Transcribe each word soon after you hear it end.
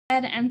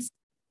and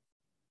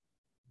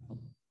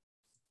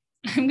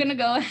I'm going to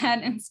go ahead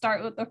and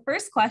start with the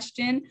first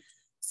question.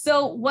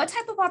 So what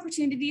type of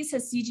opportunities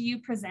has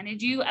CGU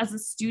presented you as a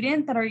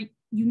student that are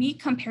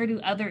unique compared to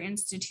other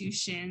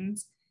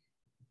institutions?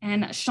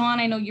 And Sean,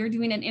 I know you're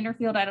doing an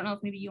interfield. I don't know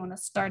if maybe you want to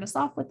start us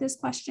off with this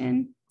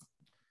question.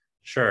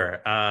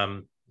 Sure.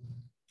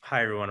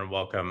 Hi, everyone, and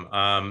welcome.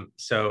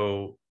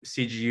 So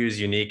CGU is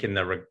unique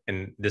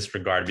in this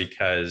regard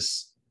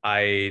because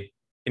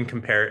in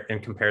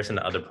comparison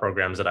to other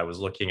programs that I was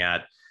looking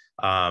at,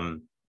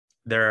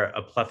 there are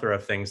a plethora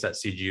of things that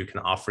CGU can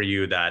offer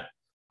you that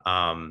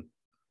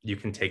you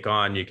can take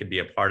on, you could be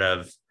a part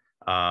of,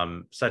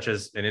 such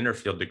as an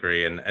interfield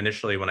degree. And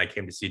initially, when I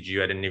came to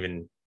CGU, I didn't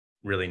even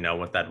really know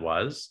what that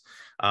was.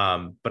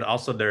 But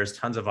also there's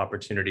tons of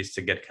opportunities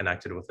to get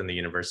connected within the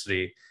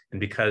university. And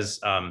because,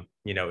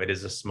 it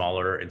is a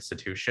smaller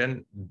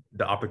institution,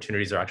 the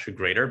opportunities are actually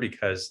greater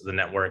because the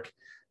network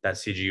that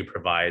CGU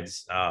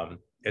provides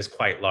is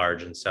quite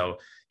large. And so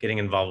getting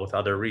involved with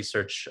other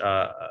research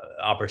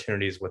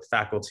opportunities with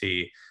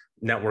faculty,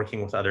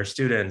 networking with other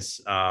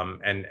students,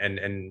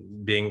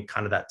 and being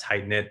kind of that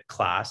tight-knit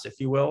class, if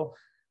you will,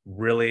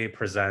 really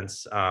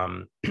presents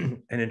an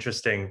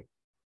interesting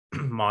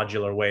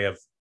modular way of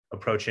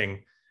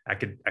approaching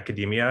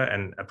academia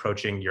and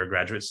approaching your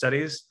graduate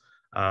studies.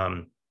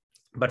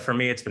 But for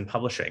me, it's been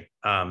publishing.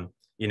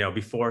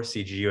 Before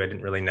CGU, I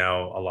didn't really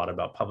know a lot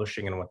about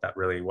publishing and what that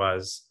really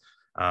was,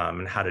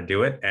 and how to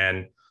do it.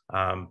 And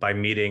by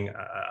meeting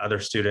other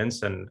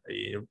students and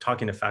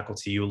talking to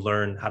faculty, you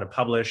learn how to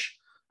publish.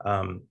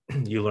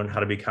 You learn how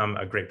to become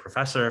a great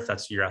professor, if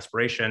that's your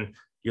aspiration.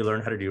 You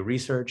learn how to do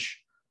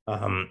research,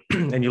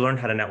 and you learn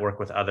how to network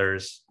with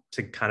others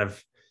to kind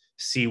of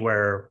see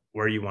where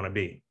you want to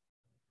be.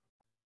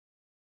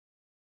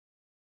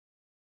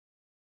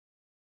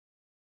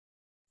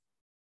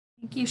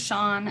 Thank you,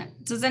 Sean.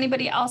 Does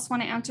anybody else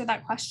want to answer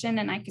that question?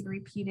 And I could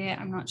repeat it.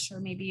 I'm not sure,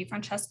 maybe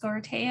Francesca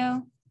or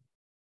Teo.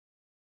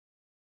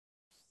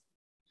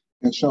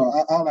 Yeah,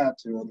 sure, I'll add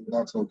to it, if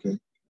that's okay.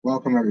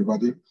 Welcome,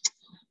 everybody.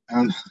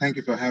 And thank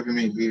you for having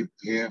me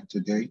here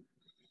today.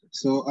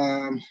 So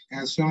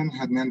as Sean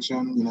had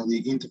mentioned,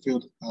 the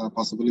interfield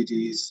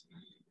possibilities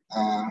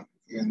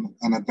in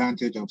an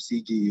advantage of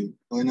CGU.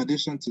 But in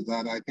addition to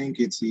that, I think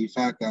it's the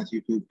fact that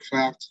you could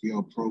craft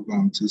your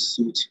program to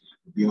suit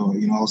your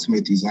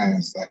ultimate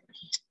desires. Like,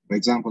 for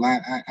example,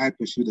 I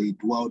pursued a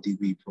dual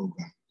degree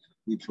program,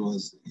 which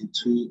was in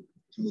two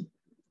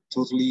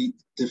totally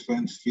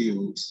different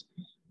fields,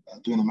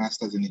 doing a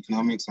master's in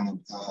economics and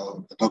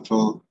a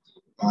doctoral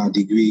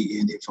degree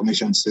in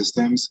information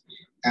systems.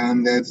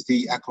 And there's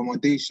the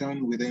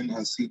accommodation within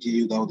a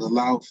CGU that would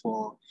allow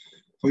for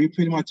you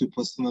pretty much to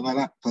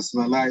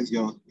personalize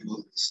your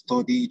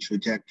study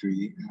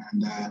trajectory,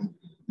 and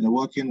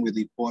working with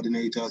the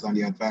coordinators and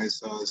the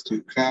advisors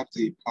to craft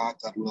a path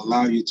that will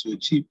allow you to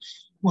achieve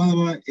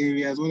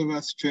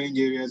whatever strange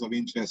areas of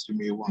interest you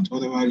may want,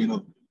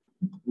 whatever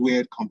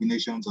weird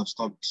combinations of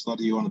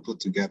study you want to put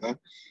together,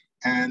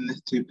 and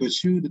to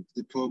pursue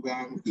the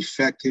program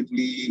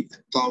effectively,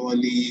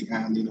 thoroughly,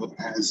 and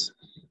as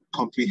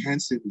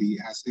comprehensively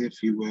as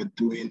if you were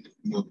doing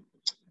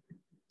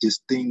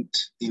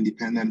distinct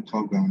independent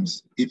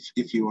programs, if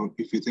you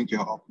think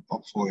you're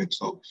up for it.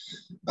 So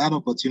that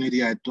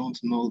opportunity, I don't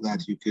know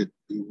that you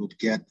would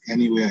get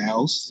anywhere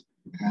else,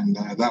 and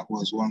that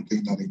was one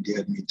thing that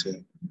endeared me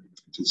to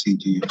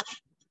CGU.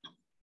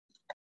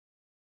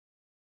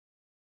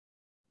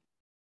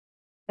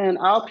 And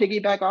I'll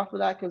piggyback off of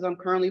that because I'm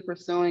currently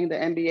pursuing the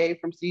MBA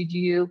from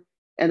CGU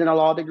and then a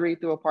law degree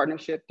through a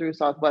partnership through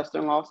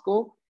Southwestern Law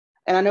School.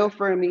 And I know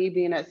for me,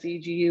 being at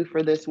CGU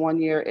for this 1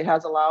 year, it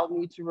has allowed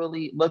me to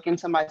really look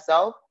into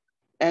myself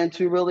and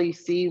to really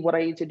see what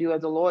I need to do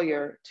as a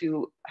lawyer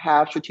to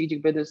have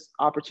strategic business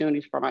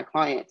opportunities for my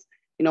clients.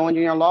 When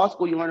you're in law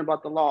school, you learn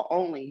about the law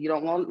only. You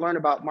don't learn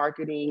about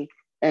marketing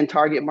and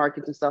target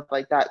markets and stuff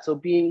like that. So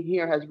being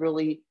here has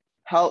really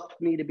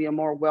helped me to be a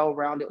more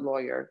well-rounded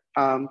lawyer.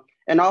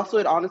 And also,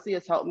 it honestly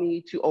has helped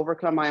me to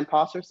overcome my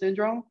imposter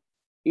syndrome.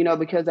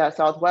 Because at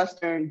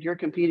Southwestern, you're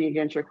competing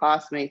against your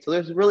classmates. So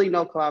there's really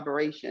no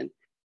collaboration.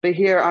 But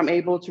here I'm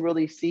able to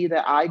really see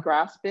that I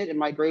grasp it and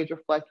my grades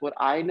reflect what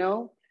I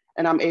know.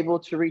 And I'm able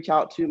to reach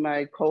out to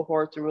my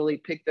cohorts and really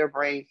pick their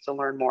brains to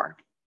learn more.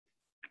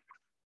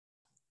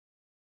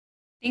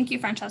 Thank you,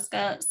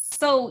 Francesca.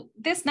 So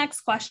this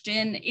next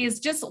question is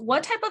just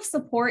what type of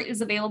support is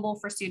available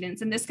for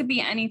students? And this could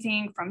be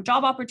anything from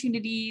job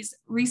opportunities,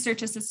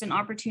 research assistant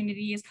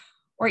opportunities,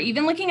 or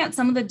even looking at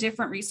some of the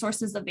different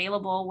resources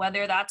available,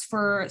 whether that's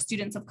for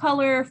students of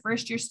color,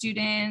 first-year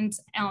students,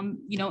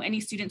 any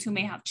students who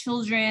may have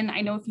children.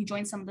 I know if you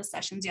joined some of the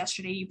sessions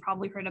yesterday, you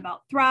probably heard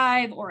about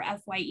Thrive or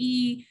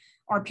FYE,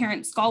 or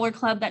Parent Scholar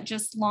Club that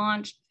just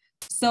launched.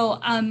 So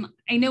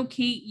I know,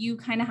 Kate, you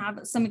kind of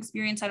have some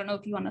experience. I don't know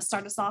if you want to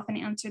start us off and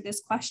answer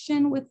this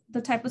question with the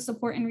type of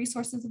support and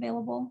resources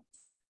available.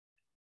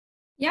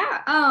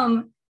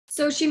 Yeah.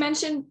 So she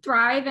mentioned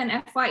Thrive and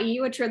FYE,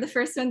 which are the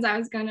first ones I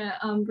was going to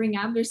bring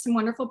up. There's some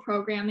wonderful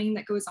programming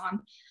that goes on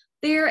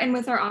there. And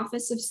with our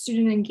Office of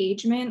Student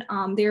Engagement,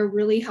 they're a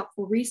really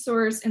helpful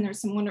resource, and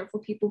there's some wonderful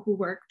people who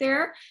work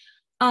there.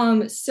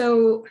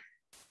 So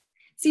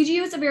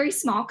CGU is a very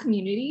small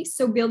community.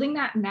 So building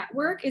that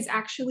network is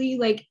actually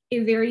like a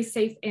very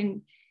safe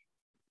and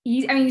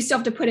easy, I mean, you still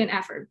have to put in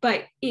effort,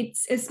 but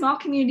it's a small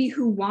community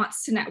who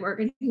wants to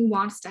network and who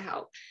wants to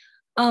help.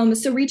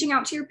 So reaching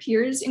out to your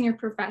peers and your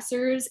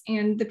professors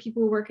and the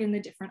people who work in the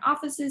different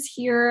offices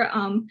here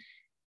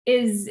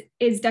is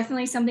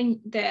definitely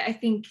something that I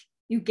think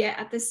you get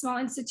at this small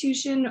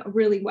institution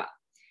really well.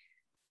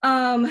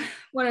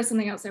 What are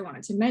something else I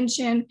wanted to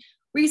mention?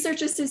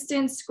 Research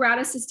assistants, grad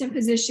assistant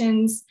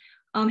positions.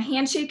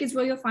 Handshake is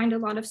where you'll find a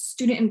lot of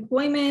student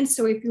employment.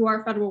 So if you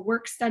are federal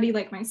work study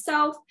like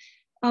myself,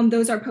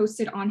 those are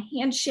posted on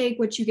Handshake,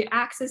 which you get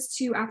access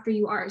to after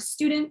you are a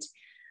student.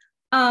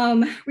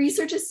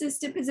 Research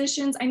assistant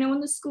positions, I know in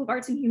the School of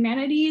Arts and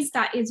Humanities,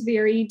 that is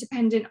very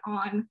dependent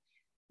on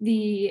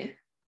the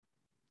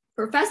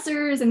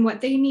professors and what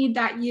they need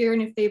that year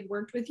and if they've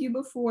worked with you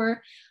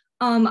before.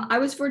 I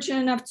was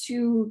fortunate enough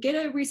to get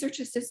a research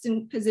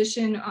assistant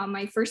position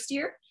my first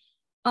year.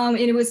 And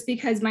it was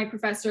because my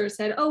professor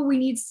said, oh, we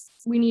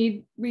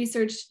need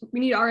research,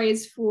 we need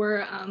RAs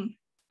for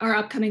our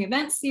upcoming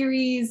event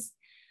series.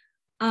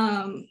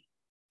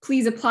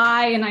 Please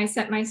apply. And I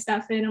sent my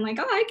stuff in. I'm like,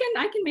 oh,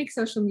 I can make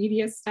social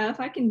media stuff.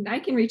 I can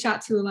reach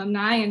out to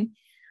alumni.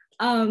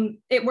 And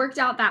it worked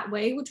out that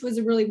way, which was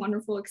a really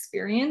wonderful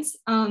experience.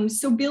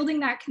 So building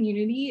that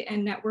community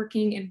and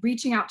networking and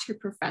reaching out to your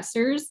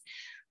professors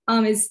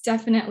is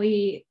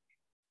definitely,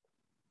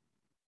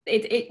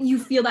 you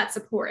feel that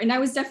support. And I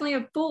was definitely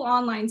a full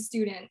online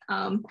student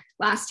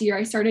last year.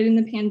 I started in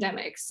the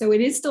pandemic. So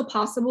it is still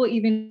possible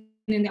even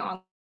in the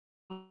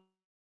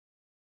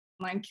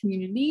online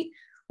community,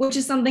 which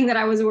is something that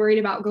I was worried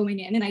about going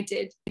in. And I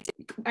did.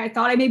 I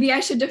thought maybe I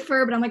should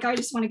defer, but I'm like, I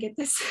just want to get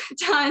this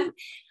done.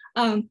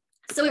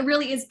 So it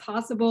really is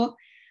possible.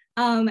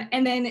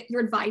 And then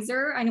your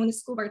advisor, I know in the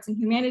School of Arts and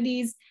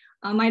Humanities,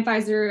 my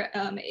advisor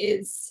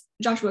is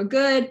Joshua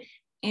Good.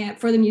 And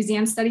for the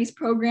Museum Studies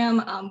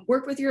program,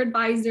 work with your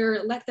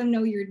advisor, let them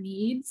know your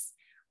needs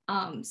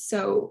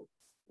so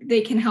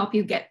they can help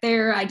you get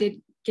there. I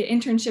did get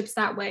internships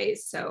that way.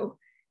 So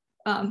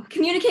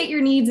communicate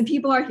your needs and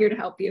people are here to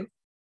help you.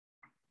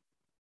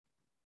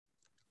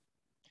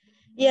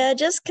 Yeah,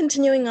 just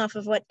continuing off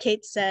of what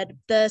Kate said,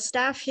 the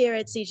staff here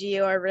at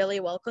CGU are really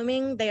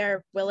welcoming. They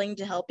are willing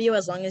to help you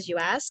as long as you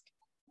ask.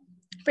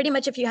 Pretty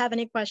much if you have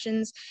any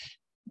questions,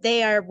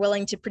 they are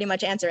willing to pretty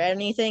much answer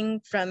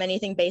anything, from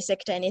anything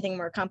basic to anything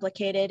more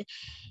complicated.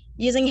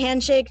 Using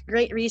Handshake,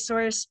 great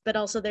resource, but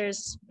also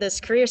there's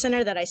this career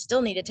center that I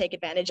still need to take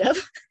advantage of,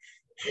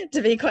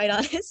 to be quite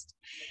honest.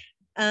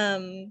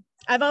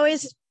 I've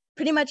always,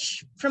 pretty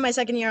much from my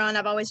second year on,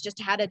 I've always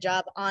just had a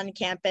job on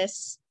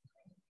campus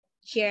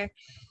here,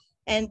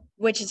 and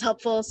which is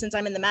helpful since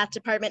I'm in the math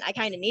department. I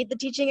kind of need the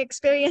teaching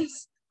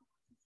experience.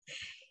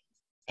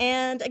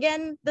 And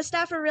again, the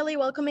staff are really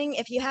welcoming.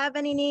 If you have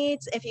any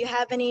needs, if you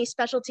have any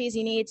specialties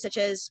you need, such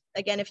as,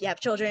 again, if you have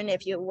children,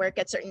 if you work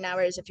at certain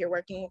hours, if you're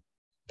working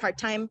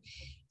part-time,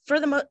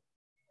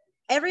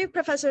 every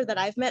professor that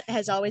I've met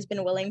has always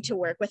been willing to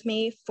work with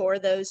me for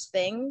those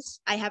things.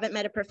 I haven't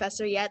met a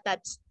professor yet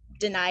that's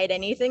denied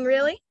anything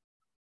really,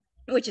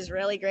 which is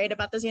really great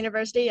about this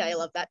university. I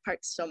love that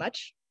part so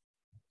much.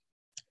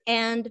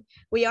 And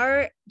we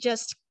are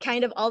just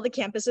kind of, all the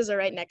campuses are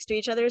right next to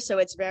each other. So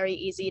it's very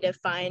easy to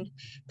find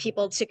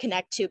people to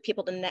connect to,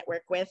 people to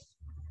network with,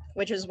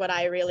 which is what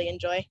I really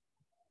enjoy.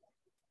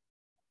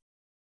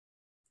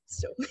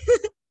 So.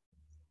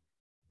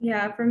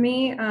 Yeah, for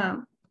me, I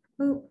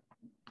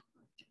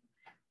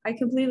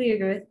completely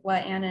agree with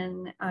what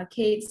Anna and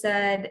Kate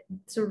said.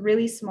 It's a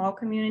really small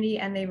community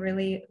and they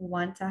really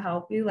want to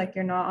help you. Like,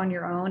 you're not on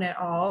your own at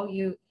all.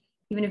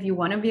 Even if you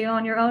want to be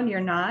on your own, you're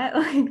not.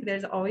 Like,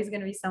 there's always going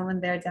to be someone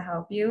there to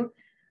help you.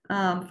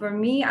 For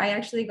me, I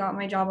actually got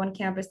my job on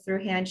campus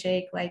through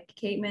Handshake. Like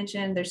Kate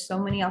mentioned, there's so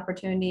many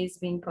opportunities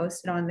being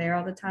posted on there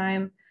all the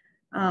time.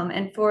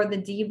 And for the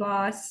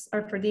DBOS,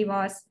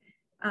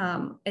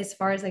 as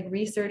far as like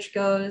research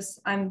goes,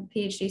 I'm a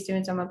PhD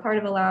student, so I'm a part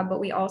of a lab,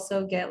 but we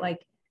also get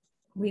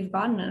we've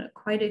gotten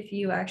quite a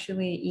few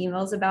actually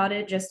emails about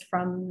it just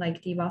from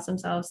like DBOS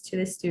themselves to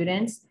the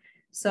students.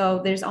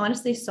 So there's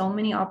honestly so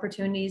many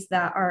opportunities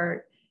that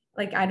are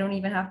I don't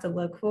even have to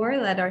look for,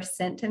 that are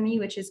sent to me,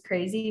 which is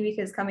crazy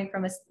because coming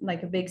from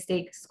a big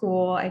state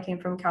school, I came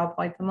from Cal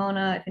Poly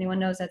Pomona. If anyone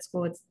knows that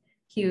school, it's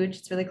huge.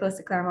 It's really close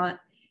to Claremont.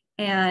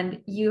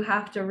 And you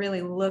have to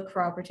really look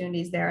for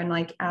opportunities there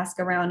and ask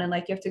around, and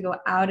you have to go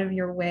out of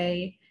your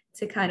way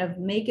to kind of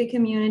make a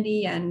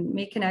community and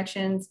make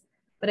connections.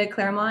 But at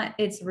Claremont,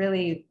 it's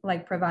really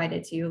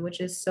provided to you,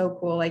 which is so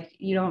cool.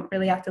 You don't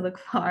really have to look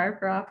far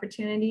for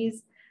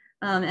opportunities.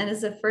 And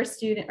as a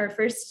first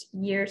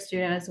year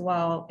student as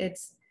well,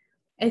 it's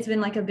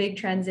been a big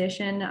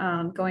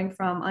transition going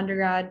from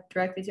undergrad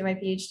directly to my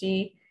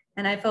PhD.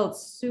 and I felt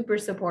super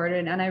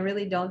supported. And I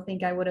really don't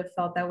think I would have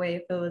felt that way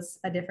if it was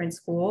a different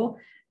school,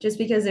 just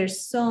because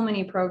there's so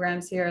many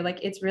programs here.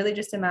 Like, it's really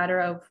just a matter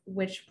of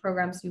which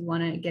programs you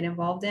want to get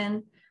involved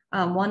in.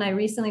 One I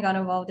recently got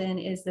involved in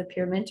is the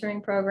peer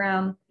mentoring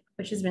program,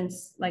 which has been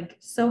like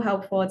so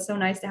helpful. It's so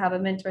nice to have a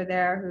mentor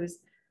there who's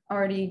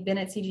already been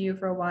at CGU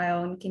for a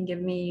while and can give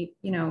me,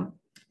 you know,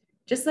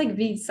 just like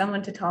be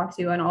someone to talk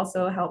to and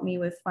also help me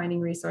with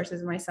finding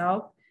resources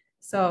myself.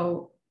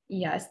 So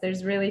yes,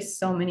 there's really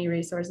so many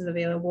resources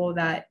available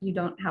that you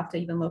don't have to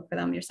even look for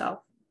them yourself.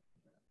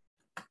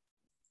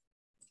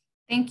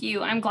 Thank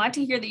you. I'm glad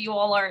to hear that you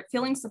all are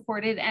feeling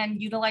supported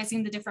and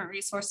utilizing the different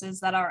resources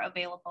that are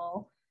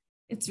available.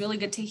 It's really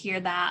good to hear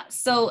that.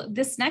 So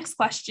this next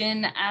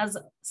question, as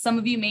some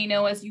of you may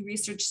know, as you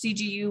research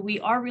CGU, we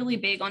are really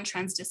big on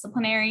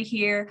transdisciplinary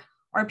here.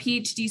 Our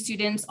PhD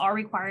students are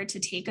required to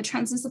take a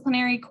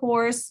transdisciplinary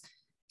course.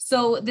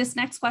 So this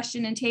next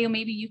question, and Teo,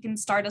 maybe you can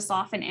start us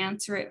off and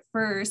answer it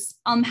first.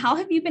 How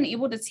have you been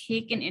able to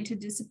take an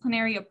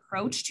interdisciplinary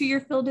approach to your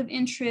field of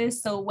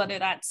interest? So whether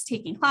that's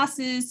taking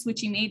classes,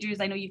 switching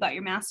majors, I know you got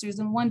your master's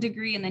in one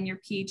degree and then your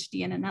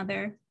PhD in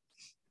another.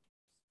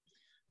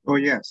 Oh,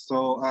 yes.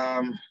 So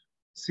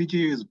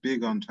CGU is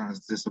big on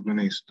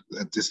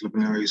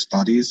disciplinary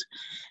studies,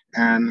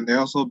 and they're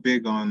also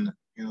big on,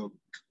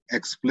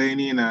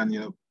 explaining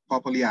and,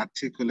 properly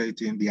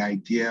articulating the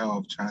idea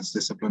of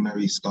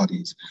transdisciplinary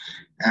studies.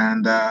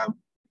 And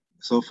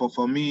so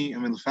for me, I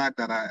mean, the fact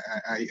that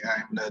I'm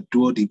in a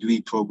dual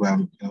degree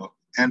program,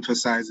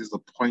 emphasizes the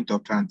point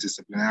of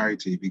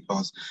transdisciplinarity,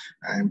 because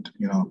I'm,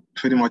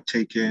 pretty much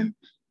taking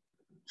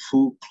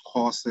full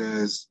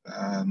courses,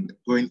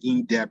 going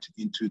in depth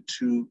into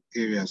two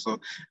areas.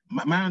 So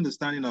my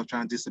understanding of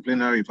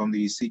transdisciplinary from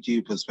the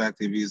CGU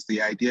perspective is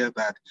the idea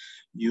that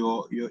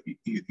you're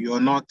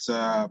not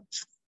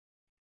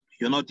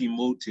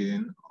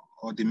demoting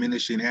or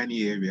diminishing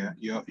any area.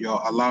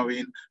 You're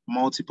allowing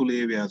multiple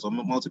areas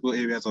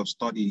of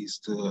studies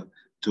to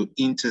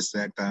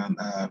intersect and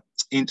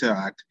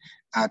interact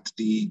at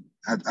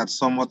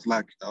somewhat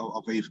like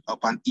of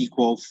an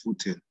equal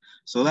footing.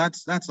 So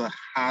that's a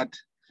hard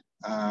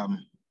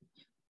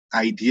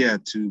idea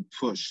to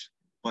push,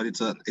 but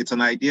it's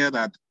an idea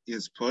that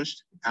is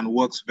pushed and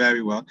works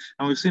very well.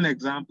 And we've seen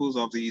examples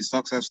of the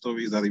success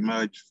stories that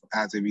emerge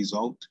as a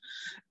result.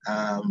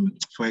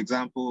 For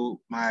example,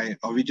 my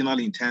original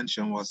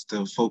intention was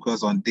to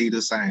focus on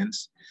data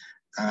science.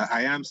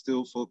 I am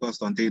still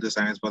focused on data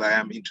science, but I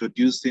am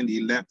introducing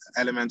the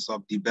elements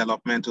of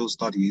developmental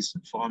studies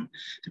from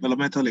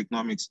developmental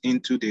economics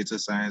into data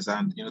science,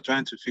 and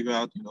trying to figure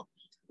out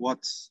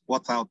what's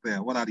out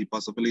there, what are the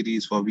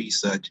possibilities for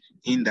research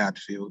in that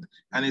field.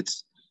 And it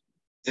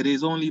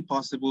is only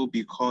possible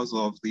because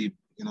of the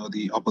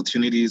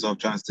opportunities of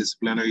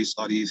transdisciplinary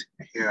studies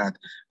here at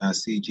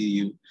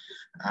CGU,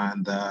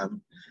 and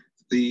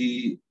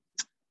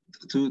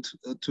to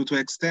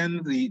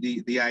extend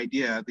the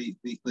idea, the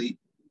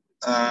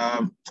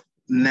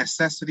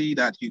necessity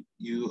that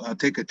you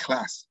take a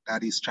class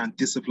that is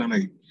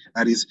transdisciplinary,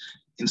 that is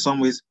in some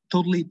ways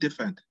totally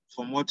different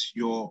from what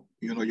you're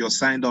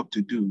signed up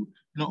to do,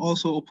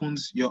 also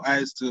opens your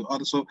eyes to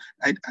other. So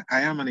I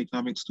am an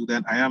economics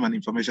student, I am an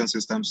information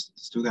systems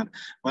student,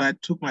 but I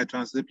took my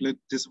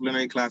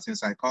transdisciplinary class in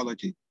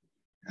psychology,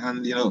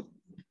 and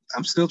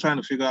I'm still trying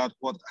to figure out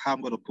how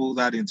I'm going to pull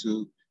that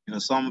into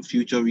some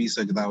future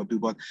research that I would do.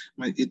 But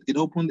it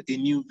opened a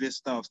new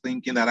vista of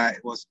thinking that I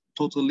was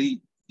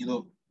totally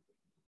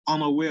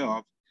unaware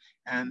of,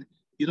 and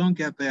you don't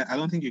get there. I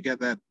don't think you get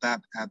that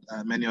at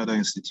many other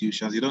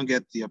institutions. You don't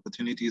get the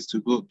opportunities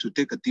to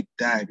take a deep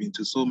dive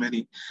into so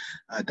many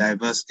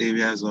diverse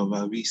areas of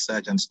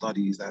research and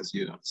studies as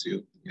you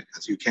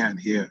can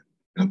here,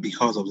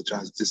 because of the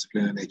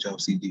transdisciplinary nature of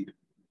CGU.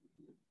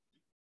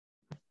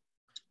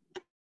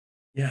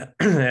 Yeah,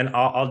 and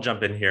I'll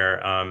jump in here,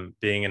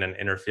 being in an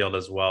interfield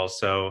as well.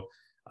 So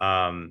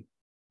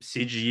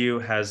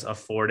CGU has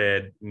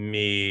afforded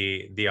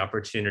me the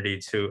opportunity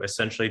to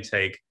essentially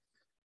take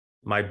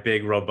my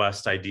big,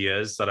 robust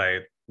ideas that I,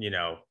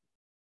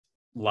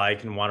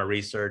 like and want to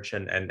research,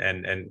 and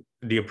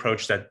the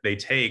approach that they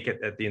take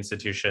at the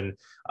institution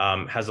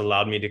has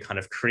allowed me to kind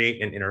of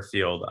create an inner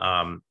field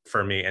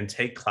for me and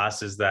take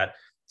classes that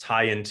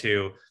tie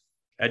into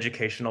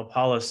educational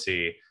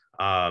policy,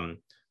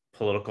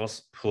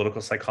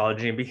 political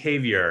psychology and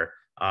behavior,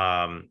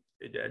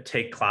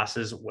 take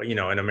classes,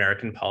 in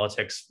American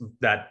politics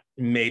that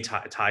may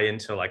tie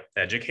into like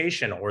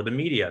education or the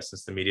media,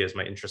 since the media is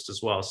my interest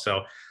as well.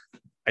 So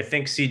I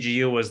think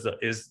CGU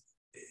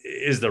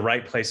is the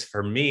right place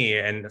for me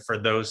and for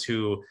those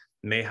who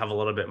may have a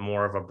little bit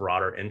more of a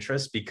broader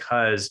interest,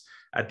 because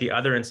at the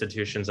other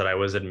institutions that I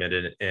was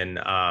admitted in,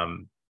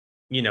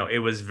 it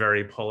was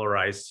very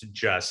polarized to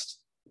just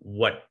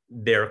what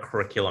their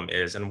curriculum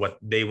is and what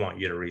they want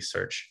you to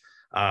research.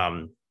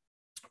 And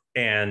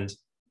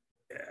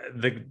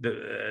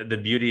the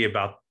beauty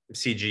about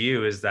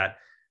CGU is that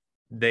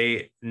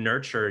they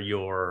nurture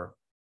your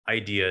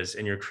ideas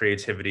and your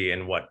creativity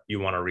and what you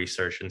want to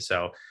research. And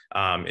so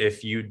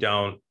if you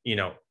don't,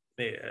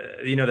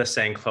 you know, the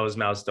saying, closed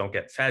mouths don't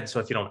get fed. So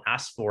if you don't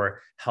ask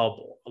for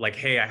help, like,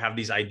 hey, I have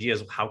these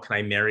ideas, how can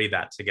I marry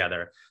that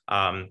together?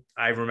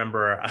 I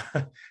remember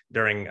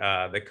during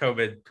the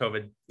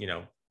COVID, you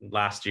know,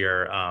 last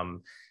year,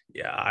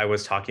 yeah, I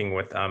was talking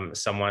with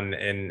someone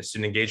in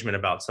student engagement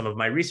about some of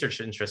my research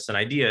interests and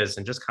ideas,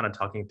 and just kind of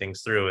talking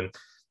things through. And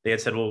they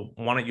had said, well,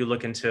 why don't you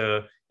look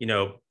into, you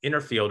know,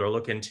 Interfield, or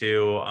look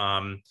into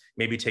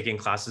maybe taking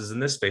classes in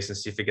this space and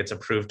see if it gets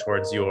approved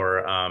towards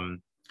your,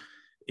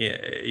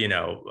 you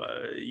know,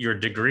 your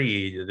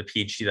degree, the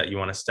PhD that you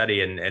want to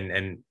study.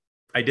 And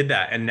I did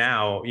that. And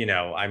now, you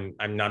know,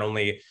 I'm not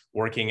only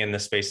working in the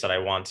space that I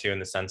want to in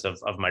the sense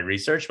of my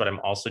research, but I'm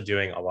also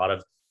doing a lot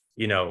of,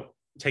 you know,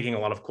 taking a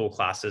lot of cool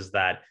classes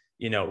that,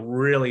 you know,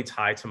 really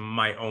tie to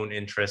my own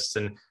interests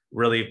and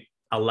really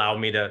allow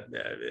me to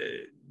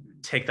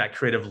take that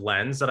creative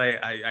lens that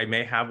I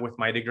may have with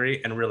my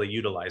degree and really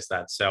utilize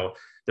that. So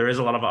there is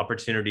a lot of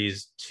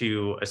opportunities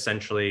to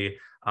essentially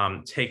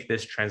take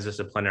this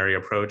transdisciplinary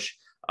approach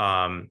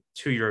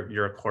to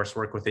your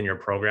coursework within your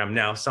program.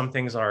 Now, some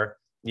things are,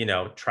 you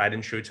know, tried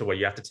and true to what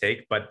you have to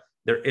take, but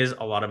there is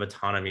a lot of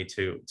autonomy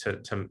to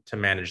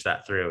manage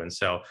that through. And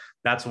so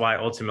that's why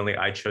ultimately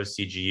I chose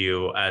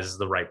CGU as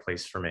the right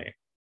place for me.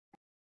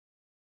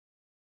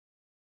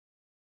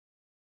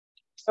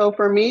 So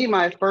for me,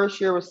 my first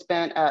year was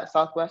spent at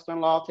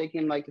Southwestern Law,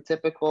 taking like the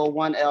typical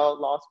 1L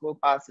law school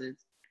classes.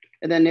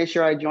 And then this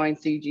year I joined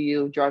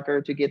CGU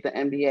Drucker to get the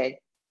MBA.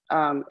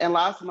 And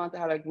last month I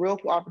had a real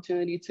cool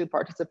opportunity to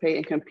participate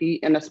and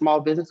compete in a small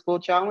business school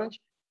challenge.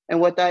 And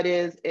what that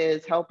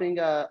is helping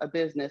a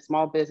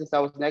small business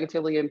that was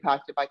negatively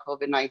impacted by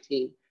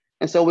COVID-19.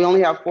 And so we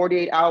only have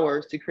 48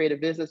 hours to create a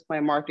business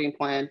plan, marketing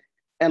plan,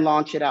 and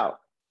launch it out.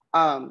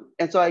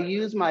 And so I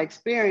used my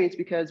experience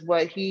because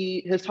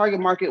his target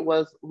market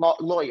was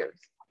lawyers.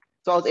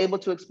 So I was able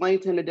to explain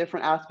to him the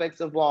different aspects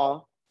of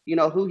law, you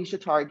know, who he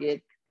should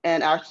target,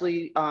 and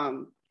actually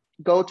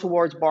go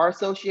towards bar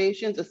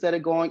associations instead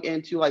of going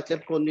into like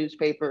typical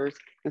newspapers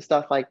and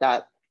stuff like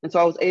that. And so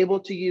I was able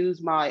to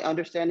use my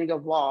understanding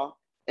of law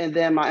and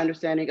then my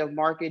understanding of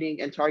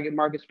marketing and target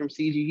markets from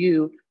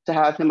CGU to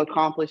have him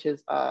accomplish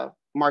his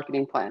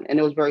marketing plan. And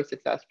it was very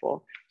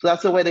successful. So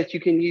that's the way that you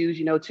can use,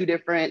 you know, two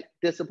different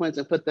disciplines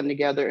and put them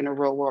together in a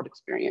real world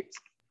experience.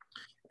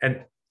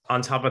 And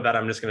on top of that,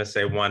 I'm just going to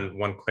say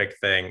one quick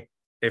thing.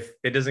 If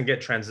it doesn't get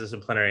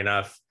transdisciplinary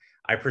enough,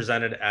 I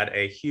presented at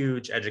a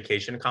huge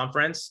education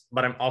conference,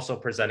 but I'm also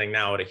presenting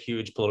now at a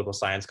huge political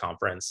science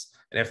conference.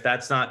 And if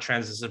that's not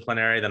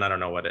transdisciplinary, then I don't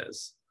know what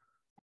is.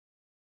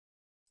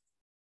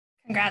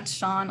 Congrats,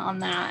 Sean, on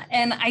that.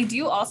 And I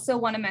do also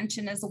want to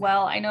mention as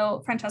well, I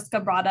know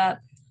Francesca brought up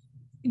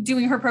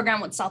doing her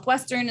program with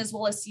Southwestern as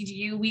well as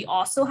CGU. We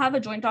also have a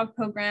joint doc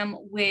program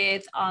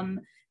with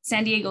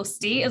San Diego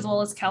State as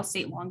well as Cal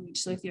State Long Beach.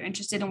 So if you're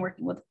interested in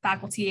working with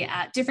faculty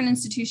at different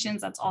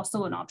institutions, that's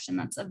also an option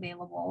that's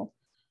available.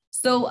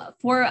 So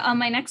for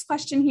my next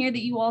question here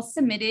that you all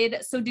submitted,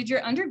 so did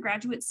your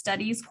undergraduate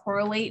studies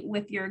correlate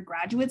with your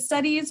graduate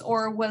studies,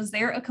 or was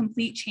there a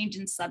complete change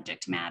in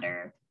subject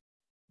matter?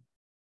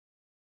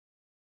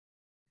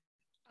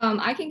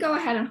 I can go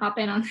ahead and hop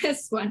in on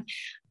this one.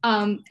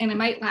 And I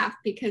might laugh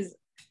because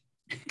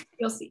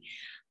you'll see.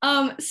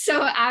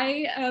 So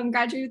I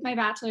graduated with my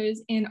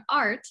bachelor's in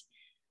art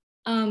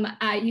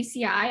at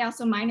UCI. I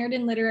also minored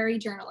in literary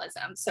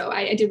journalism. So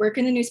I did work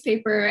in the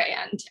newspaper,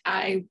 and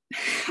I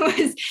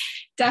was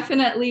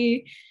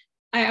definitely,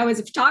 I was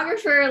a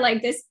photographer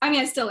like this. I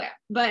mean, I still am,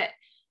 but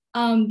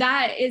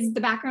that is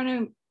the background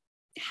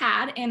I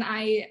had. And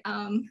I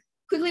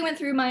quickly went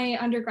through my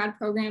undergrad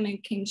program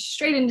and came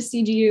straight into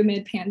CGU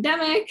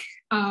mid-pandemic.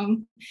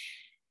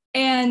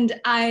 And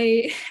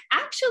I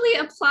actually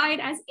applied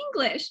as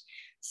English.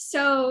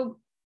 So,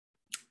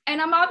 and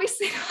I'm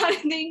obviously not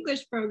in the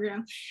English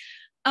program.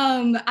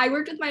 I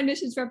worked with my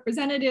admissions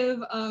representative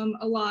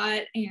a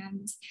lot,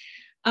 and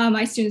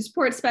my student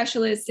support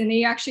specialist, and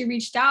they actually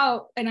reached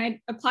out, and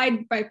I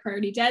applied by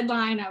priority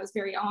deadline. I was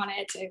very on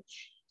it to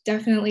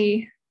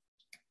definitely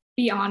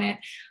be on it.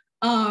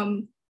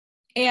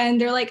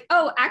 And they're like,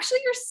 oh,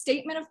 actually your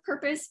statement of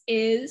purpose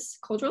is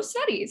cultural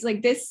studies.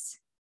 Like this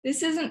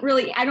isn't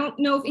really, I don't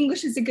know if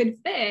English is a good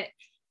fit.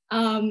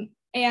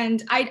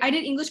 And I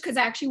did English because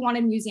I actually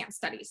wanted museum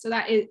studies. So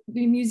that is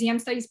the museum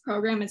studies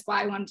program is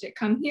why I wanted to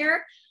come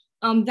here.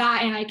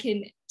 That, and I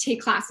can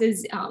take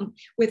classes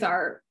with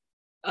our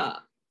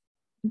art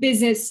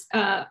business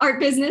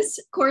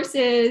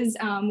courses,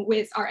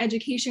 with our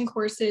education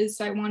courses.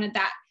 So I wanted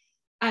that,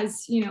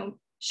 as you know,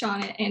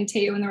 Sean and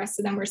Teo and the rest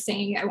of them were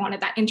saying, I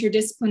wanted that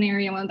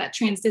interdisciplinary, I wanted that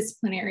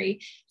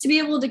transdisciplinary to be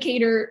able to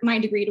cater my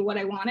degree to what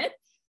I wanted.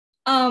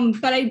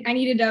 But I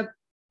needed a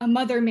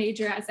mother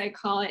major, as I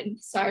call it.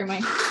 Sorry, my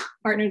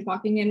partner's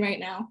walking in right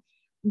now.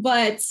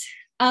 But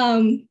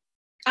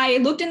I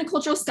looked into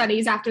cultural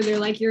studies after they're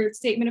like, your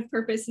statement of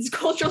purpose is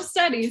cultural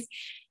studies,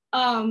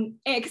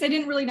 because I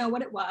didn't really know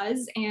what it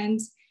was. And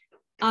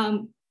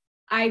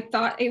I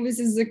thought this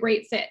is a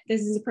great fit.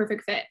 This is a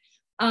perfect fit.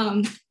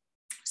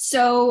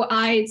 So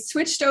I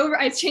switched over,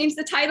 I changed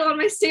the title on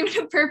my statement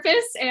of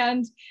purpose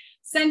and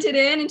sent it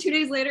in, and 2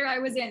 days later I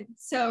was in.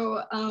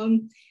 So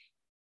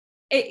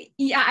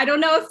yeah, I don't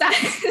know if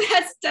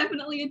that's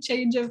definitely a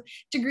change of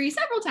degree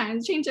several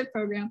times, change of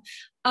program.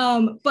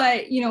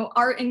 But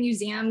art and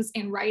museums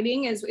and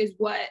writing is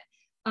what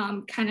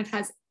kind of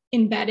has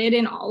embedded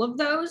in all of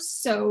those.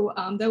 So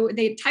though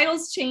the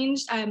titles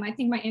changed, I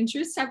think my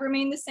interests have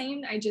remained the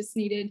same. I just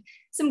needed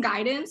some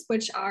guidance,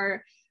 which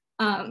our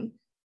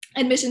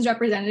admissions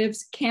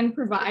representatives can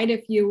provide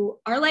if you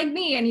are like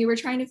me and you were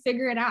trying to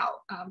figure it out.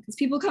 Because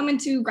people come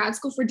into grad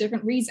school for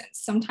different reasons.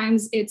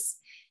 Sometimes it's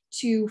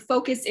to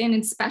focus in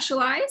and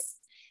specialize,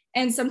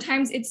 and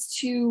sometimes it's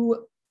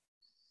to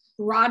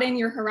broaden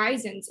your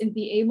horizons and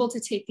be able to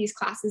take these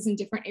classes in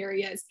different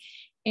areas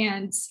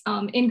and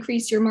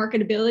increase your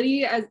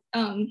marketability as,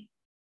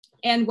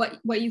 and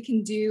what you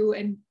can do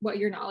and what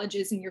your knowledge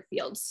is in your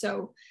field.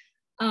 So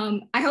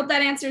I hope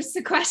that answers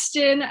the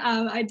question.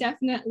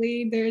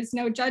 There's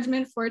no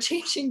judgment for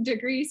changing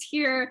degrees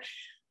here.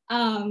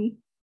 And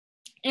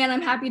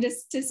I'm happy to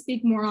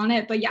speak more on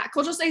it. But yeah,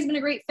 cultural studies has been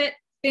a great fit.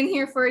 Been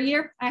here for a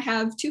year. I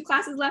have 2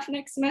 classes left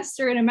next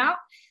semester and I'm out.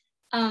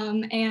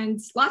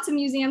 And lots of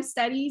museum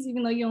studies,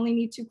 even though you only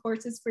need 2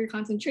 courses for your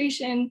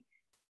concentration.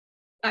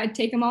 I'd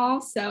take them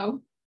all.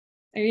 So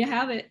there you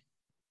have it.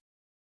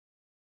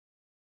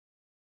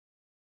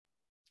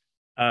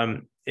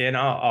 And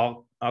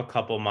I'll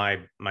couple my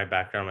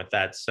background with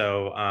that.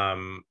 So,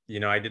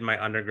 I did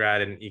my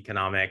undergrad in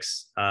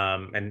economics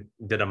and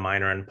did a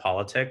minor in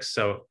politics.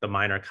 So the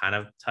minor kind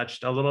of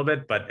touched a little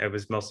bit, but it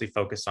was mostly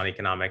focused on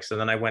economics. And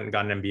then I went and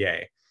got an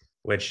MBA,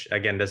 which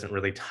again, doesn't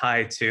really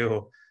tie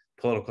to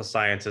political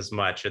science as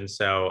much. And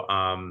so,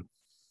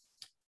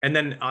 and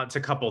then to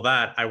couple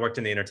that, I worked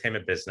in the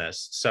entertainment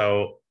business.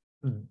 So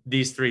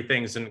these 3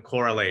 things didn't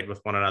correlate with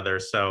one another.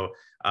 So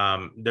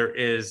there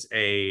is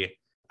a,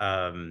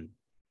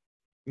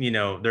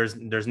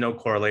 there's no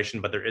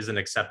correlation, but there is an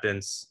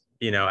acceptance,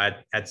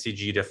 at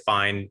CGU to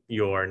find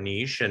your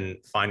niche and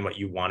find what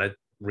you want to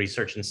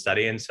research and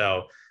study. And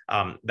so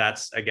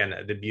that's, again,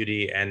 the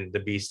beauty and the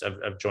beast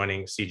of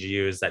joining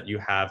CGU is that you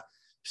have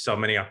so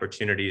many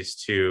opportunities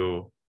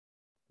to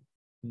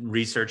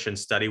research and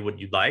study what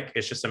you'd like.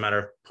 It's just a matter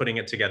of putting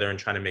it together and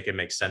trying to make it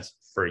make sense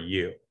for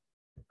you.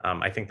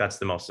 I think that's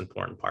the most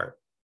important part.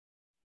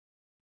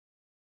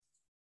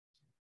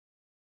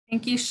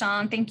 Thank you,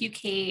 Sean. Thank you,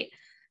 Kate.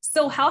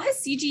 So how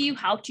has CGU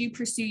helped you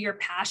pursue your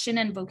passion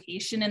and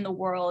vocation in the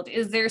world?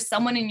 Is there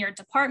someone in your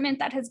department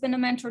that has been a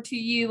mentor to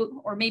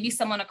you, or maybe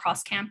someone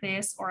across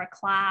campus or a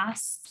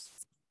class?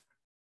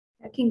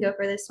 I can go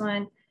for this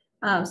one.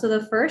 So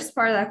the first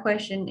part of that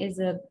question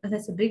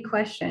that's a big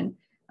question.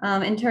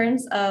 In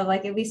terms of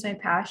at least my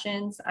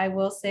passions, I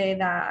will say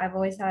that I've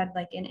always had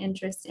an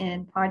interest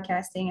in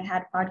podcasting. I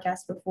had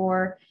podcasts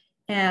before,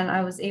 and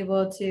I was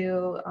able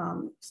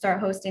to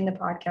start hosting the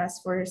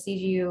podcast for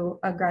CGU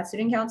Grad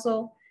Student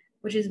Council,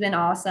 which has been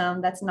awesome.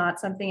 That's not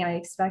something I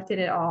expected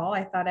at all.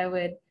 I thought I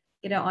would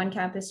get an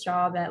on-campus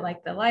job at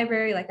the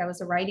library, I was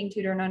a writing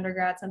tutor in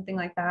undergrad, something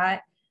like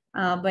that.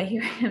 But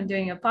here I am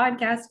doing a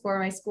podcast for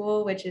my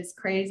school, which is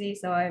crazy.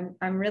 So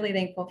I'm really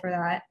thankful for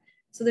that.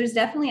 So there's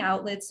definitely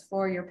outlets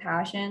for your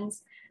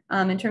passions.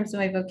 In terms of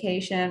my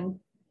vocation,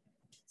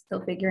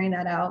 still figuring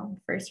that out.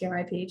 First year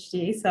of my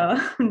PhD, so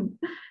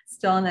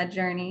still on that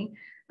journey.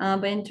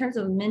 But in terms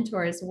of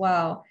mentor as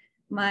well,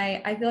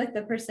 I feel like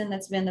the person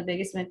that's been the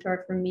biggest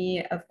mentor for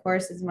me, of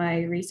course, is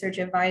my research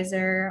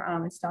advisor.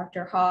 It's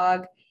Dr.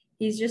 Hogg.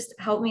 He's just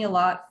helped me a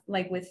lot,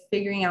 with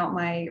figuring out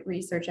my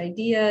research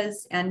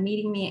ideas and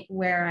meeting me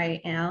where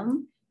I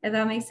am, if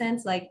that makes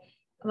sense. Like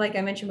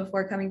I mentioned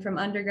before, coming from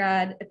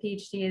undergrad, a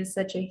PhD is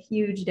such a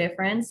huge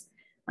difference.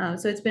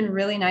 So it's been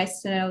really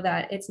nice to know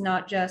that it's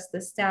not just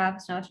the staff,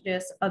 it's not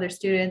just other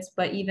students,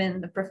 but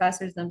even the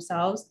professors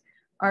themselves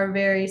are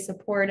very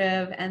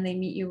supportive and they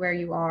meet you where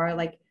you are.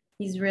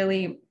 He's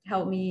really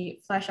helped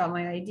me flesh out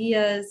my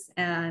ideas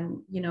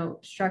and,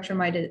 structure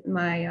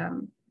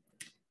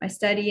my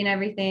study and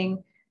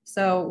everything.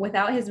 So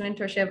without his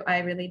mentorship, I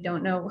really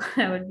don't know what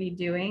I would be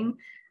doing.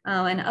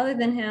 And other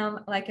than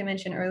him, like I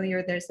mentioned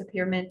earlier, there's a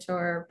peer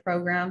mentor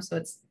program. So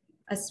it's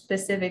a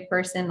specific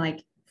person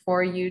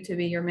for you to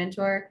be your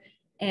mentor.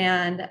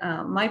 And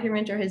my peer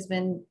mentor has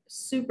been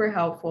super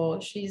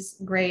helpful. She's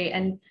great.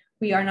 And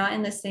we are not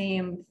in the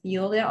same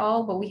field at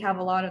all, but we have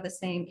a lot of the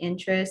same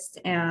interests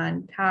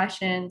and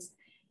passions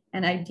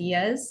and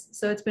ideas.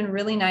 So it's been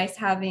really nice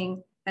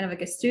having kind of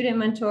a student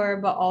mentor,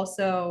 but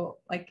also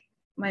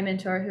my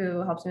mentor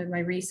who helps me with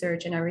my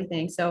research and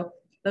everything. So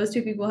those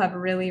 2 people have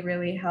really,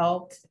 really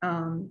helped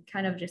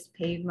kind of just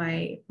pave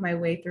my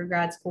way through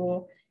grad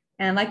school.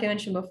 And like I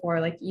mentioned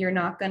before, you're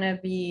not going to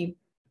be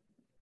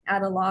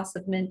at a loss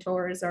of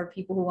mentors or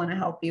people who want to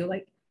help you.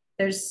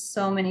 There's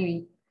so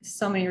many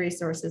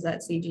resources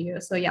at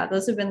CGU. So yeah,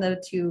 those have been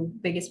the 2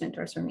 biggest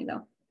mentors for me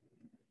though.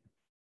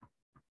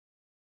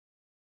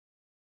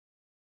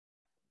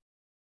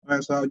 All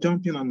right, so I'll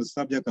jump in on the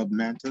subject of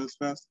mentors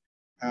first.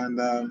 And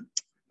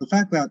the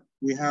fact that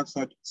we have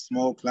such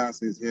small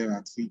classes here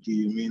at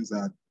CGU means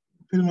that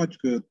pretty much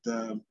could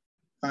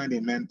find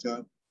a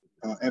mentor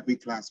every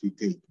class we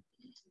take.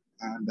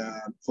 And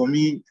for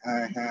me,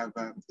 I have,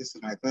 this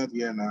is my third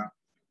year now,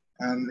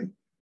 and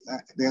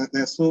there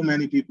are so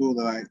many people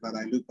that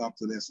I look up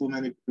to. There's so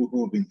many people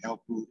who have been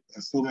helpful.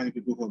 There's so many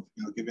people who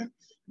have given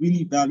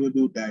really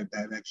valuable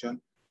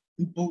direction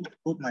in both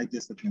my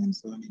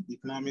disciplines. So in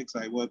economics,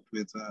 I worked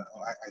with,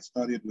 I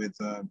studied with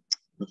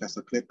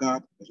Professor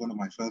Clifford. It was one of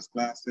my first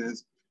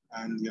classes.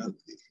 And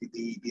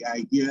the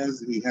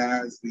ideas he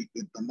has, the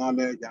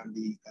knowledge and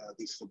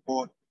the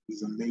support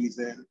is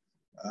amazing.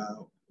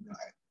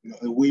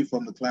 Away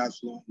from the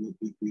classroom, we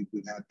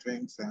had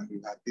drinks and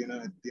we had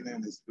dinner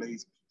in this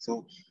place.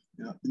 So,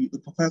 the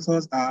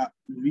professors are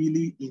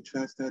really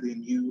interested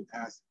in you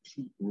as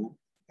people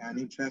and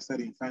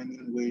interested in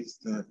finding ways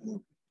to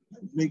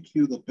make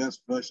you the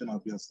best version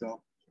of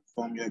yourself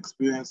from your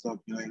experience of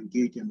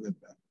engaging with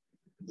them.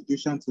 In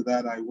addition to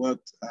that, I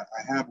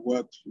have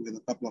worked with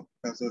a couple of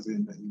professors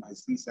in my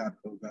CSAT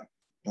program,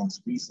 done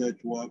research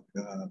work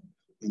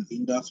in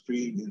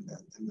industry, in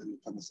the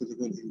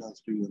pharmaceutical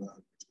industry with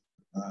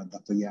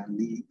Dr. Yan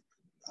Lee.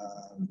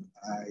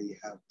 I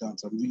have done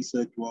some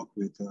research work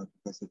with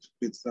Professor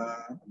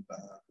Spitzer,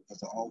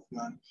 Professor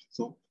Altman.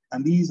 So,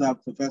 and these are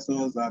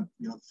professors that,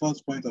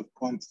 first point of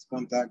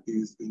contact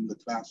is in the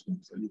classroom.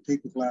 So you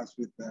take the class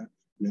with them,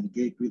 you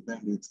engage with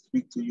them, they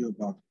speak to you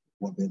about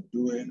what they're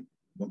doing,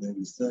 what their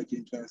research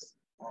interests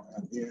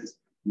is,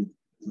 you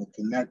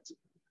connect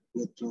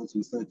with those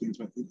research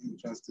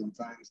interests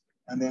sometimes,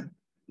 and then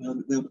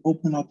they'll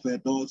open up their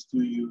doors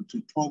to you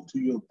to talk to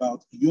you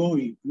about your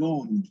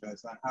own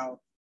interests and how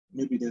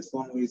maybe there's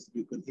some ways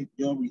you could hit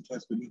your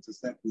interests could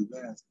intersect with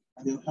theirs,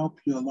 and they'll help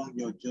you along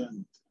your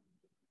journey.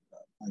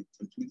 I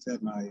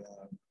completed my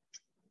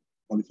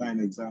qualifying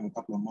exam a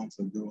couple of months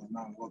ago, and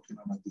now I'm working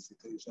on my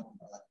dissertation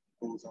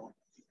proposal.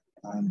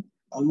 And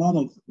a lot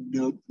of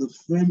the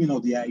framing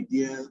of the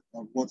idea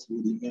of what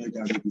would emerge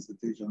as a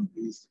dissertation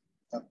is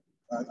as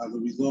a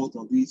result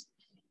of these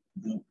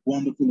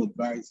wonderful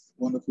advice,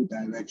 wonderful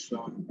direction,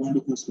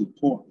 wonderful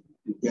support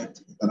you get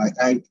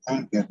that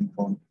I'm getting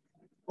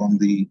from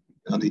the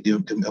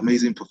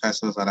amazing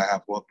professors that I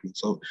have worked with.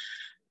 So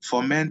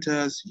for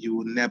mentors, you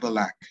will never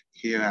lack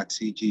here at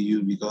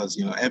CGU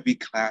because every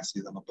class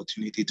is an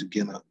opportunity to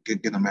gain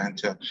a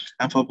mentor.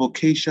 And for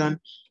vocation,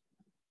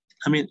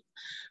 I mean,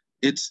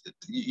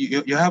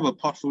 you have a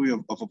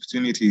portfolio of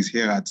opportunities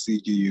here at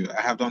CGU.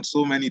 I have done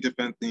so many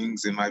different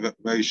things in my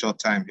very short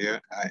time here.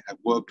 I've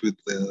worked with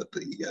the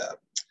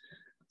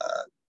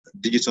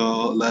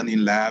digital learning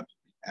lab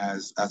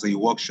as a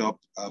workshop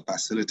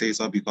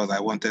facilitator because I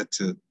wanted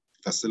to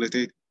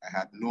facilitate. I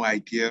had no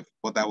idea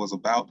what that was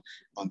about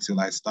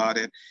until I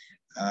started.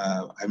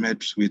 I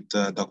met with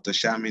Dr.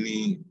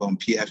 Shamini from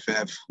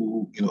PFF,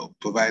 who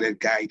provided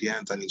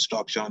guidance and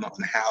instruction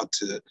on how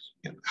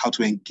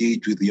to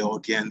engage with the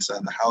audience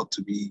and how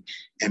to be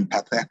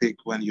empathetic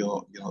when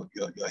you're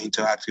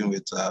interacting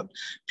with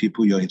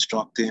people you're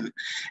instructing.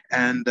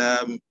 And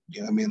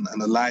in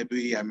the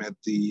library, I met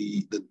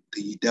the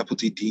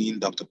deputy dean,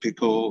 Dr.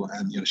 Pico,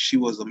 and you know, she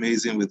was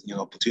amazing with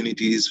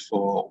opportunities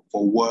for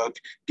work,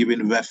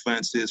 giving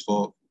references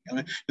for.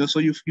 So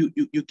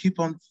you keep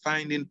on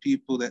finding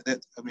people that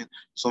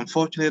it's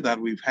unfortunate that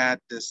we've had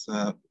this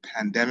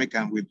pandemic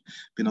and we've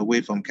been away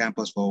from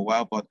campus for a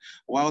while, but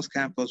whilst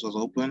campus was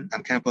open,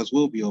 and campus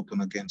will be open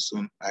again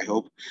soon, I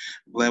hope,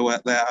 there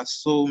are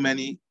so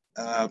many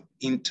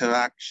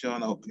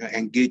interaction or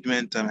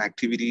engagement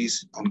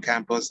activities on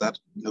campus that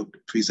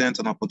present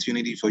an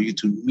opportunity for you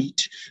to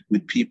meet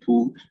with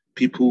people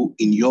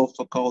in your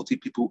faculty,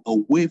 people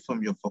away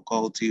from your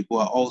faculty who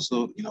are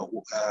also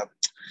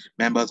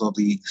members of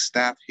the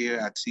staff here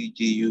at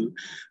CGU,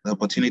 the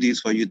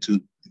opportunities for you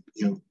to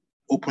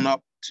open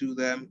up to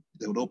them.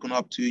 They would open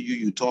up to you,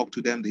 you talk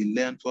to them, they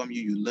learn from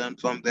you, you learn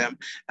from them.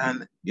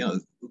 And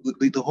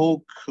the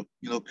whole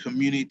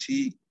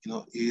community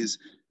is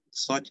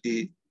such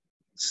a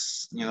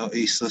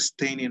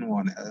sustaining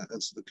one.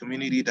 It's the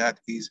community that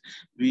is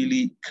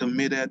really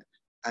committed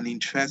and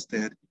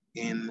interested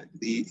in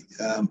the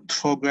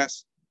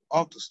progress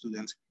of the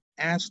students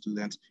and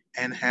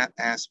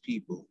as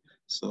people.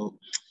 So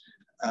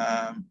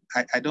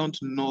I don't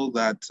know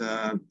that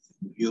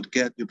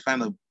you'd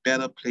find a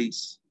better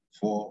place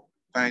for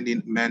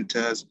finding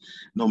mentors,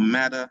 no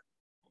matter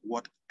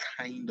what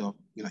kind of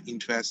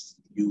interests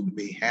you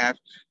may have,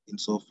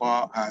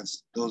 insofar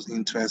as those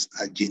interests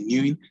are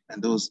genuine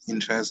and those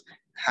interests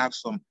have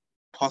some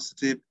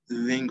positive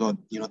ring or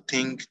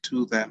thing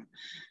to them.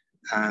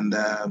 And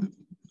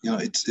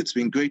it's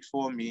been great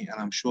for me, and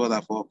I'm sure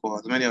that for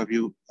as many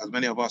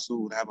of us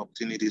who would have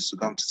opportunities to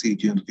come to see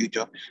you in the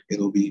future,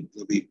 it'll be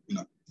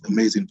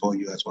amazing for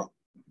you as well.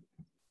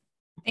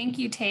 Thank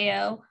you,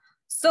 Teo.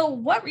 So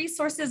what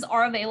resources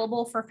are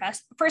available for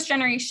first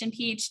generation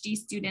PhD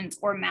students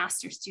or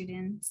master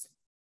students?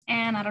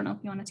 And I don't know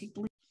if you want to take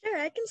the lead. Sure,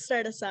 I can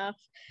start us off.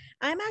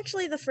 I'm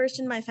actually the first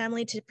in my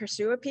family to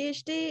pursue a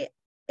PhD.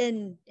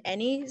 in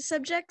any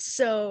subject.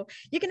 So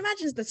you can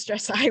imagine the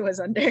stress I was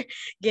under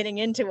getting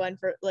into one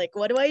for like,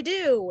 what do I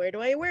do? Where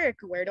do I work?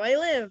 Where do I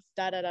live?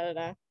 Da, da, da, da,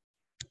 da.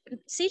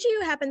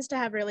 CGU happens to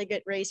have really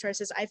good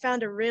resources. I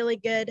found a really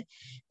good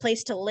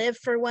place to live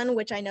for one,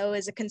 which I know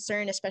is a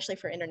concern, especially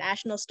for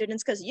international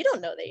students, because you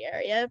don't know the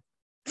area.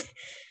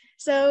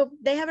 So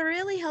they have a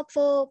really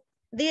helpful,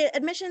 the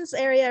admissions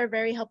area are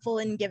very helpful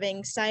in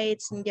giving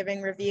sites and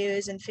giving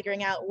reviews and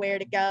figuring out where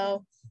to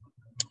go,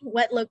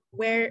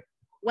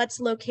 what's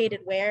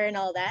located where and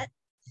all that.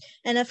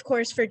 And of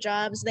course, for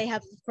jobs, they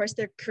have, of course,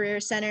 their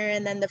career center,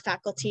 and then the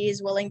faculty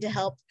is willing to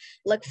help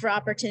look for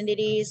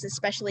opportunities,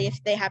 especially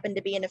if they happen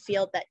to be in a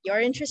field that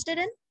you're interested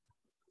in.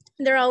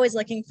 They're always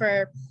looking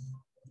for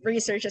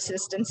research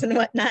assistants and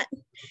whatnot.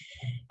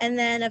 And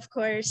then, of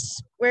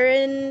course, we're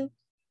in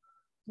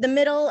the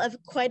middle of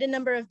quite a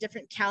number of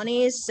different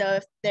counties. So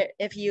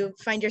if you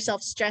find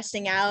yourself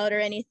stressing out or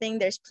anything,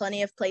 there's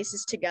plenty of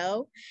places to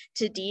go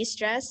to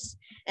de-stress.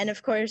 And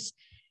of course,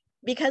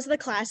 because the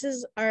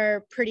classes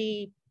are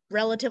pretty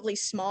relatively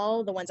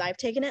small, the ones I've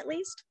taken at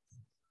least,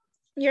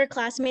 your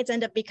classmates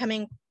end up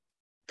becoming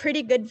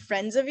pretty good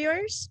friends of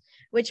yours,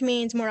 which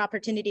means more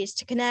opportunities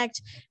to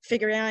connect,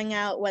 figuring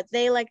out what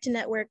they like to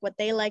network, what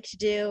they like to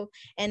do,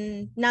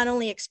 and not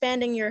only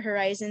expanding your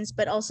horizons,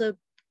 but also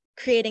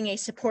creating a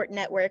support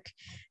network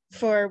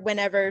for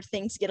whenever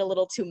things get a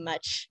little too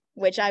much,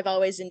 which I've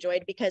always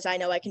enjoyed because I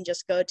know I can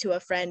just go to a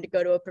friend,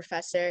 go to a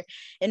professor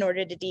in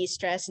order to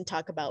de-stress and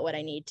talk about what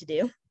I need to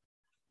do.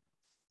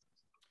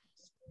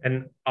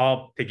 And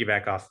I'll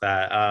piggyback off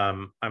that.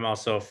 I'm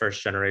also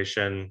first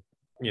generation,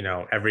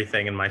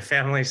 everything in my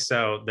family.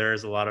 So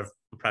there's a lot of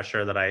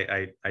pressure that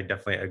I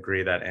definitely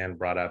agree that Anne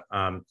brought up.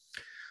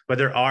 But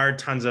there are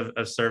tons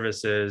of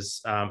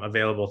services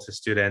available to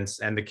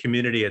students, and the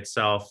community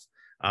itself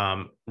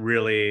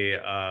really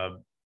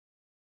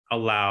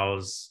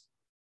allows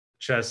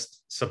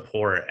just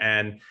support.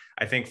 And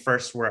I think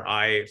first where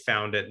I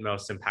found it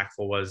most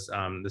impactful was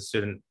the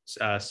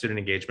student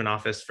engagement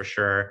office, for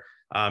sure.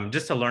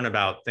 Just to learn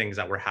about things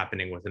that were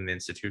happening within the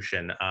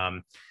institution.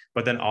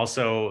 But then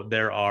also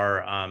there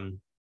are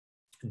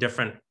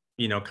different,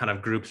 kind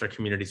of groups or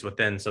communities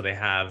within. So they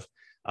have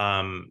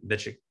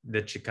the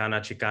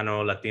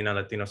Chicano,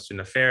 Latino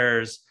Student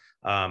Affairs.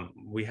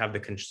 We have the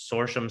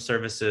consortium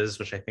services,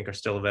 which I think are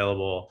still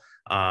available.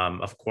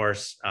 Of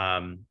course,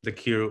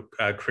 the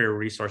career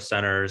resource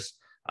centers,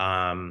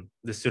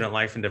 the student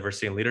life and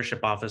diversity and leadership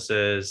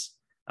offices,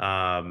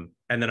 and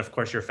then of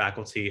course your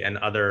faculty and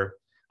other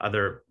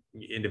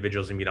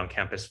individuals you meet on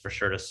campus, for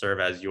sure, to serve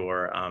as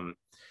your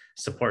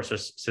support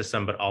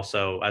system, but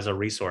also as a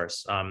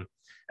resource.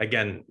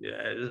 Again,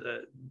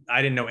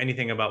 I didn't know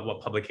anything about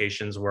what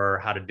publications were,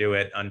 how to do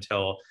it,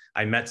 until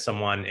I met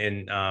someone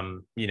in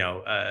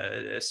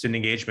student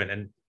engagement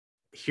and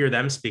hear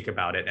them speak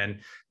about it. And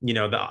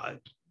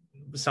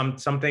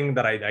something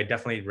that I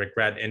definitely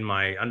regret in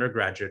my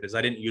undergraduate is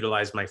I didn't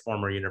utilize my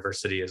former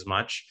university as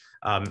much,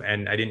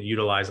 and I didn't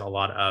utilize a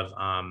lot of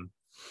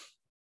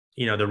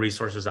the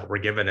resources that were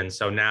given. And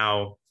so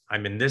now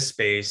I'm in this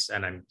space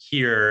and I'm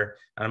here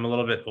and I'm a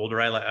little bit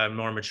older. I'm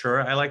more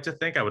mature. I like to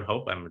think. I would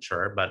hope I'm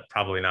mature, but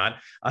probably not.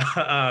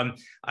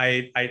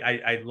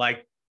 I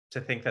like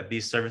to think that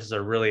these services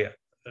are really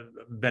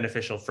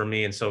beneficial for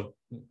me. And so,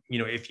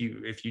 if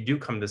you do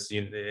come to this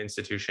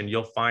institution,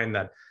 you'll find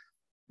that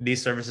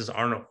these services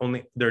aren't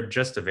only, they're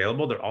just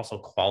available, they're also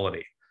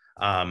quality.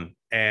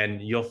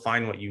 And you'll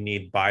find what you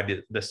need by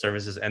the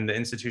services. And the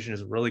institution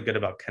is really good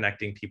about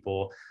connecting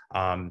people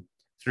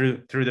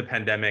through the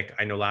pandemic.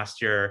 I know last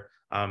year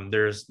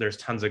there's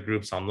tons of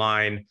groups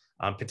online,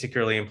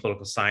 particularly in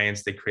political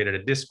science. They created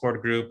a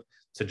Discord group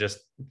to just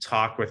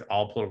talk with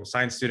all political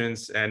science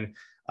students, and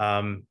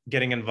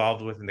getting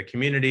involved within the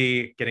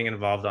community, getting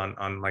involved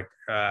on like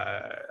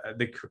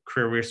the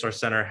Career Resource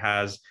Center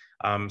has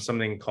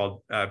something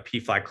called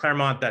PFLAG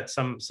Claremont that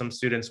some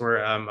students were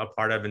a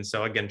part of. And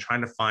so again,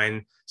 trying to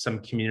find some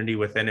community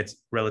within, it's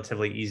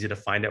relatively easy to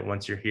find it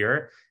once you're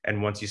here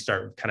and once you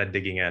start kind of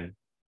digging in.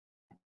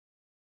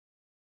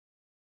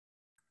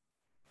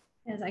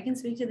 Yes, I can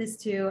speak to this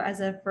too.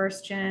 As a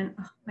first gen,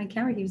 my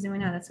camera keeps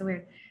zooming out, that's so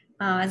weird.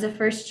 As a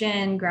first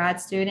gen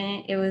grad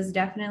student, it was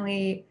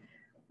definitely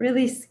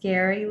really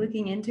scary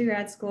looking into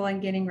grad school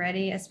and getting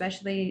ready,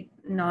 especially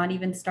not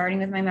even starting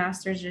with my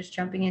master's, just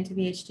jumping into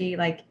PhD.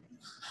 Like,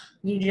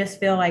 you just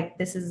feel like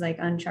this is like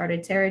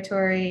uncharted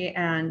territory,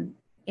 and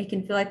it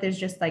can feel like there's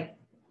just like,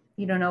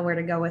 you don't know where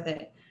to go with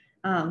it.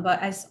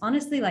 But I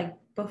honestly, like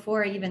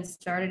before I even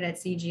started at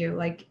CGU,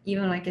 like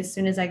even like as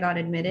soon as I got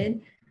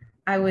admitted,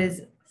 I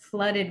was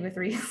flooded with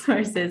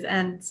resources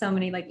and so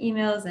many like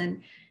emails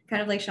and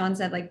kind of like Sean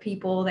said, like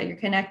people that you're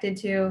connected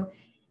to.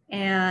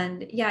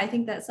 And yeah, I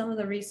think that some of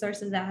the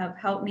resources that have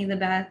helped me the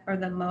best or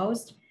the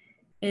most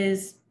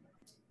is,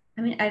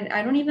 I mean,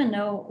 I don't even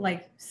know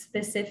like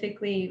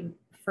specifically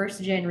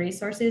first gen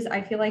resources.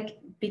 I feel like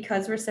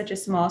because we're such a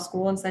small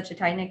school and such a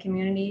tight knit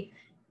community,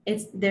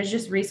 there's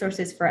just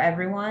resources for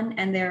everyone,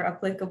 and they're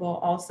applicable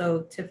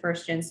also to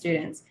first gen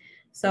students.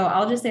 So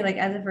I'll just say, like,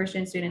 as a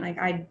first-gen student, like,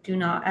 I do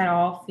not at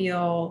all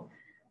feel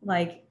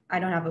like I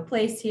don't have a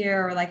place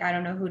here, or like I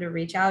don't know who to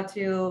reach out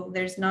to.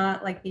 There's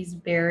not like these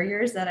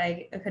barriers that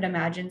I could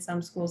imagine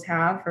some schools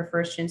have for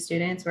first-gen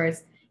students, where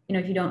it's, you know,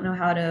 if you don't know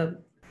how to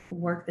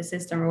work the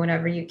system or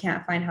whatever, you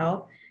can't find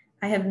help.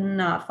 I have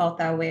not felt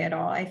that way at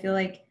all. I feel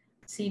like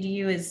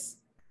CGU is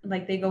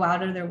like, they go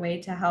out of their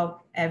way to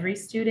help every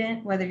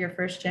student, whether you're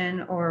first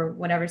gen or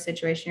whatever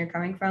situation you're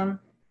coming from.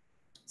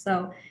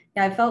 So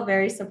yeah, I felt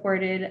very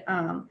supported.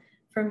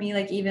 For me,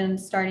 like, even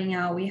starting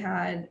out, we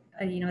had,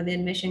 you know, the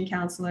admission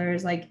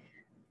counselors, like,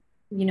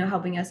 you know,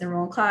 helping us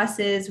enroll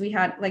classes. We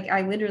had, like,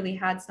 I literally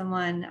had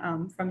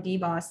someone from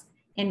DBOS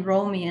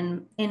enroll me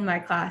in my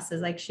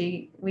classes. Like,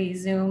 we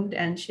Zoomed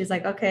and she's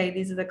like, okay,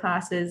 these are the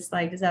classes.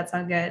 Like, does that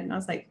sound good? And I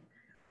was like,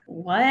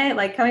 what?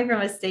 Like, coming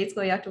from a state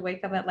school, you have to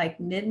wake up at like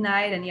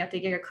midnight and you have to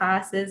get your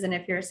classes. And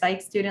if you're a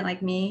psych student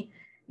like me,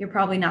 you're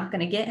probably not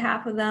going to get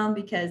half of them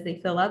because they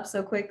fill up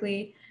so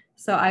quickly.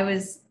 So I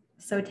was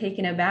so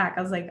taken aback.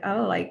 I was like,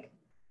 oh, like,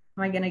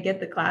 am I going to get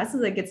the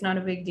classes? Like, it's not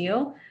a big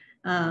deal.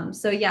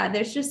 So yeah,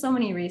 there's just so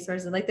many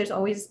resources. Like, there's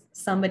always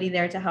somebody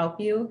there to help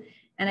you.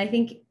 And I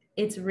think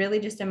it's really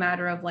just a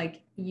matter of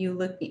like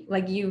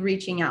you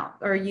reaching out,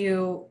 or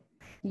you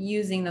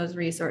using those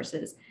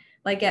resources.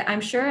 Like,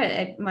 I'm sure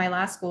at my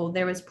last school,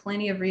 there was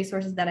plenty of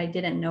resources that I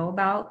didn't know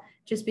about,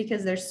 just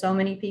because there's so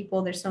many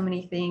people, there's so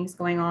many things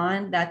going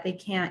on that they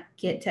can't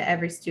get to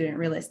every student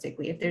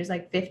realistically. If there's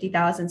like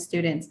 50,000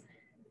 students,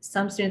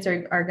 some students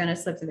are going to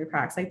slip through the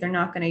cracks. Like, they're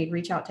not going to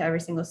reach out to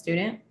every single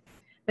student.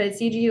 But at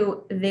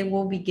CGU, they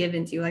will be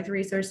given to you. Like, the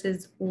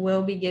resources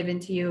will be given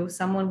to you.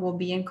 Someone will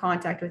be in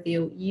contact with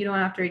you. You don't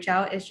have to reach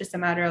out. It's just a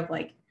matter of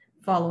like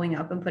following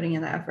up and putting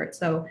in the effort.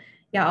 So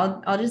yeah,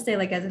 I'll just say,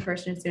 like, as a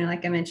first-year student,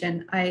 like I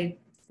mentioned, I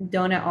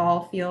don't at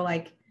all feel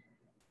like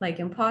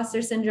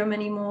imposter syndrome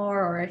anymore,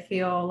 or I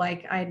feel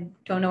like I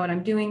don't know what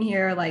I'm doing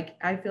here. Like,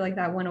 I feel like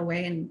that went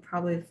away in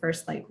probably the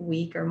first like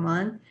week or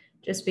month,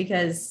 just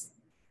because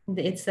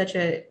it's such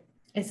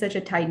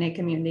a tight-knit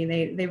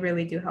community. They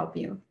really do help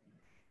you.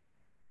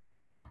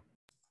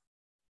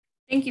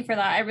 Thank you for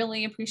that. I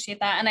really appreciate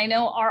that. And I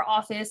know our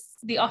office,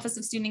 the Office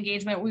of Student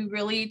Engagement, we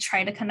really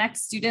try to connect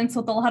students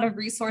with a lot of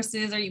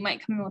resources, or you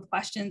might come in with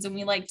questions, and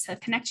we like to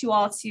connect you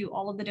all to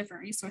all of the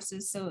different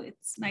resources. So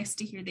it's nice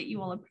to hear that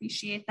you all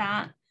appreciate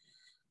that.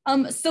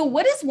 So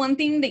what is one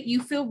thing that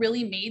you feel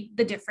really made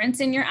the difference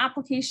in your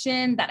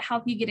application that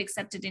helped you get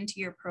accepted into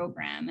your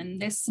program?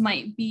 And this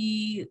might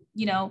be,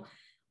 you know,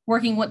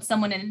 working with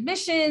someone in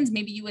admissions,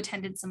 maybe you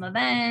attended some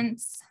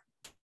events.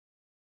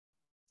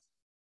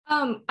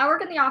 I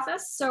work in the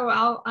office,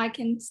 so I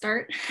can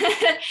start.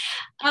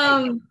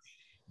 Obviously,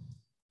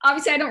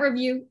 I don't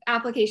review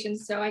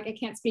applications, so I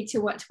can't speak to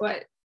what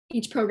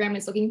each program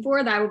is looking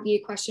for. That would be a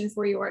question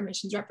for your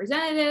admissions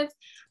representative,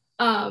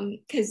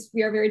 because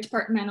we are very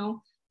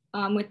departmental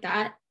with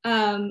that.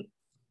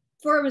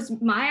 For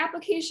my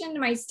application,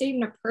 my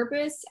statement of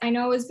purpose, I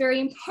know is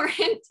very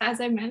important, as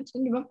I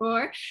mentioned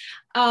before.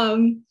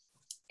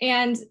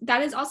 And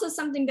that is also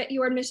something that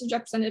your admissions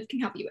representative can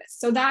help you with.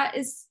 So that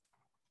is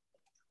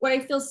what I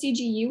feel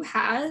CGU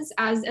has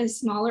as a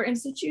smaller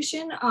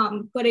institution,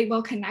 but a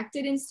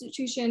well-connected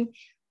institution,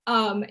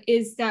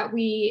 is that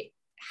we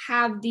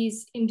have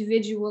these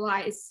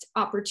individualized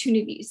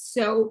opportunities.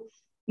 So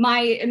my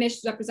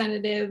admissions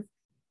representative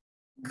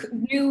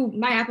knew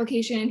my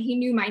application, he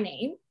knew my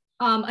name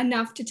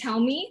enough to tell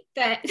me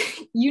that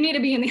you need to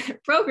be in the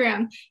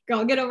program,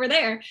 girl, get over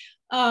there.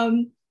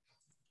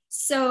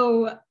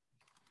 So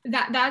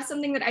that's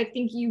something that I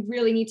think you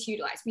really need to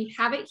utilize. We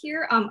have it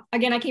here.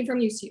 Again, I came from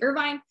UC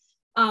Irvine.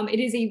 It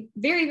is a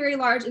very, very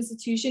large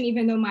institution,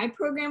 even though my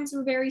programs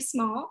were very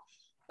small.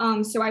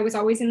 So I was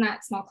always in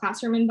that small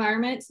classroom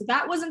environment. So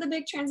that wasn't the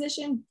big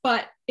transition,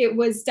 but it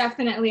was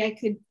definitely, I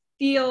could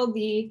feel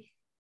the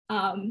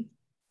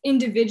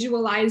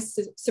individualized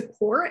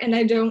support, and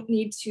I don't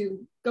need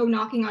to go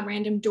knocking on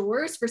random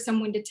doors for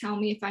someone to tell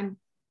me if I'm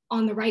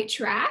on the right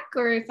track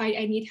or if I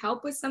need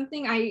help with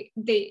something.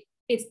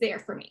 It's there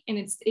for me,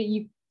 and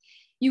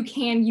you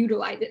can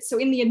utilize it. So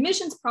in the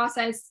admissions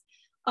process,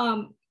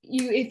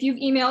 if you've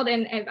emailed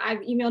and if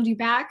I've emailed you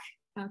back,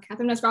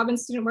 Catherine S.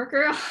 Robbins, student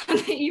worker on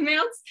the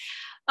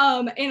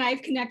emails, and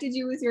I've connected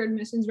you with your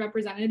admissions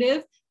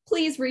representative,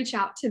 please reach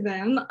out to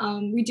them.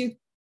 We do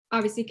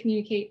obviously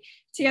communicate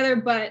together,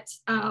 but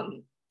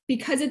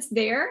because it's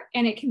there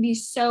and it can be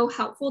so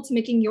helpful to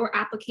making your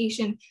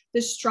application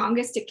the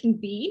strongest it can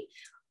be.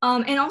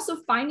 And also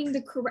finding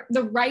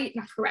the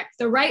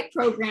right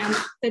program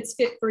that's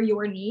fit for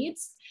your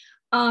needs.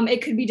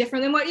 It could be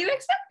different than what you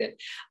expected.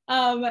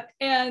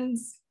 And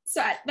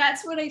so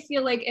that's what I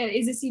feel like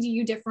is a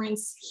CGU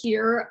difference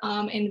here.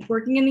 And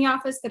working in the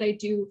office, that I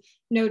do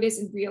notice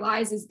and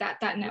realize is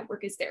that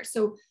network is there.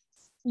 So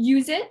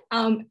use it.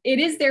 It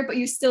is there, but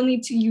you still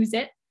need to use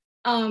it.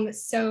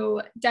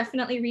 So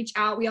definitely reach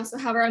out. We also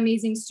have our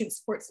amazing student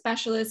support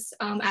specialists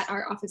at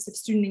our Office of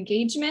Student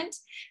Engagement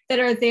that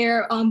are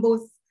there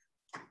both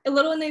a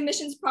little in the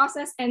admissions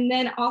process, and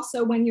then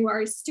also when you are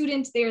a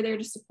student, they are there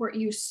to support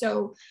you.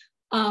 So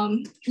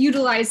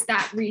utilize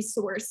that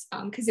resource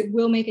because it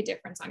will make a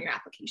difference on your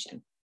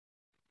application.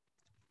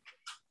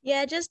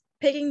 Yeah, just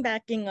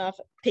piggybacking off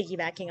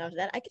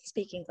that. I can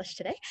speak English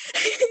today.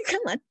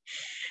 Come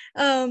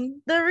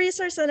on. The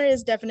Resource Center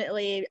is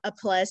definitely a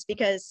plus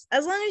because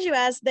as long as you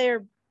ask,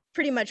 they're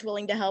pretty much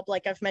willing to help.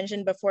 Like I've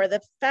mentioned before,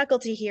 the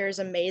faculty here is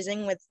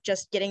amazing with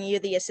just getting you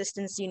the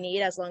assistance you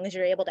need as long as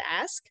you're able to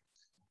ask.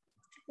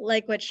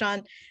 Like what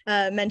Sean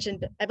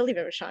mentioned, I believe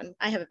it was Sean,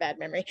 I have a bad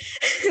memory,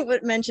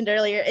 what mentioned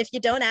earlier, if you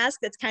don't ask,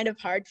 it's kind of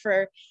hard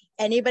for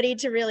anybody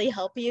to really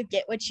help you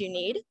get what you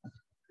need.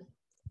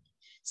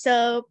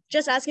 So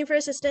just asking for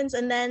assistance,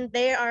 and then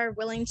they are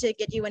willing to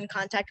get you in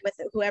contact with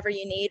whoever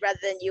you need rather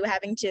than you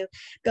having to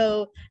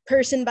go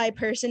person by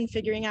person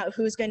figuring out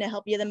who's going to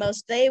help you the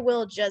most. They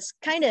will just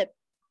kind of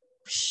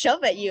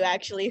shove at you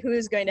actually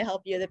who's going to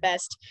help you the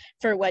best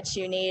for what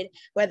you need,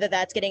 whether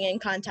that's getting in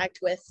contact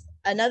with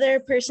another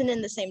person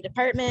in the same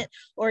department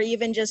or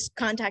even just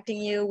contacting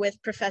you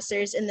with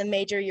professors in the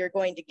major you're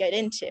going to get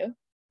into.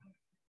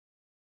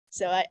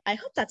 So I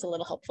hope that's a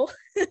little helpful.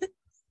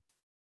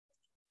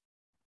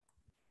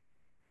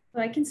 So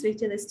I can speak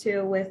to this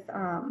too with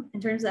in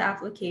terms of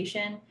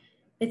application.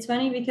 It's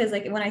funny because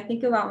like when I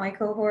think about my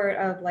cohort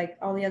of like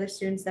all the other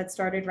students that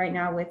started right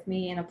now with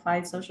me in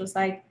applied social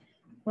psych,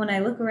 when I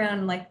look around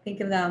and like think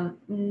of them,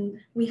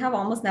 we have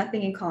almost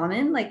nothing in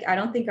common. Like I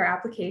don't think our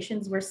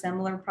applications were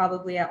similar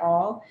probably at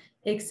all,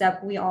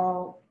 except we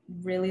all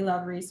really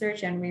love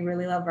research and we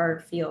really love our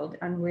field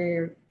and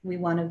we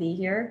want to be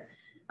here.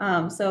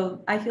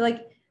 So I feel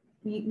like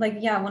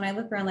yeah, when I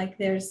look around, like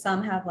there's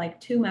some have like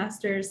 2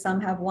 masters,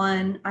 some have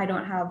 1. I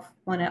don't have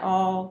 1 at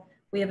all.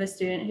 We have a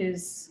student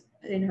who's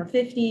in her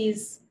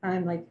 50s.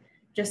 I'm like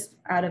just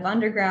out of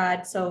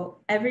undergrad. So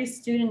every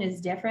student is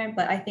different,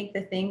 but I think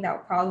the thing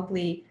that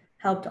probably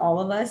helped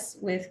all of us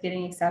with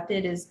getting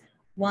accepted is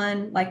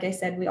 1, like I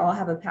said, we all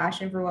have a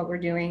passion for what we're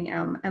doing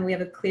and we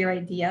have a clear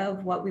idea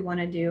of what we want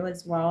to do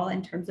as well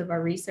in terms of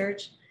our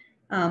research.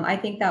 I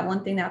think that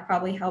one thing that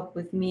probably helped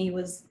with me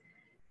was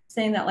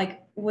saying that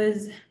like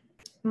was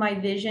my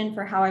vision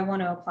for how I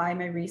want to apply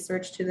my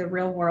research to the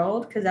real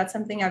world, because that's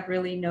something I've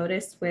really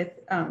noticed with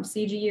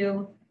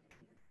CGU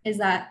is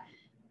that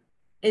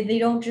they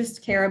don't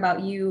just care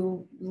about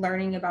you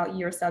learning about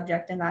your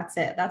subject and that's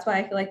it. That's why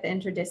I feel like the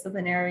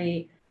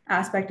interdisciplinary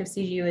aspect of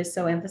CGU is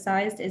so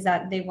emphasized, is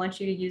that they want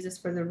you to use this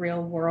for the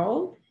real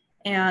world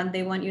and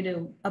they want you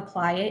to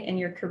apply it in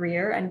your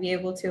career and be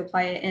able to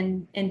apply it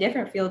in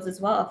different fields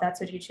as well if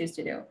that's what you choose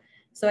to do.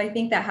 So I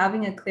think that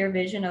having a clear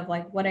vision of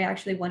like what I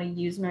actually want to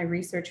use my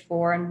research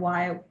for and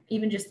why,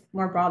 even just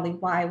more broadly,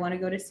 why I want to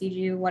go to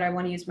CGU, what I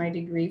want to use my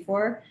degree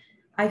for,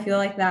 I feel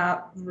like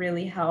that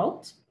really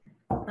helped.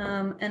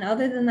 And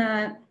other than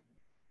that,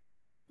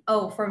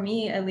 for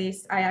me at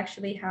least, I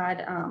actually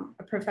had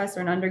a professor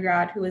in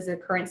undergrad who was a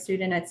current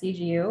student at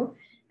CGU.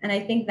 And I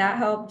think that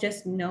helped,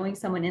 just knowing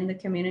someone in the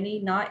community,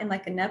 not in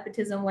like a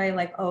nepotism way,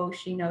 like, oh,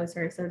 she knows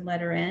her, so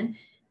let her in.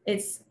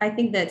 I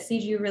think that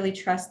CGU really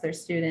trusts their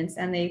students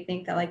and they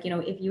think that like,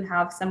 if you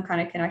have some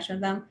kind of connection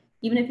with them,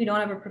 even if you don't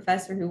have a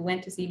professor who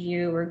went to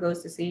CGU or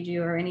goes to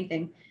CGU or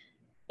anything,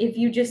 if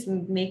you just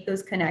make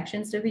those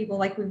connections to people,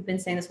 like we've been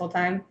saying this whole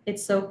time,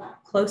 it's so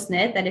close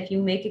knit that if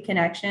you make a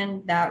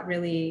connection, that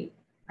really,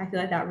 I feel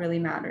like that really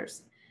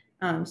matters.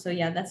 So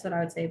yeah, that's what I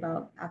would say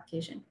about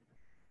application.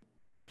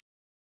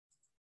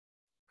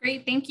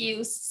 Great, thank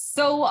you.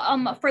 So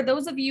for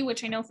those of you,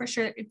 which I know for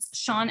sure it's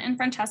Sean and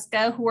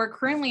Francesca, who are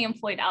currently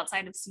employed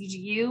outside of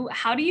CGU,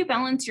 how do you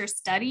balance your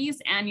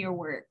studies and your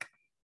work?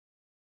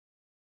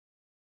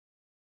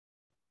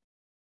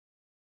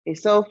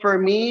 So for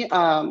me,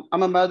 I'm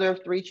a mother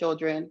of 3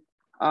 children.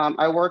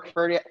 I work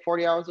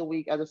 40 hours a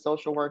week as a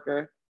social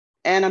worker,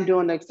 and I'm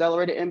doing the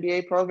accelerated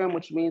MBA program,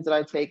 which means that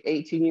I take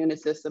 18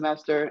 units this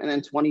semester and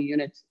then 20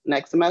 units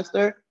next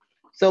semester.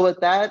 So with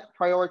that,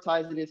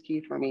 prioritizing is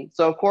key for me.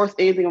 So of course,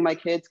 anything with my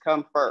kids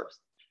come first.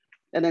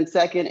 And then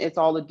second, it's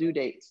all the due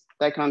dates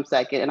that come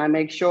second. And I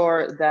make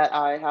sure that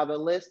I have a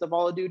list of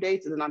all the due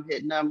dates and then I'm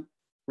hitting them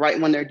right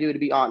when they're due, to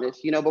be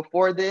honest.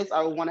 Before this,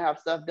 I would want to have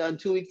stuff done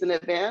 2 weeks in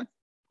advance,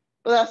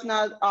 but that's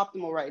not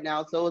optimal right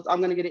now. So I'm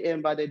going to get it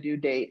in by the due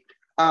date.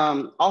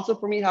 Also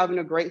for me, having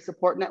a great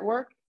support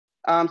network.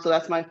 So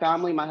that's my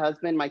family, my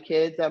husband, my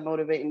kids that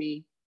motivate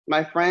me,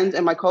 my friends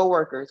and my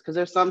coworkers, because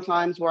there's some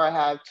times where I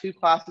have 2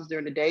 classes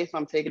during the day, so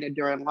I'm taking it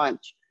during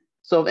lunch.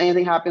 So if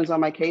anything happens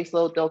on my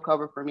caseload, they'll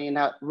cover for me, and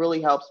that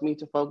really helps me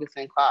to focus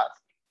in class.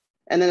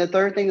 And then the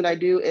third thing that I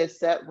do is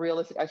set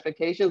realistic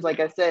expectations. Like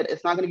I said,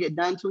 it's not going to get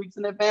done 2 weeks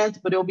in advance,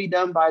 but it'll be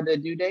done by the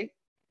due date.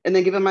 And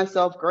then giving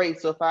myself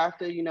grace. So if I have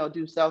to,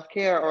 do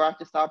self-care or I have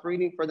to stop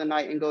reading for the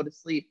night and go to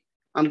sleep,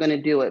 I'm going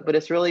to do it. But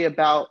it's really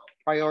about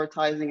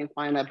prioritizing and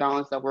finding that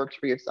balance that works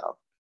for yourself.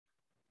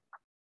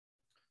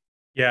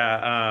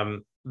 Yeah,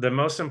 the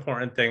most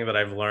important thing that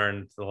I've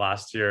learned the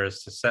last year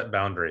is to set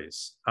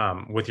boundaries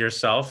with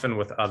yourself and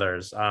with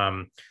others.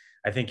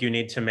 I think you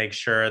need to make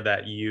sure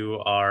that you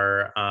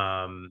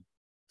are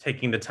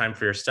taking the time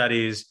for your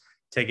studies,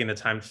 taking the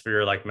time for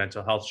your like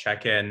mental health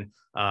check-in,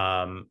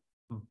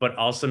 but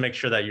also make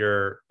sure that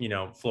you're, you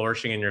know,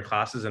 flourishing in your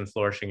classes and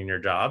flourishing in your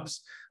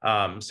jobs.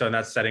 So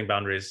that's setting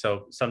boundaries.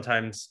 So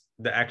sometimes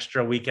the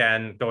extra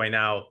weekend going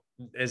out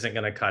isn't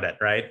going to cut it,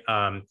 right?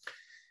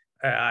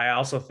 I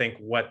also think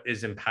what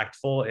is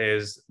impactful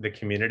is the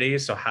community.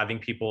 So having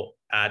people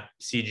at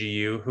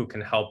CGU who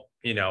can help,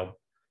 you know,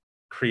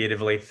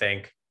 creatively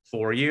think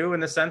for you,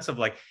 in the sense of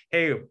like,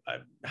 hey,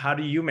 how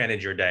do you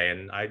manage your day?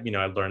 And I, you know,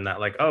 I learned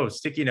that, like, oh,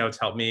 sticky notes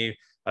help me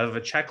of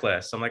a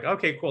checklist. I'm like,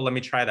 okay, cool, let me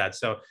try that.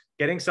 So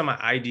getting some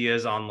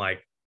ideas on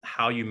like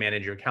how you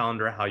manage your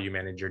calendar, how you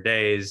manage your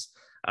days,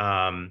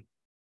 are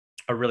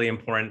really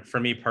important. For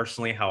me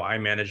personally, how I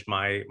manage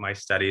my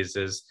studies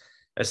is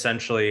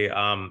essentially,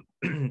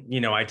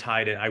 you know,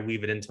 I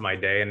weave it into my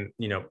day, and,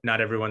 you know,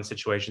 not everyone's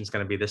situation is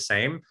going to be the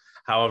same.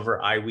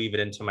 However, I weave it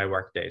into my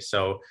work day.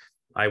 So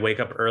I wake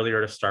up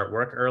earlier to start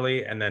work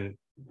early, and then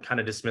kind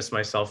of dismiss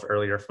myself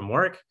earlier from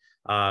work.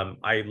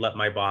 I let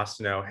my boss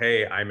know,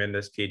 hey, I'm in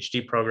this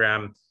PhD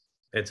program.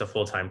 It's a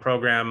full-time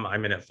program.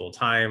 I'm in it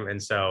full-time.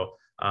 And so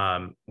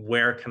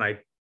where can I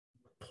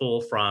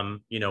pull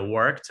from, you know,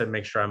 work to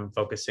make sure I'm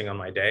focusing on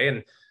my day?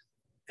 And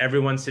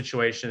everyone's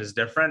situation is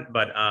different,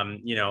 but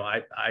you know,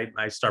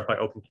 I start by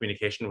open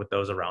communication with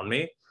those around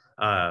me.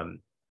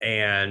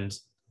 And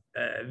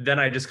then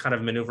I just kind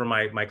of maneuver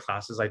my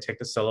classes. I take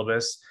the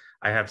syllabus,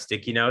 I have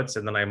sticky notes,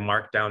 and then I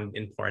mark down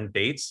important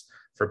dates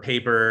for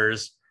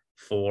papers,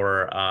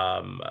 for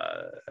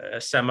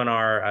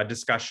seminar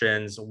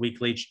discussions,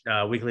 weekly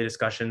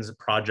discussions,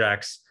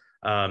 projects.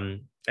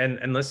 And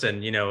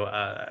listen, you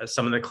know,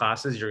 some of the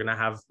classes you're going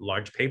to have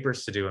large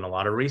papers to do and a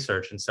lot of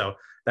research. And so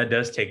that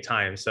does take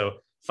time. So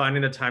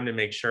finding the time to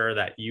make sure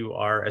that you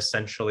are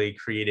essentially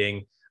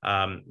creating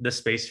the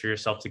space for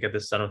yourself to get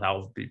this done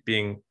without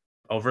being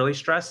overly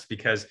stressed,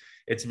 because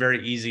it's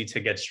very easy to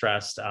get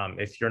stressed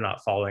if you're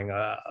not following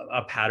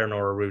a pattern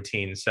or a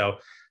routine. So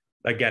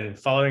again,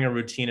 following a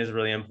routine is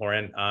really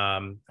important.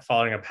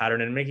 Following a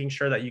pattern and making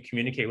sure that you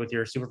communicate with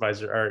your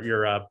supervisor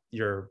or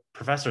your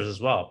professors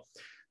as well.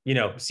 You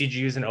know,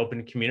 CGU is an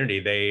open community.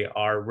 They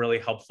are really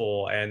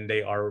helpful, and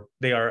they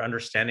are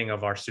understanding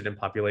of our student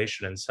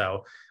population. And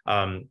so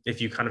if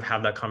you kind of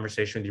have that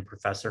conversation with your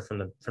professor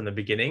from the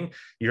beginning,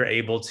 you're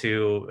able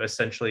to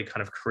essentially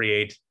kind of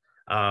create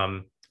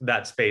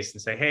that space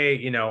and say, hey,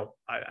 you know,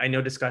 I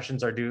know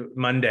discussions are due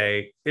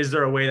Monday. Is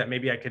there a way that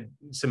maybe I could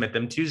submit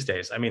them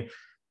Tuesdays? I mean,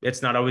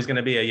 it's not always going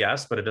to be a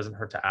yes, but it doesn't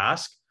hurt to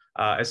ask,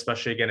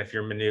 especially again, if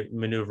you're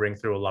maneuvering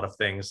through a lot of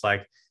things.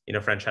 Like, you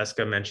know,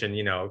 Francesca mentioned,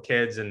 you know,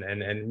 kids and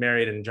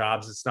married and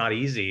jobs. It's not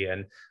easy.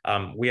 And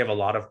we have a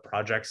lot of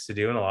projects to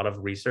do and a lot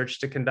of research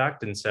to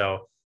conduct. And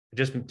so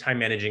just time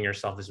managing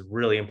yourself is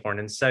really important,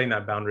 and setting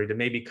that boundary to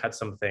maybe cut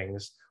some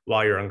things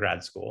while you're in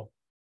grad school.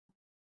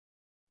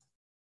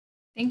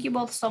 Thank you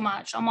both so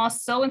much.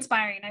 Almost so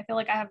inspiring. I feel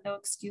like I have no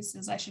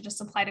excuses. I should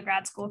just apply to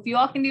grad school. If you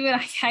all can do it,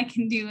 I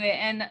can do it.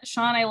 And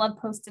Sean, I love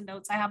Post-it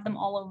notes. I have them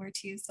all over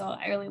too. So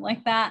I really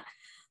like that.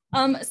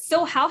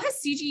 So how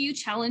has CGU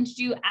challenged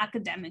you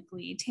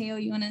academically? Teo,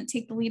 you want to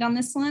take the lead on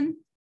this one?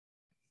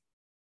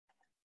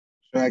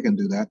 Sure, I can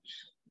do that.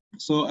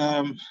 So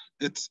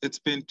it's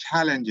been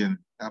challenging,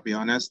 I'll be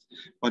honest,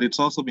 but it's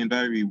also been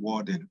very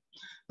rewarding.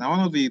 Now,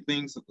 one of the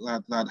things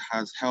that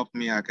has helped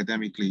me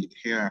academically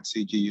here at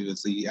CGU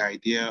is the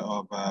idea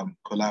of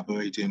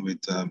collaborating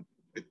with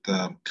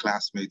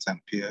classmates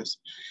and peers.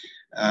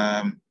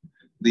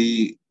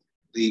 The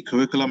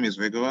curriculum is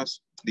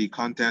rigorous. The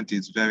content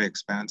is very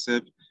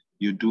expansive.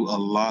 You do a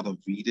lot of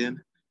reading.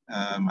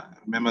 I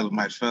remember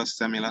my first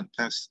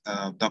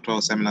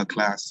doctoral seminar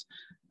class,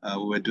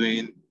 we were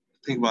doing,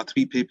 I think, about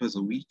 3 papers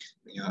a week.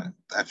 You know,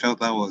 I felt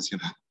that was, you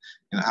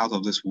know, out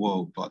of this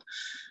world. But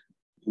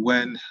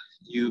when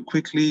you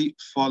quickly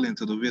fall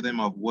into the rhythm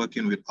of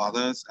working with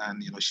others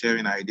and, you know,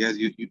 sharing ideas,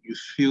 you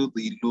feel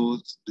the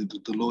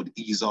load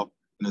ease up,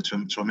 you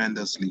know,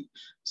 tremendously.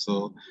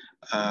 So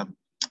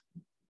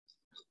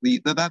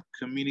that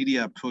community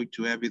approach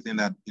to everything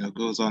that, you know,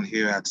 goes on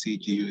here at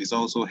CGU is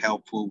also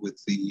helpful with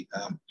the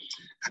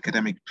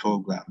academic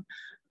program.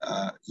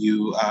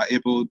 You are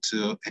able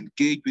to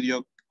engage with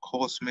your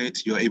course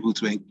mates, you're able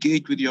to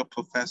engage with your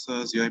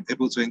professors, you're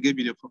able to engage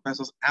with your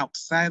professors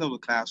outside of the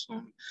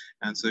classroom.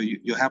 And so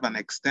you have an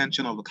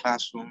extension of the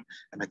classroom,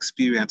 an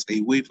experience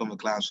away from the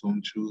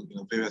classroom through, you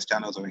know, various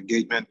channels of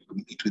engagement. You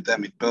can meet with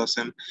them in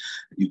person.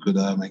 You could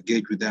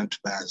engage with them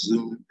via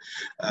Zoom.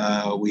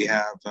 We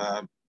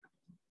have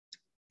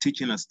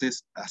teaching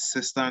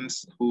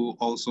assistants who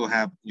also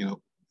have, you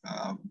know,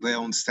 their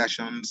own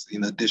sessions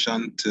in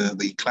addition to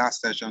the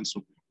class sessions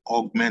to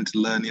augment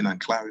learning and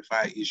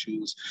clarify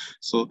issues.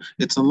 So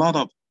it's a lot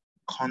of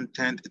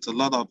content, it's a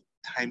lot of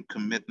time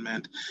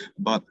commitment,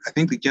 but I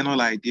think the general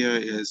idea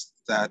is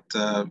that,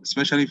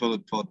 especially for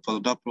the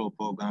doctoral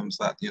programs,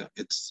 that, you know,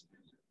 it's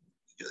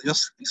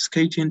just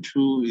skating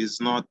through is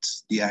not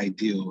the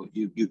ideal.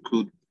 You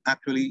could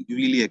actually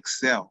really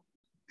excel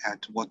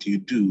at what you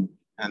do,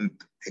 and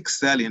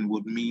excelling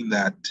would mean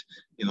that,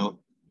 you know,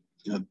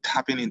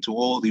 tapping into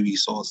all the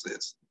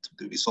resources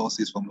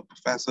from the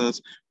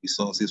professors,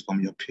 resources from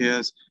your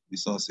peers,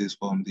 resources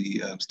from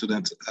the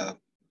student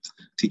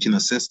teaching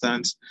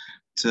assistants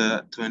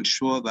to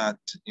ensure that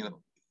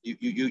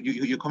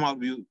you come out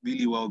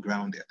really well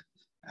grounded.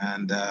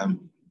 And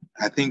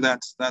I think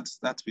that's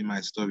been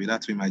my story.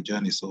 That's been my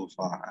journey so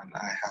far, and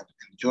I have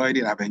enjoyed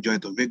it. I've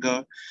enjoyed the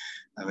rigor.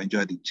 I've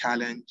enjoyed the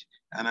challenge,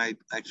 and I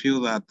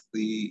feel that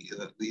the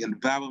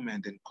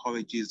environment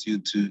encourages you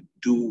to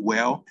do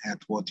well at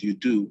what you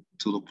do,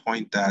 to the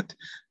point that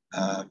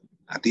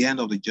at the end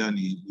of the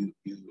journey,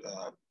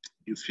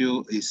 you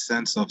feel a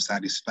sense of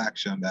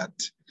satisfaction that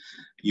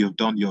you've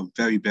done your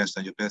very best,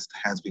 and your best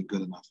has been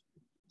good enough.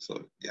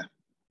 So yeah.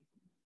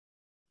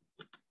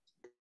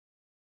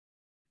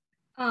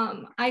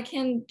 I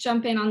can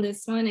jump in on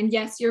this one. And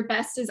yes, your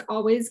best is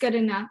always good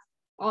enough.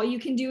 All you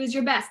can do is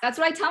your best. That's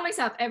what I tell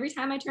myself every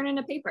time I turn in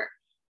a paper.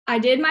 I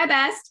did my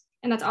best,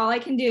 and that's all I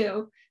can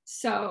do.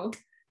 So,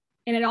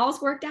 and it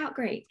all's worked out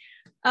great.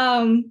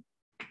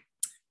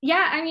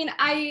 Yeah, I mean,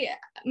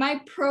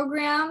 my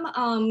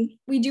program,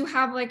 we do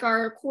have like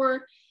our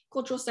core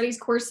cultural studies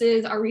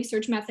courses, our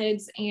research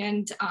methods,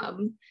 and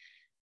I'm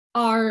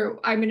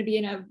going to be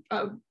in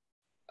a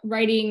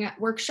writing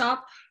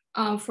workshop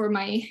for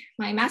my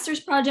master's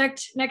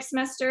project next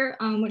semester,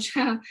 which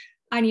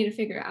I need to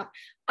figure out.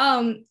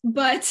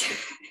 But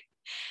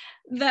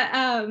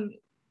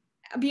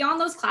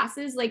beyond those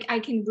classes, like I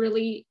can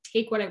really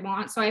take what I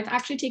want. So I've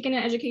actually taken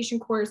an education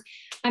course.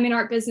 I'm in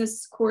art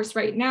business course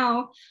right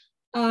now.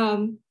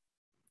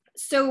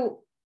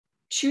 So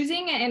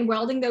choosing and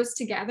welding those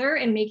together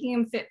and making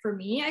them fit for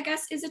me, I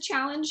guess, is a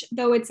challenge,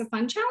 though it's a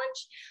fun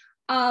challenge.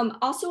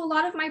 Also, a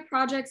lot of my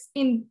projects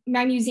in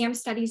my museum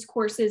studies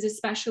courses,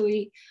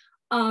 especially,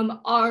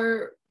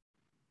 are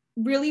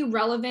really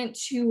relevant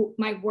to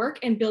my work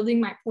and building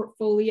my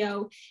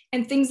portfolio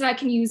and things that I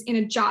can use in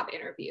a job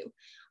interview.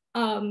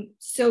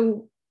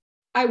 So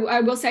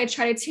I will say I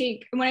try to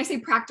take, when I say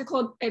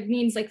practical, it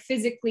means like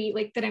physically,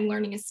 like that I'm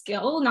learning a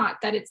skill, not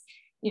that it's,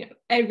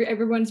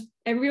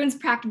 everyone's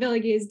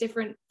practicability is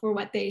different for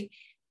what they're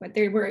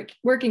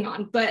working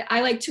on. But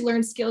I like to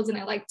learn skills, and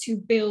I like to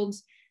build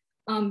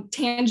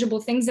tangible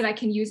things that I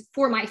can use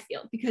for my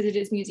field, because it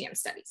is museum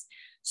studies.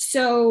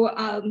 So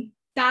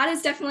that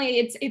is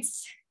definitely,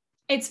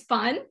 it's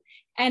fun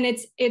and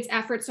it's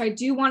effort. So I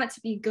do want it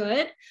to be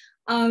good.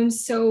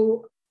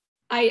 So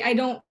I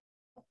don't,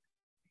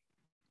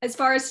 as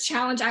far as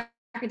challenge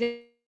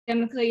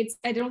academically,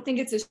 I don't think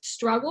it's a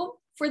struggle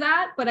for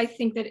that, but I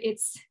think that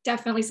it's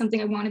definitely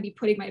something I want to be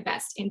putting my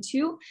best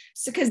into.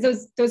 So,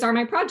 because those are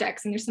my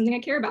projects and there's something I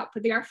care about,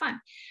 but they are fun.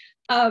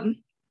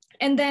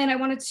 And then I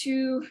wanted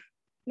to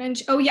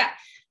mention,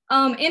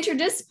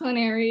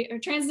 interdisciplinary or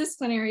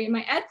transdisciplinary. In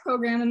my ed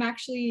program, I'm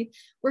actually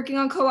working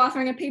on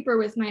co-authoring a paper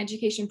with my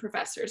education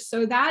professors.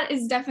 So that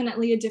is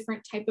definitely a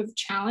different type of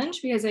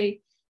challenge, because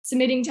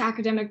submitting to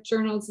academic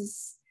journals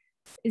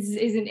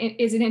is an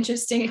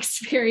interesting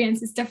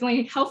experience. It's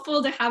definitely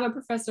helpful to have a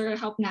professor to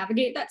help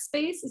navigate that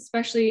space,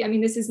 especially, I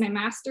mean, this is my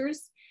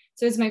master's,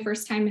 so it's my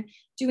first time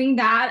doing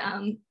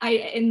that.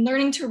 In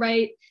learning to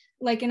write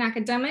like an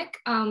academic,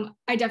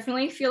 I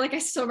definitely feel like I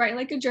still write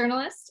like a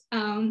journalist,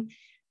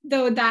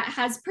 though that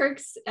has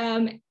perks.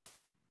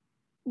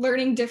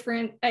 Learning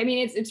different, I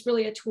mean, it's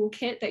really a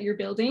toolkit that you're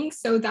building,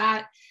 so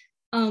that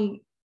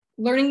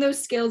learning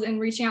those skills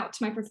and reaching out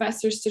to my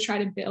professors to try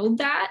to build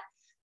that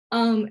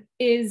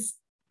is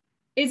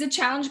a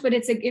challenge, but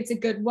it's a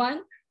good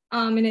one,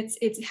 and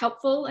it's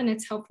helpful, and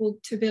it's helpful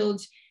to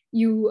build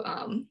you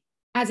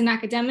as an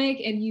academic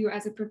and you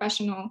as a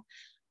professional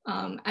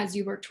as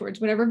you work towards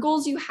whatever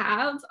goals you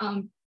have,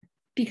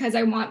 because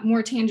I want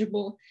more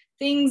tangible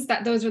things.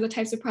 Those are the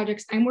types of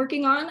projects I'm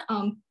working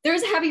on.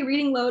 There's a heavy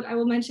reading load, I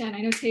will mention.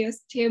 I know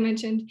Teo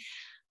mentioned.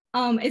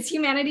 It's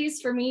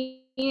humanities for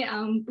me.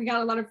 We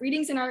got a lot of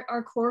readings in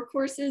our core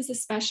courses,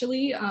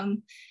 especially,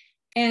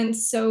 and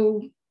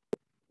so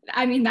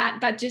I mean,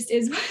 that just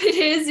is what it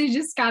is. You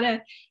just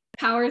gotta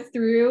power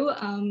through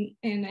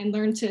and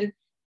learn to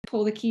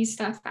pull the key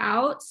stuff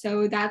out.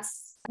 So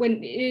that's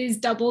when it is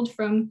doubled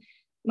from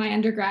my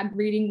undergrad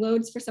reading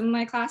loads for some of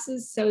my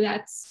classes. So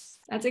that's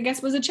I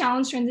guess was a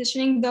challenge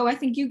transitioning, though I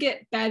think you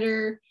get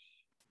better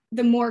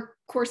the more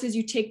courses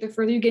you take, the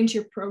further you get into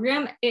your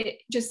program.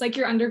 It just like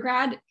your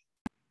undergrad,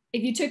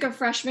 if you took a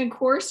freshman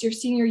course your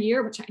senior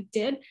year, which I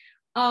did,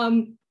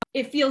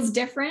 it feels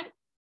different,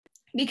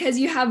 because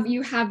you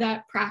have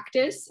that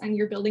practice and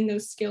you're building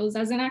those skills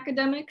as an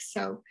academic.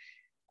 So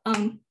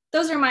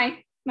those are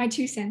my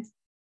 2 cents.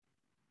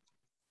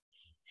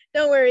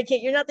 Don't worry,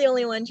 Kate, you're not the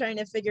only one trying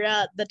to figure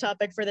out the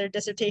topic for their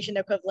dissertation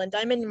equivalent.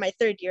 I'm in my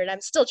 3rd year and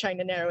I'm still trying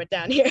to narrow it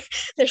down here.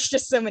 There's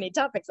just so many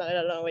topics, I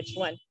don't know which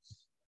one.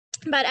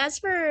 But as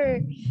for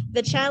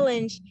the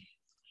challenge,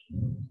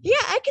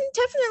 yeah, I can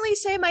definitely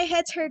say my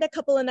head's hurt a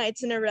couple of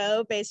nights in a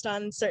row based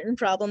on certain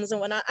problems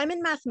and whatnot. I'm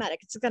in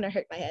mathematics, it's gonna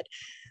hurt my head.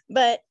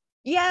 But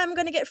yeah, I'm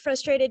gonna get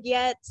frustrated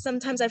yet.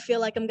 Sometimes I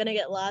feel like I'm gonna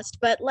get lost.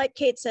 But like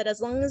Kate said,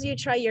 as long as you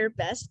try your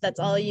best, that's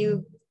all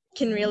you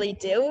can really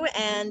do.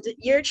 And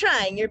you're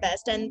trying your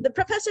best. And the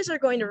professors are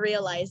going to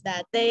realize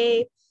that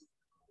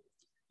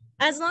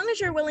as long as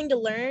you're willing to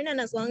learn and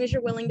as long as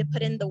you're willing to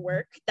put in the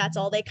work, that's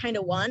all they kind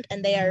of want.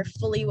 And they are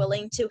fully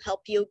willing to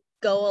help you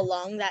go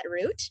along that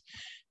route,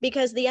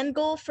 because the end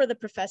goal for the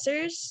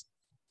professors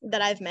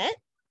that I've met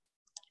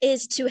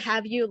is to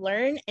have you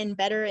learn and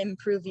better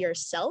improve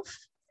yourself,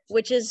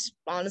 which is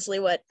honestly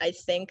what I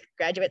think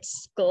graduate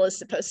school is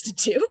supposed to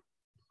do.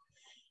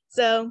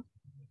 So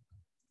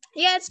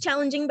yeah, it's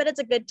challenging, but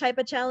it's a good type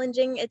of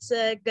challenging. It's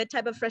a good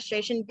type of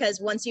frustration, because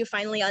once you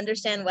finally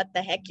understand what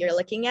the heck you're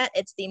looking at,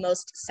 it's the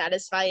most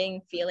satisfying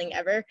feeling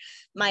ever.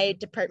 My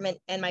department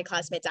and my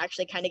classmates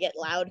actually kind of get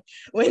loud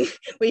when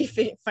we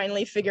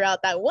finally figure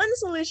out that one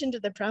solution to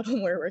the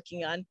problem we're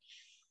working on.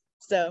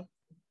 So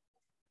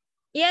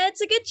yeah,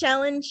 it's a good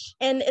challenge,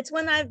 and it's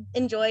one I've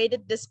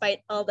enjoyed despite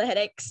all the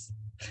headaches.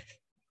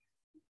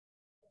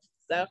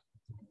 So.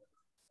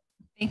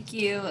 Thank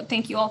you.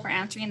 Thank you all for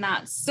answering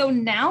that. So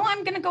now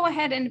I'm going to go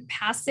ahead and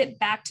pass it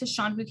back to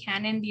Sean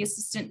Buchanan, the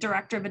Assistant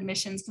Director of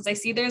Admissions, because I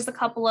see there's a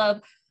couple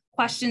of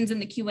questions in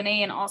the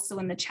Q&A and also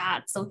in the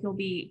chat. So he'll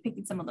be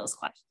picking some of those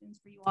questions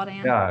for you all to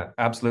answer. Yeah,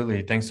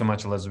 absolutely. Thanks so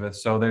much, Elizabeth.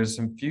 So there's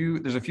a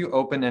few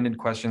open-ended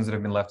questions that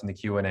have been left in the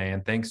Q&A,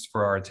 and thanks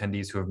for our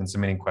attendees who have been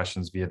submitting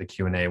questions via the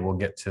Q&A. We'll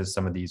get to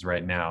some of these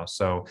right now.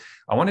 So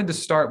I wanted to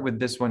start with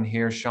this one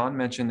here. Sean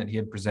mentioned that he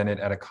had presented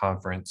at a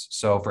conference.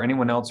 So for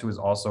anyone else who has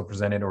also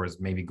presented or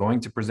is maybe going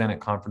to present at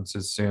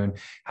conferences soon,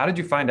 how did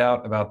you find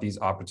out about these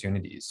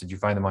opportunities? Did you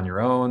find them on your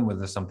own? Was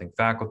this something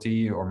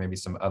faculty or maybe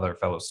some other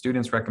fellow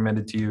students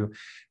recommended to you?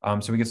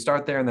 So we could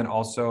start there. And then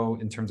also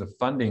in terms of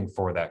funding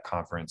for that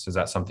conference, is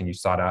that something you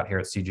sought out here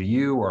at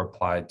CGU or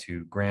applied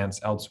to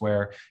grants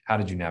elsewhere? How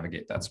did you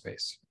navigate that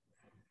space?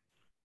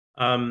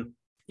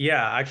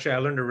 Yeah, actually, I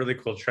learned a really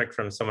cool trick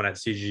from someone at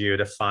CGU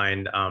to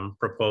find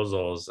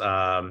proposals.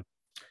 And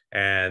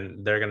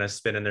they're going to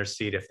spin in their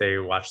seat if they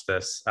watch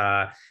this.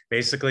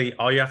 Basically,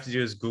 all you have to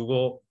do is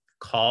Google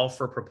call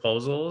for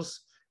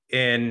proposals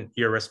in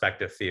your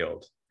respective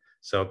field.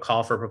 So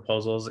call for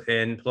proposals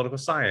in political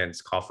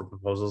science, call for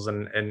proposals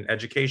in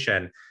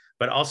education,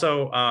 but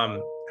also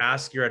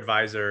ask your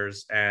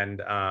advisors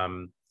and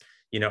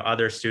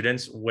other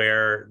students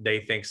where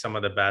they think some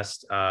of the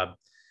best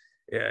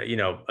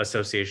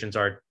associations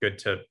are good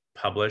to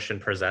publish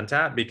and present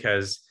at,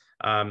 because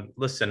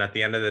listen, at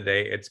the end of the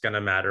day, it's going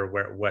to matter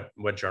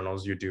what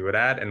journals you do it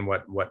at, and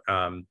what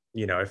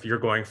if you're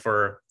going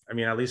for,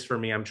 at least for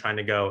me, I'm trying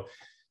to go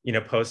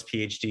post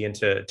PhD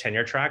into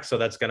tenure track. So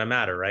that's going to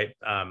matter, right?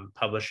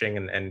 Publishing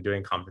and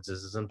doing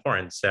conferences is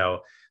important.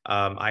 So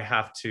I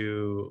have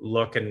to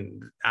look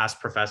and ask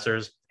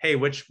professors, hey,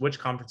 which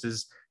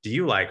conferences do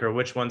you like, or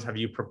which ones have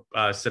you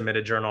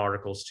submitted journal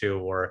articles to,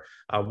 or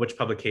which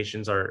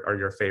publications are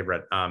your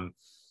favorite?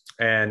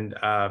 And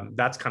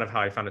that's kind of how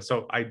I found it.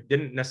 So I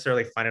didn't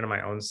necessarily find it on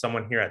my own.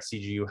 Someone here at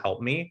CGU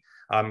helped me,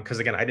 because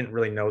again, I didn't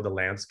really know the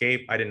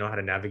landscape. I didn't know how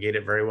to navigate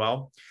it very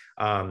well.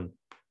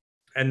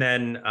 And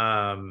then,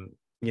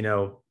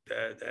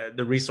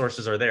 the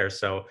resources are there.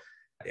 So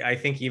I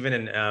think even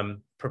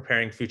in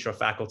preparing future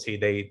faculty,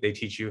 they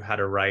teach you how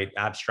to write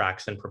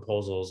abstracts and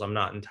proposals. I'm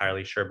not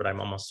entirely sure, but I'm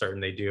almost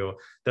certain they do.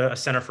 The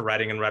Center for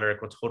Writing and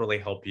Rhetoric will totally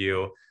help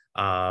you.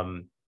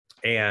 And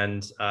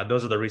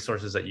those are the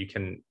resources that you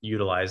can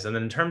utilize. And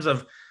then in terms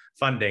of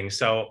funding,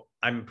 so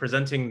I'm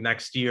presenting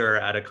next year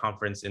at a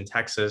conference in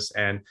Texas,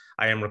 and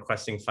I am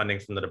requesting funding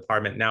from the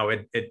department. Now,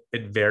 it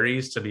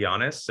varies, to be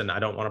honest, and I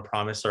don't want to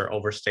promise or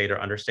overstate or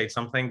understate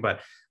something, but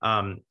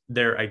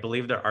I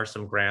believe there are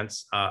some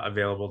grants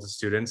available to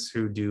students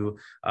who do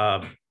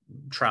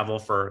travel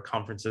for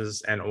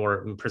conferences and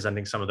or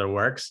presenting some of their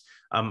works.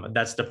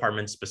 That's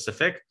department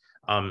specific.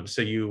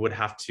 So you would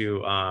have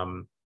to,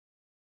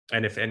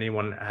 and if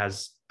anyone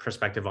has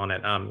perspective on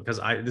it, because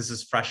this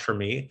is fresh for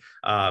me.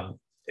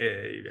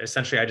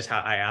 Essentially,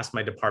 I asked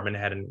my department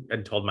head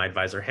and told my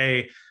advisor,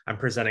 hey, I'm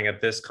presenting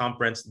at this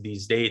conference,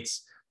 these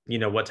dates,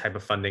 what type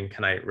of funding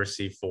can I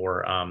receive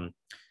for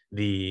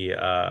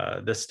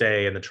the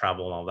stay and the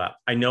travel and all that.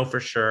 I know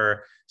for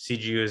sure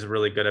CGU is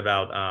really good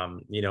about,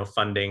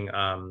 funding,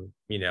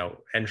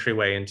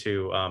 entryway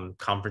into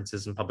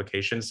conferences and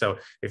publications. So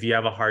if you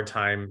have a hard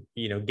time,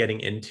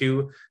 getting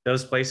into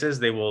those places,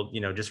 they will,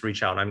 just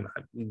reach out.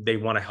 They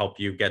want to help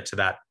you get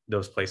to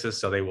those places.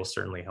 So they will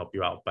certainly help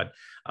you out. But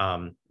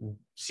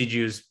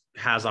CGU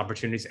has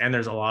opportunities, and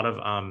there's a lot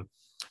of,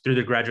 through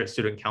the Graduate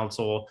Student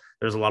Council,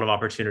 there's a lot of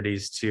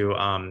opportunities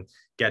to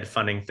get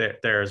funding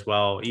there as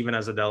well. Even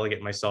as a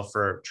delegate myself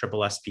for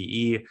Triple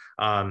SPE,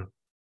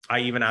 I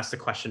even asked a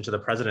question to the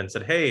president,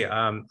 said, hey,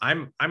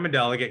 I'm a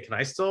delegate, can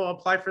I still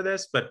apply for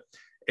this? But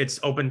it's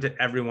open to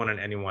everyone and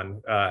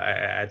anyone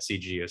at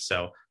CGU.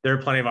 So there are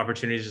plenty of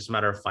opportunities, just a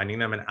matter of finding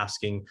them and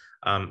asking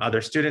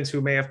other students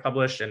who may have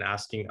published, and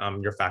asking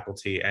your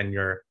faculty and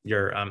your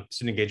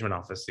student engagement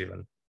office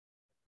even.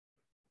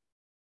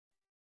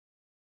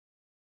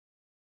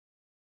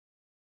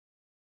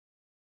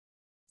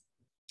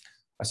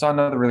 I saw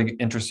another really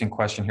interesting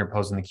question here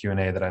posed in the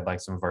Q&A that I'd like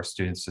some of our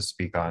students to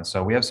speak on.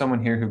 So we have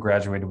someone here who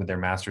graduated with their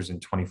master's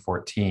in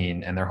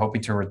 2014, and they're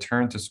hoping to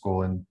return to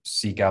school and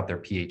seek out their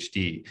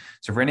PhD.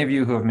 So for any of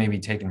you who have maybe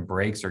taken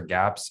breaks or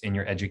gaps in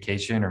your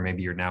education, or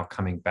maybe you're now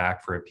coming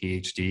back for a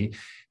PhD,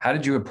 how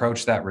did you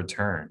approach that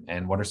return?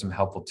 And what are some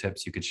helpful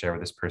tips you could share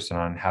with this person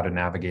on how to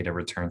navigate a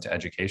return to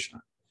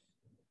education?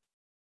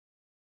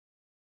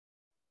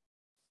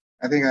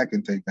 I think I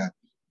can take that.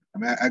 I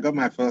mean, I got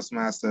my first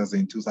master's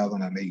in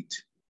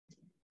 2008,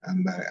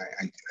 and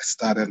I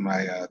started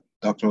my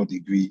doctoral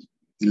degree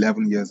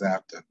 11 years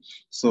after.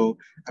 So,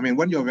 I mean,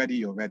 when you're ready,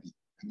 you're ready.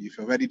 And if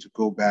you're ready to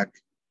go back,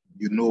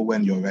 you know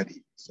when you're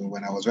ready. So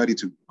when I was ready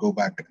to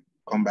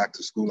come back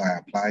to school, I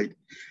applied.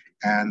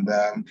 And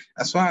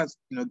as far as,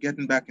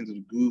 getting back into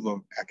the groove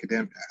of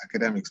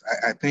academics,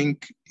 I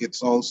think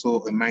it's also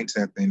a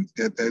mindset thing.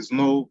 There's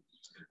no,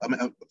 I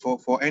mean,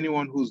 for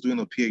anyone who's doing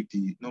a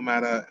PhD, no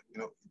matter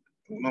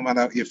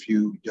if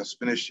you just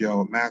finished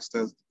your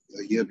master's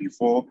a year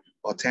before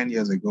or 10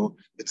 years ago,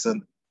 it's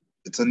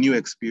a new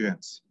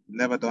experience.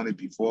 Never done it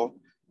before.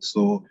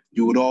 So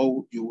you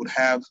would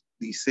have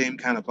the same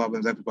kind of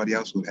problems everybody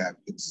else would have.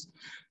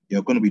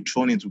 You're going to be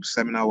thrown into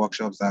seminar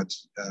workshops that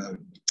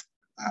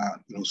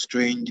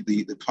strange.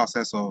 The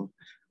process of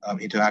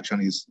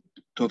interaction is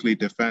totally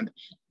different.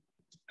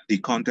 The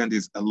content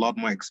is a lot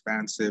more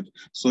expansive.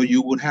 So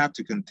you would have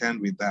to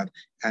contend with that.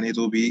 And it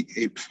will be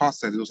a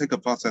process. It will take a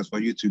process for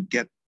you to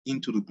get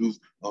into the groove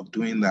of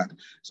doing that.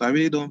 So I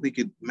really don't think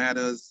it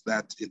matters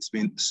that it's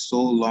been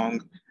so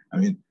long. I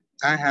mean,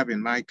 I have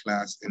in my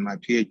class, in my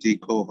PhD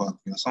cohort,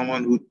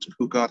 someone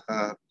who got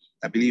her,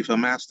 I believe, her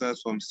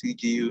master's from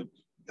CGU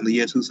in the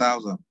year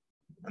 2000.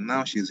 And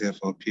now she's here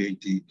for a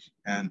PhD.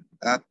 And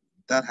that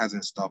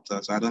hasn't stopped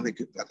her. So I don't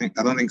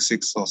think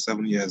 6 or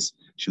 7 years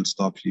should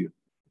stop you.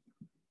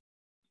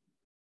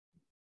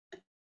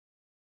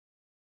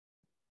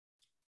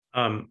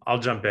 I'll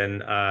jump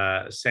in.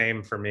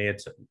 Same for me.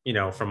 It's,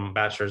 from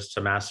bachelor's to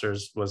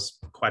master's was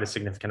quite a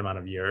significant amount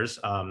of years.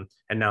 And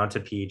now to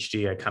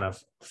PhD, I kind of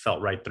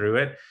felt right through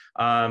it.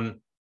 Kind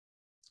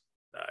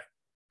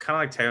of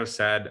like Teo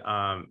said,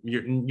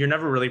 you're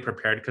never really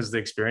prepared because the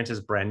experience is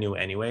brand new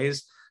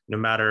anyways. No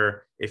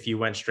matter if you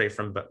went straight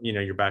from,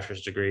 your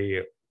bachelor's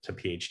degree to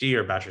PhD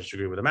or bachelor's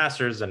degree with a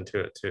master's and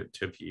to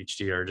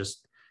PhD or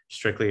just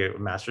strictly a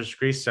master's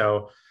degree.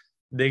 So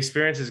the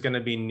experience is going to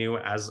be new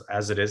as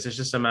it is. It's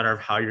just a matter of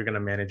how you're going to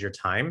manage your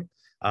time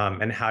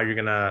and how you're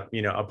going to,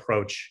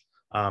 approach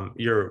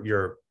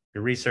your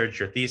research,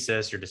 your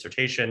thesis, your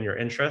dissertation, your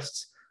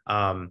interests.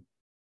 And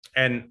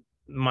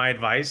my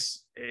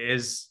advice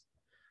is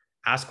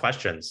ask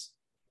questions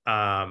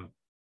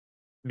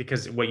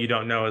because what you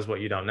don't know is what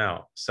you don't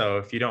know. So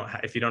if you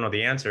don't know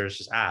the answers,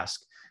 just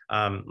ask.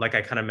 Like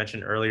I kind of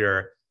mentioned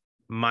earlier,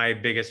 my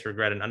biggest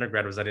regret in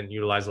undergrad was I didn't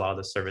utilize a lot of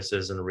the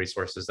services and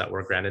resources that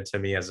were granted to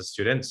me as a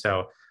student.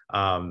 So,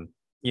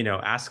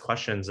 ask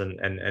questions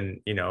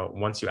and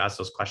once you ask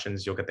those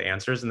questions, you'll get the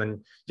answers and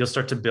then you'll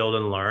start to build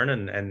and learn.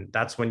 And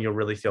that's when you'll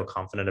really feel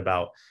confident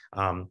about,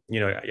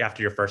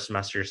 after your first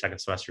semester, your second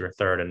semester, your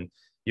third, and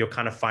you'll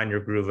kind of find your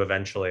groove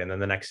eventually. And then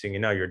the next thing you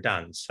know, you're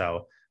done.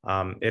 So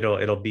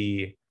it'll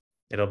be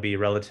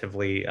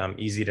relatively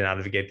easy to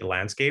navigate the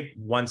landscape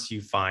once you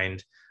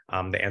find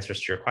the answers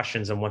to your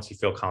questions and once you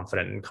feel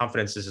confident. And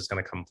confidence is just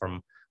going to come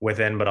from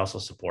within, but also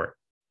support.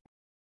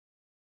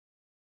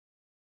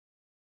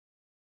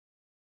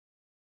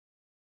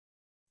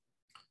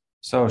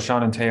 So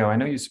Sean and Teo, I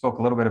know you spoke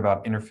a little bit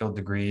about interfield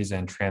degrees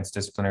and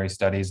transdisciplinary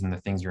studies and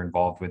the things you're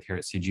involved with here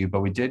at CGU,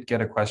 but we did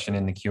get a question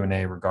in the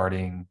Q&A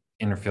regarding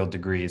interfield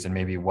degrees and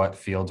maybe what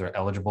fields are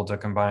eligible to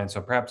combine. So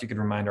perhaps you could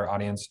remind our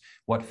audience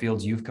what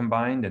fields you've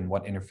combined and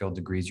what interfield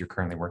degrees you're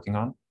currently working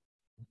on.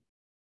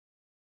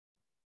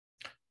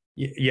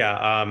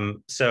 Yeah,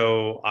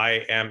 so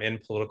I am in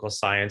political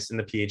science, in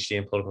the PhD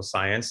in political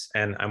science,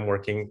 and I'm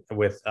working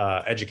with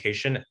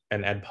education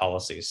and ed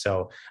policy.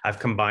 So I've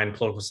combined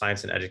political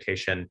science and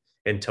education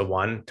into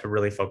one to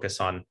really focus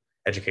on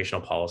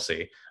educational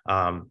policy.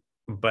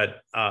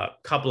 But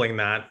coupling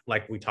that,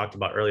 like we talked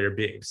about earlier,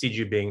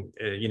 CGU being,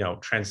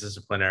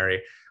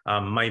 transdisciplinary,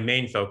 my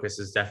main focus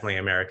is definitely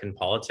American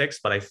politics,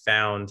 but I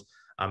found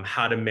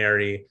how to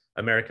marry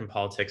American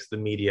politics, the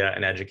media,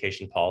 and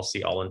education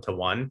policy all into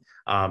one.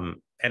 And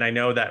I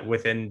know that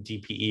within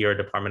DPE, or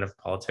Department of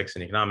Politics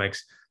and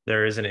Economics,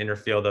 there is an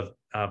interfield of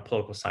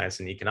political science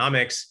and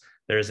economics.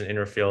 There's an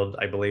interfield,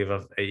 I believe,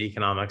 of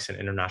economics and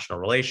international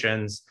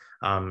relations.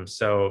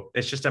 So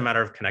it's just a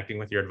matter of connecting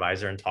with your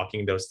advisor and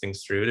talking those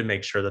things through to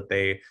make sure that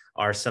they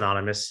are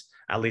synonymous,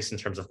 at least in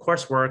terms of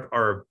coursework,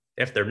 or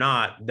if they're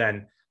not,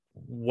 then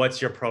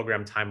what's your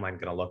program timeline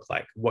going to look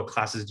like? What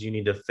classes do you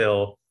need to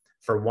fill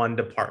for one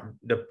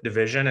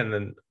division, and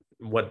then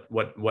what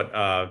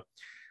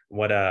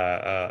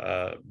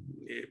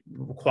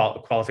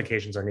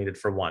qualifications are needed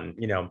for one?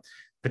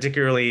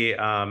 Particularly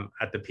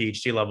at the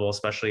PhD level,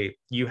 especially,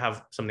 you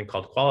have something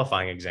called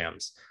qualifying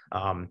exams,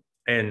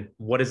 and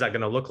what is that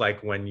going to look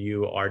like when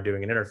you are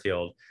doing an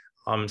interfield?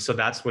 So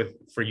that's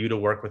for you to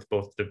work with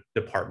both the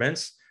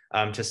departments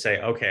to say,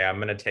 okay, I'm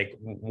going to take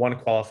one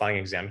qualifying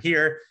exam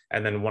here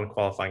and then one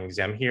qualifying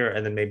exam here,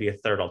 and then maybe a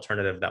third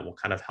alternative that will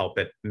kind of help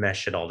it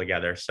mesh it all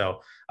together.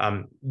 So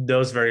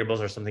those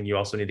variables are something you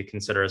also need to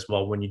consider as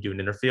well when you do an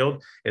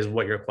interfield, is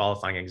what your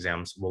qualifying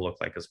exams will look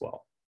like as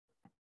well.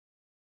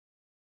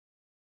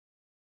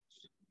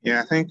 Yeah,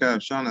 I think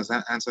Sean has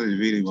answered it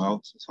really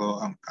well.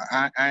 So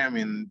I am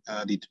in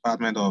the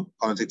Department of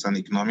Politics and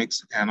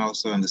Economics, and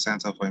also in the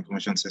Center for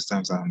Information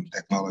Systems and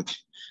Technology.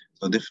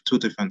 So two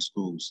different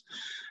schools.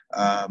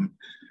 My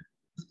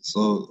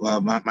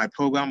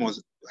program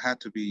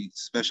had to be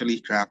specially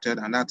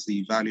crafted, and that's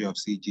the value of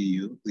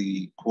CGU.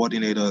 The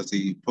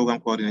program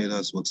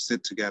coordinators would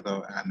sit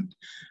together and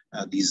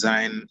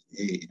design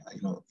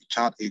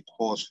chart a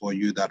course for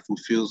you that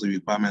fulfills the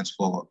requirements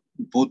for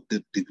both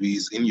the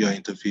degrees in your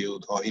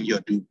interfield or in your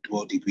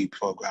dual degree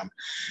program,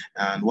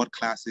 and what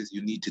classes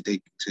you need to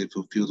take to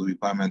fulfill the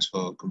requirements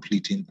for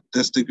completing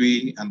this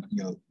degree, and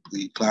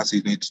the classes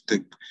you need to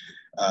take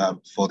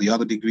for the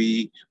other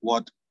degree,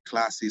 what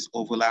classes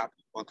overlap,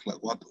 what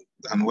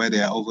and where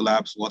there are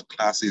overlaps, what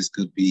classes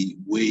could be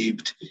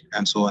waived,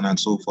 and so on and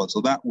so forth. So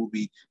that will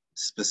be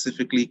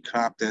specifically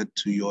crafted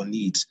to your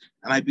needs.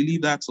 And I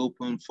believe that's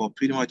open for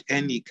pretty much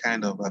any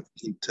kind of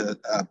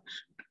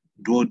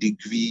dual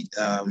degree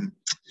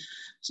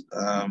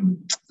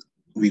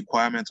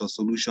requirements or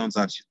solutions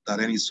that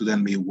any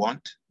student may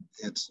want.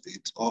 It's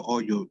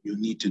all you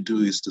need to do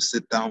is to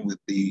sit down with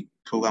the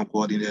program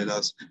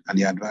coordinators and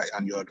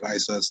your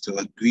advisors to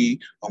agree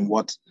on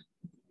what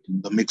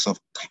the mix of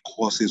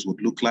courses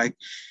would look like.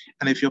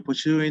 And if you're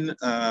pursuing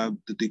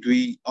the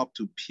degree up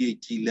to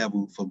PhD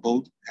level for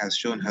both, as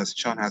Sean has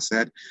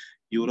said,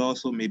 you would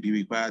also may be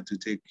required to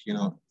take,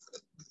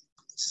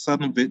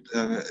 certain bit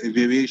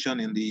variation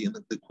in the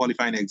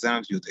qualifying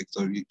exams you take.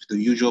 So the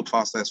usual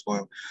process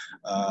for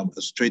a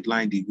straight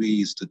line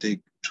degree is to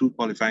take 2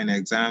 qualifying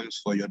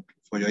exams. For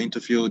your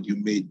interfield, you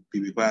may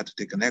be required to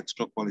take an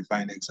extra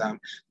qualifying exam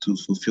to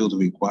fulfill the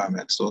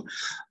requirement. So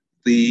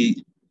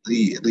the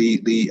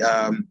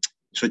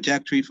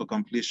trajectory for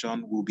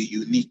completion will be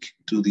unique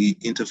to the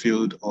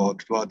interfield or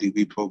dual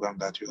degree program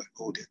that you are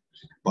holding.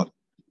 But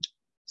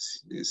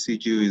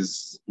CGU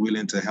is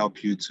willing to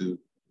help you to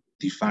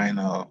define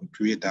or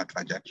create that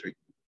trajectory.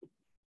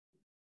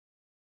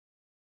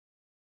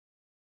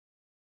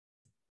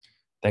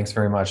 Thanks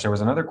very much. There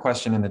was another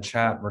question in the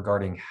chat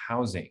regarding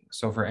housing.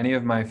 So for any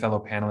of my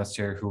fellow panelists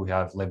here who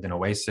have lived in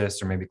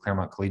Oasis or maybe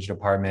Claremont Collegiate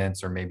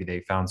Apartments, or maybe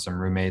they found some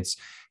roommates,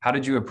 how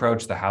did you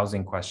approach the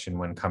housing question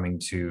when coming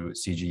to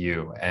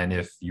CGU? And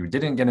if you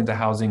didn't get into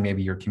housing,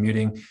 maybe you're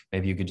commuting,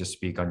 maybe you could just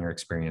speak on your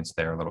experience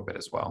there a little bit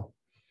as well.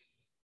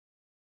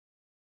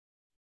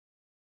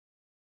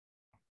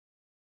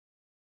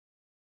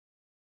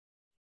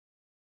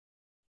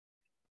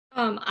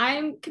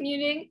 I'm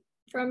commuting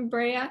from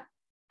Brea.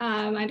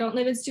 I don't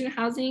live in student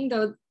housing,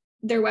 though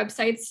their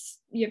websites,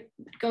 you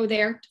go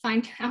there to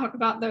find out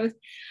about those.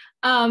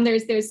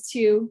 There's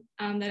 2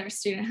 that are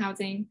student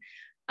housing,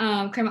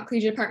 Claremont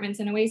Collegiate Apartments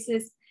and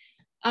Oasis.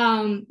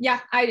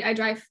 I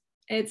drive.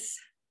 It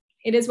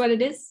is what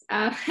it is.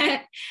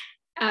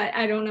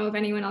 I don't know if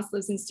anyone else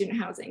lives in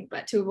student housing,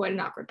 but to avoid an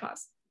awkward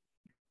pause.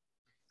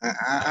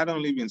 I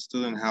don't live in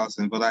student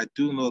housing, but I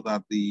do know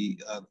that the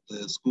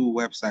school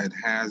website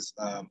has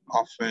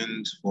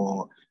offerings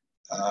for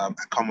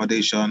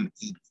accommodation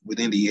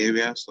within the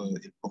area. So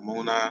in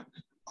Pomona,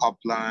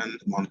 Upland,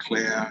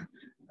 Montclair,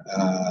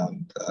 I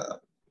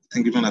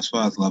think even as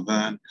far as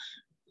Laverne,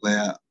 there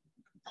are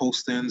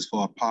postings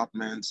for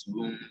apartments,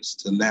 rooms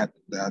to let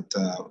that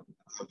are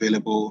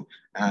available.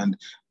 And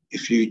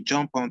if you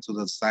jump onto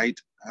the site,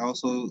 I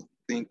also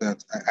think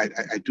that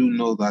I do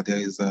know that there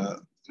is an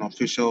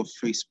official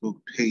Facebook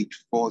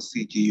page for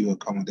CGU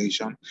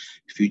accommodation.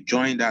 If you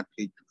join that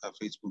page,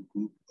 Facebook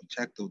group, or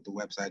check the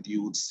website,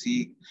 you would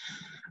see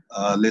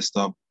a list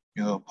of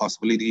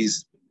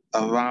possibilities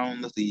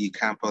around the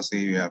campus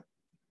area,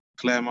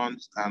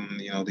 Claremont, and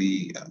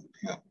the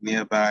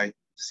nearby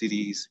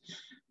cities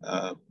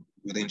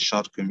within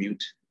short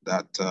commute.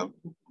 That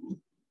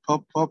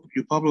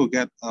you probably will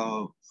get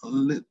a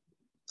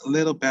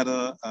little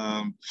better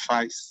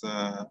price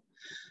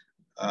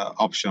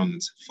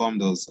options from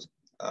those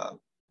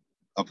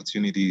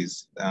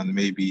opportunities than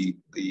maybe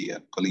the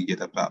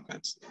collegiate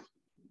apartments.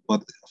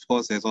 But of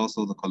course, there's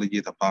also the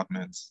collegiate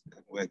apartments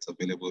where it's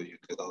available. You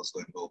could also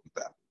enroll with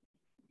that.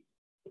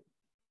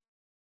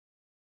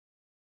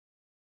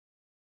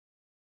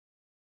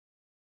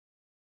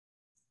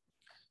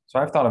 So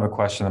I've thought of a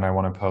question that I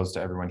want to pose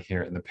to everyone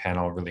here in the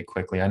panel really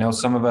quickly. I know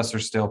some of us are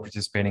still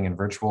participating in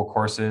virtual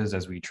courses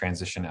as we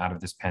transition out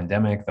of this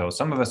pandemic, though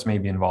some of us may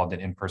be involved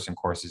in in-person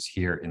courses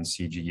here in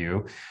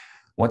CGU.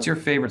 What's your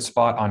favorite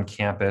spot on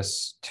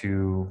campus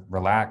to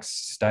relax,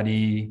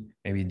 study,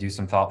 maybe do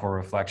some thoughtful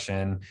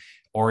reflection,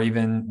 or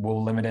even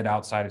we'll limit it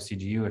outside of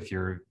CGU if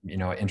you're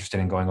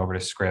interested in going over to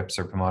Scripps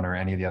or Pomona or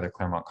any of the other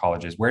Claremont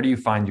colleges? Where do you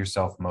find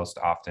yourself most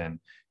often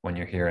when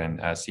you're here in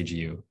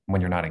CGU,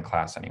 when you're not in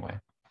class anyway?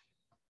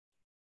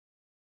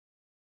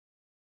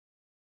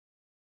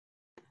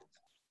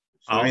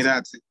 I mean,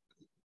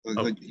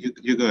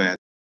 You go ahead.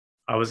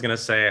 I was gonna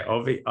say,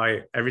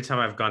 every time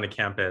I've gone to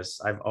campus,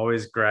 I've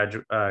always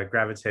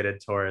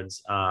gravitated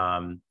towards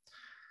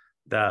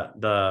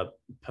the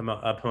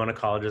Pomona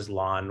College's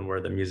lawn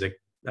where the music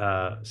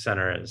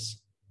center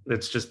is.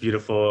 It's just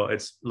beautiful.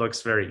 It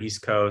looks very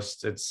East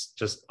Coast. It's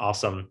just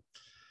awesome,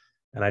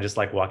 and I just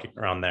like walking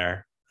around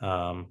there.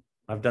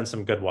 I've done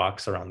some good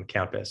walks around the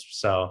campus,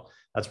 so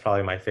that's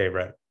probably my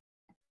favorite.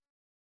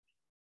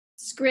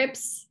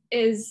 Scripps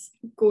is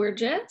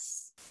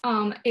gorgeous.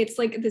 It's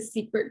like the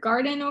secret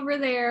garden over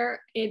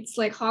there. It's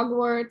like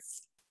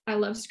Hogwarts. I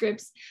love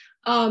Scripps.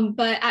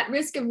 But at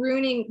risk of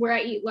ruining where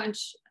I eat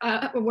lunch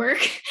at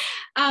work,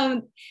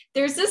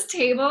 there's this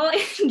table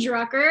in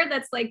Drucker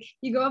that's like,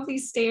 you go up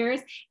these stairs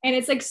and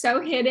it's like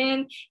so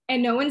hidden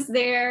and no one's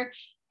there.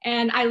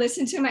 And I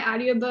listen to my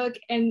audiobook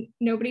and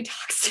nobody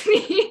talks to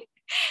me.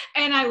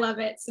 And I love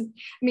it. So,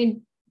 I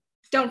mean,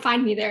 don't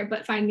find me there,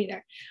 but find me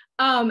there.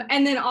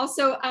 And then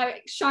also,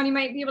 Sean, you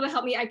might be able to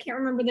help me. I can't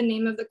remember the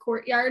name of the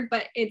courtyard,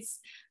 but it's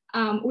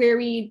where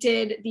we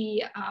did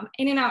the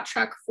in and out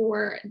truck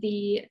for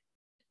the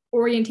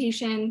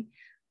orientation.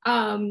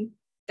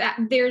 That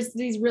there's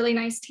these really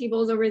nice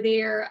tables over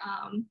there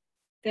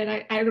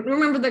that I don't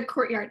remember the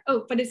courtyard.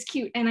 Oh, but it's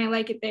cute and I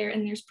like it there.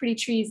 And there's pretty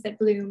trees that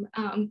bloom.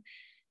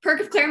 Perk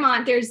of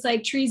Claremont, there's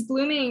like trees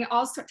blooming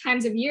all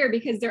times of year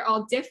because they're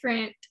all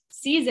different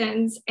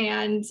seasons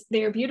and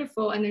they're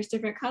beautiful and there's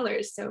different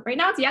colors. So right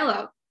now it's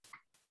yellow.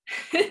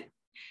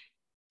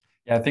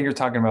 Yeah, I think you're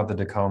talking about the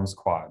Decombs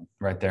quad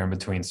right there in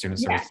between student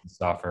service and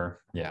software.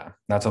 Yeah,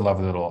 that's a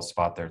lovely little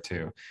spot there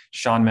too.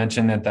 Sean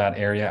mentioned that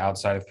area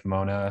outside of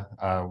Pomona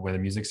where the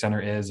music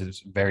center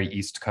is very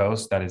East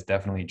Coast. That is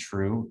definitely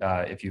true.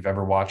 If you've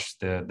ever watched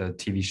the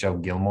TV show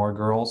Gilmore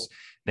Girls,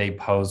 they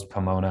posed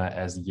Pomona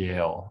as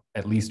Yale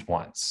at least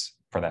once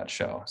for that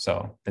show.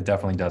 So it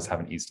definitely does have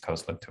an East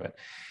Coast look to it.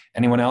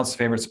 Anyone else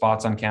favorite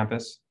spots on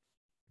campus?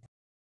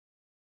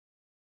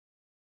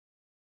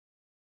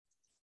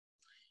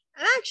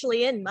 I'm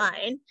actually in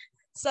mine.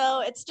 So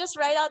it's just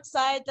right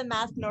outside the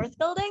Math North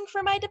building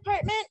for my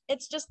department.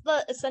 It's just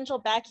the essential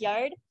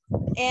backyard.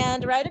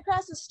 And right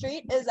across the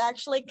street is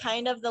actually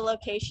kind of the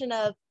location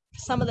of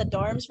some of the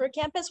dorms for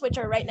campus, which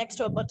are right next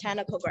to a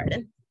botanical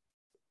garden,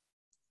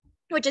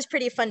 which is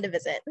pretty fun to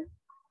visit.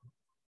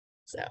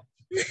 So.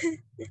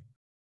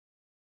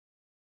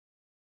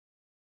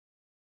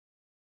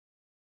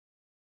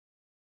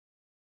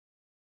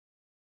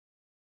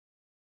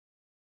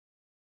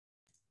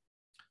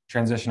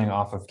 Transitioning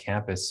off of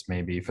campus,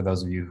 maybe for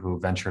those of you who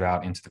ventured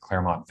out into the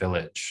Claremont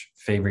Village,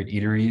 favorite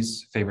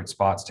eateries, favorite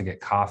spots to get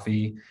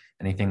coffee,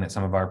 anything that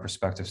some of our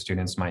prospective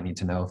students might need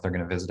to know if they're going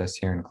to visit us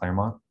here in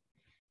Claremont?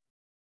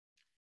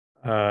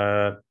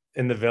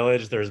 In the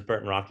Village, there's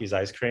Burton Rocky's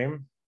ice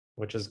cream,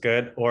 which is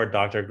good, or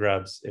Dr.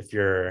 Grubb's if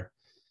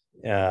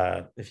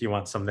you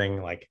want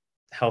something like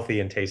healthy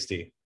and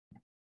tasty.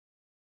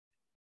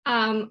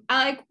 I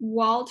like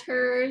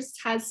Walters,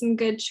 has some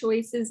good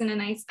choices and a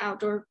nice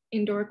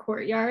indoor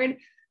courtyard.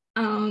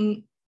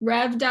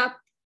 Revved Up,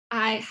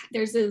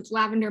 there's a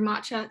lavender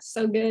matcha,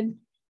 so good,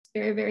 it's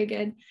very, very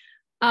good.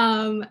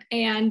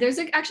 And there's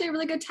actually a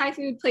really good Thai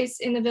food place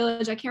in the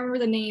Village. I can't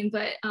remember the name,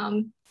 but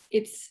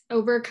it's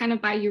over kind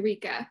of by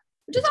Eureka,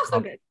 which is also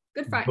good.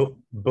 Good fries.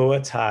 Boa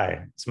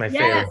Thai, it's my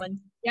favorite one.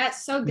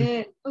 Yes, so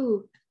good.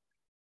 Ooh.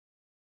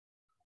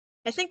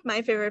 I think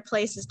my favorite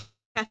place is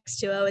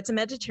X2O. It's a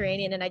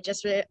Mediterranean, and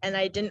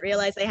I didn't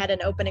realize they had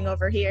an opening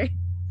over here.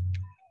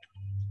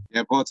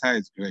 Yeah, Bow Tie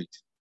is great.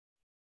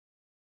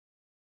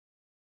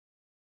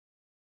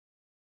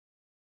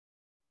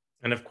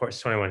 And of course,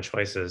 21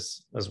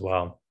 Choices as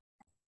well.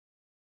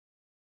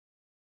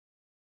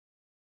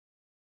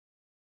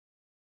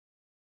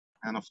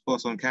 And of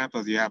course, on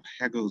campus, you have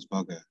Hegel's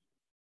Burger.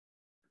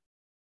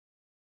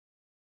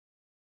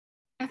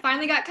 I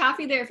finally got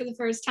coffee there for the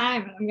first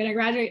time, and I'm going to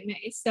graduate in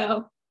May,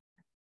 so.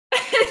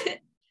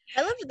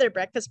 I loved their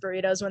breakfast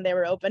burritos when they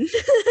were open.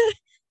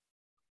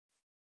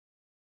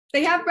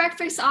 They have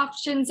breakfast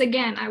options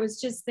again. I was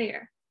just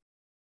there.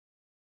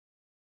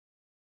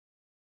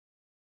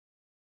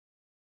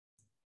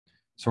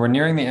 So we're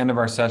nearing the end of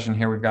our session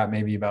here. We've got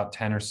maybe about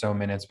 10 or so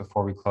minutes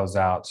before we close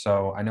out.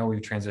 So I know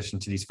we've transitioned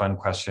to these fun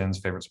questions,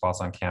 favorite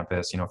spots on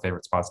campus,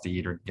 favorite spots to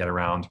eat or get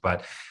around.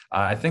 But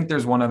I think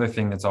there's one other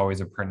thing that's always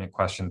a pertinent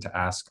question to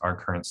ask our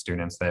current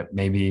students that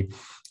maybe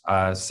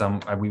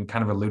we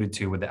kind of alluded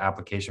to with the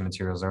application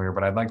materials earlier,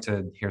 but I'd like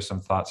to hear some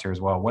thoughts here as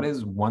well. What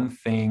is one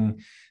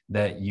thing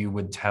that you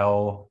would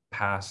tell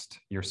past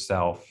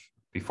yourself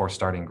before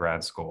starting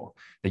grad school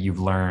that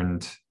you've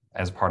learned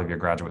as part of your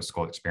graduate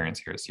school experience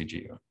here at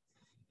CGU?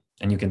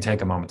 And you can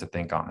take a moment to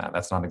think on that.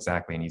 That's not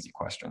exactly an easy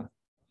question.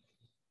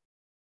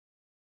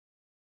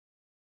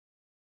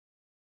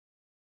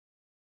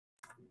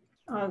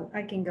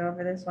 I can go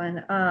over this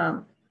one.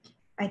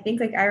 I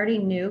think I already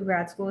knew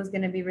grad school was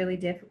going to be really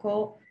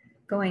difficult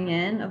going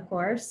in, of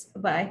course,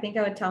 but I think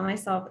I would tell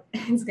myself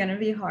it's going to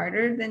be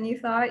harder than you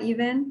thought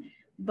even,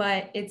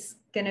 but it's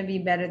going to be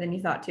better than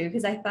you thought too.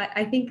 Because I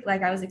think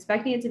I was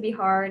expecting it to be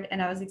hard, and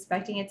I was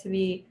expecting it to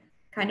be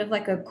kind of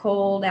like a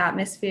cold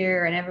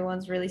atmosphere and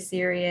everyone's really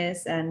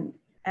serious. And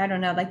I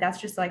don't know, like that's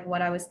just like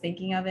what I was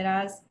thinking of it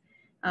as.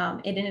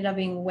 It ended up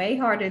being way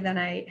harder than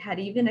I had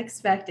even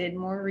expected,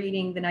 more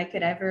reading than I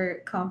could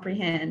ever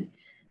comprehend.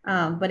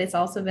 But it's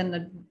also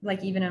been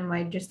like even in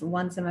my just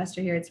one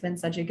semester here, it's been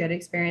such a good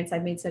experience.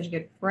 I've made such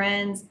good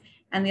friends.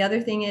 And the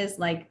other thing is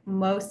like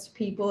most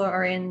people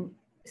are in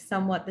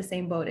somewhat the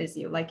same boat as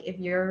you. Like if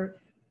you're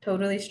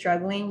totally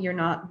struggling, you're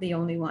not the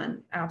only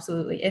one.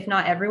 Absolutely. If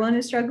not everyone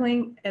is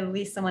struggling, at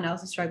least someone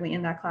else is struggling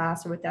in that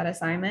class or with that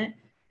assignment.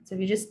 So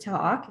if you just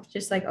talk,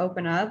 just like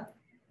open up,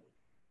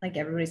 like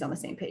everybody's on the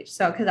same page.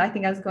 So, because I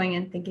think I was going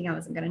in thinking I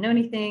wasn't going to know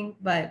anything,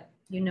 but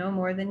you know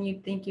more than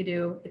you think you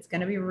do. It's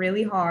going to be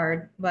really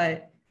hard,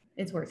 but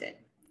it's worth it.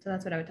 So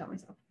that's what I would tell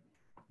myself.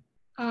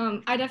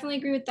 I definitely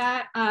agree with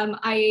that.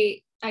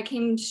 I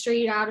came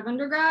straight out of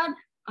undergrad,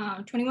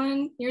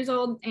 21 years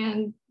old,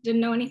 and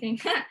didn't know anything.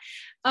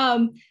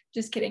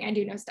 Just kidding, I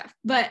do know stuff.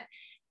 But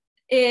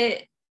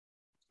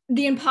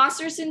the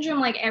imposter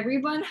syndrome, like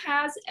everyone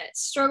has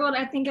struggled,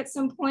 I think, at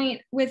some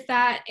point with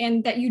that,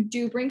 and that you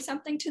do bring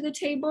something to the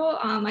table.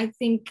 I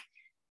think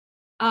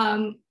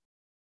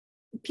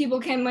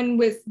people come in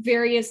with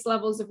various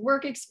levels of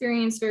work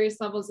experience, various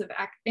levels of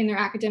in their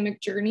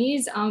academic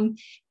journeys. And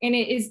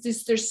it is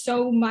just, there's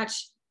so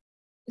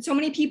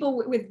many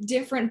people with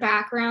different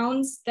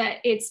backgrounds that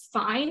it's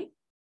fine,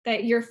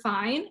 that you're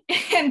fine,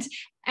 and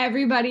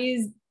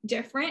everybody's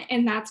different.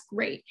 And that's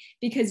great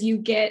because you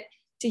get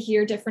to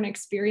hear different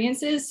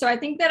experiences. So I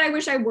think that I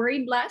wish I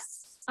worried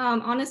less,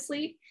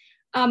 honestly.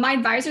 My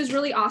advisor is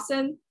really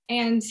awesome,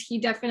 and he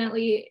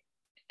definitely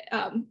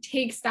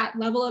takes that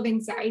level of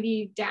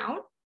anxiety down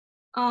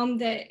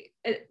that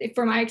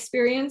for my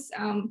experience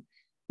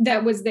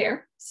that was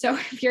there. So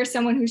if you're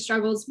someone who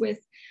struggles with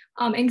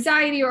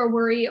anxiety or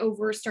worry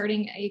over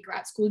starting a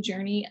grad school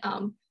journey,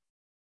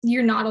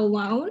 you're not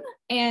alone.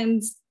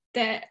 And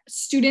that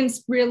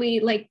students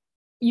really, like,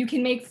 you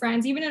can make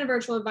friends even in a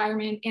virtual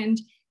environment, and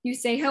you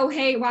say, oh,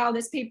 hey, wow,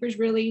 this paper's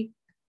really,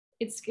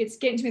 it's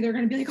getting to me. They're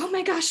going to be like, oh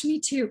my gosh, me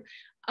too.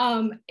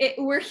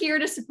 We're here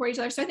to support each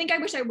other. So I think I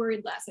wish I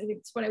worried less. I think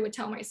it's what I would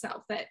tell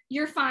myself, that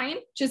you're fine.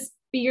 Just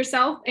be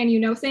yourself, and you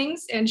know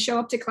things, and show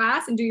up to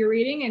class and do your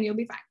reading, and you'll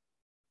be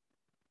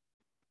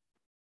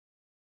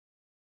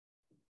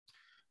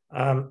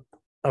fine.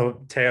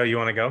 Teo, you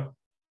want to go?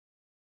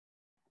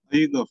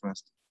 You go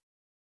first.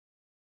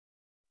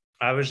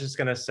 I was just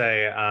going to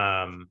say,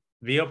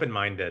 be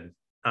open-minded.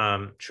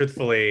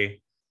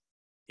 Truthfully,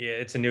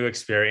 it's a new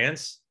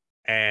experience,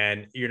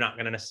 and you're not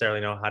going to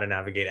necessarily know how to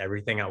navigate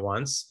everything at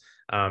once.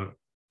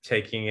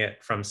 Taking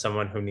it from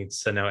someone who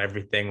needs to know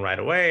everything right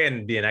away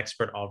and be an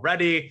expert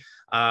already.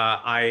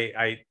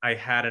 I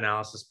had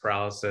analysis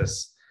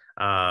paralysis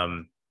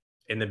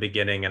in the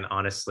beginning, and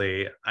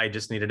honestly, I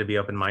just needed to be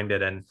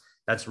open-minded, and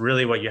that's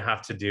really what you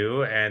have to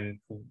do. And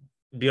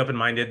be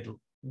open-minded,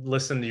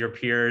 listen to your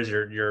peers,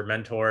 your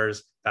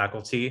mentors,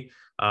 faculty,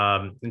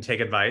 and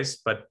take advice,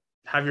 but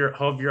have your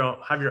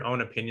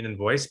own opinion and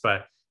voice.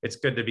 But it's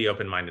good to be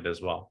open-minded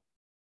as well,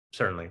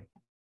 certainly.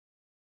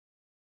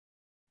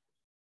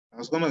 I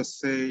was going to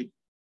say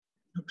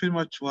pretty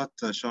much what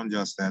Sean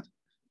just said,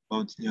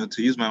 but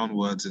to use my own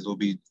words, it will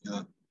be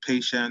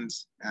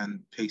patience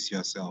and pace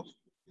yourself.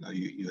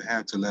 You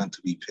have to learn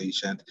to be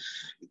patient.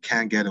 It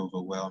can't get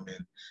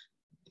overwhelming.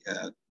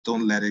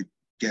 Don't let it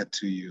get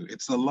to you.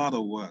 It's a lot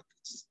of work.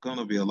 It's going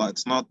to be a lot.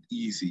 It's not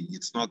easy.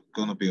 It's not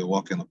going to be a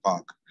walk in the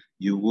park.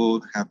 You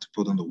will have to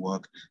put in the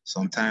work.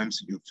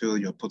 Sometimes you feel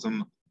you're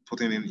putting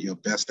in your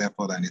best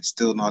effort and it's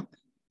still not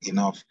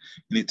enough.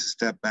 You need to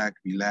step back,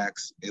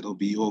 relax. It'll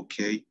be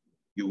okay.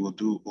 You will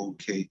do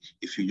okay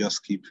if you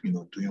just keep,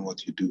 doing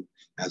what you do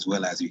as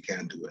well as you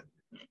can do it.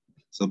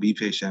 So be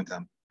patient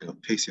and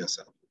pace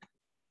yourself.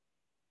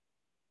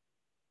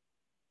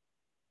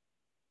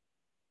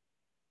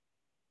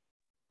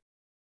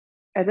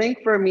 I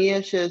think for me,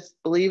 it's just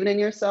believing in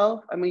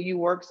yourself. I mean, you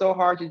work so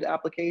hard to do the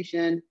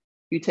application,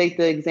 you take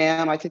the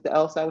exam. I took the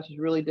LSAT, which is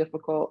really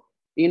difficult,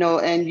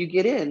 and you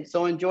get in.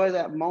 So enjoy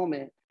that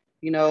moment,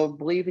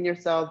 believe in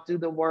yourself, do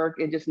the work,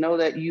 and just know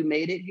that you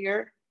made it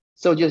here.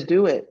 So just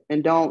do it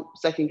and don't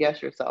second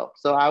guess yourself.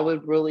 So I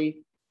would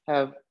really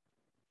have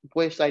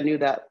wished I knew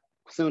that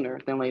sooner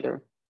than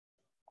later.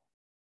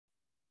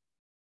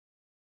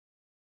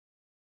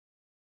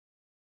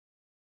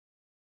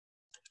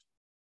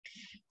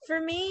 For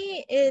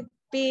me, it'd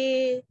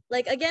be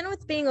like, again,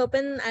 with being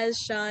open, as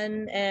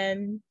Sean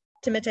and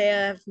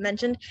Timothea have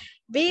mentioned,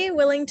 be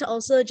willing to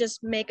also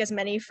just make as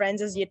many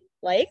friends as you'd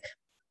like,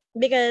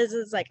 because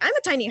it's like, I'm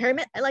a tiny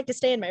hermit. I like to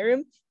stay in my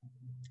room.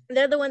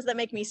 They're the ones that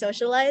make me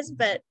socialize,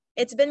 but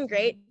it's been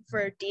great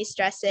for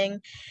de-stressing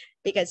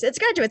because it's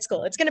graduate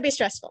school. It's going to be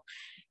stressful.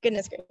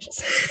 Goodness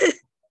gracious.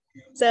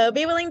 So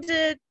be willing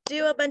to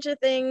do a bunch of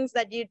things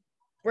that you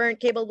weren't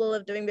capable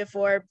of doing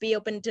before. Be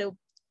open to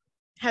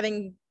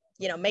having,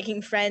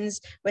 making friends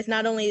with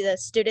not only the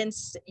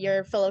students,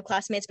 your fellow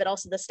classmates, but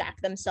also the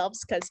staff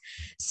themselves, because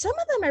some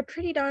of them are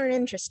pretty darn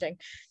interesting.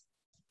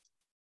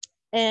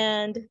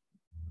 And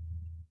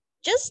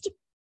just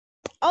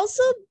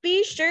Also,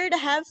 be sure to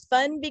have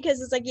fun,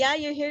 because it's like, yeah,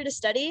 you're here to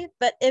study,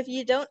 but if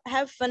you don't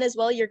have fun as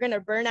well, you're going to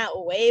burn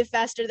out way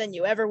faster than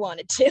you ever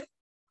wanted to.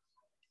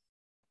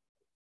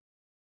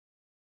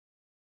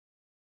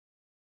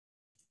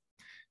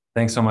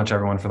 Thanks so much,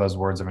 everyone, for those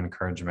words of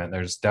encouragement.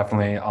 There's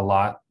definitely a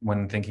lot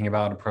when thinking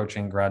about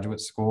approaching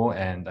graduate school,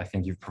 and I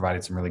think you've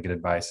provided some really good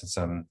advice and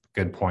some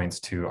good points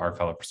to our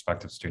fellow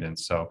prospective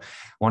students. So I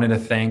wanted to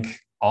thank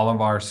all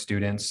of our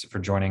students for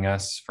joining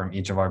us from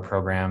each of our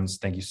programs.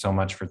 Thank you so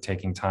much for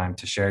taking time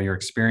to share your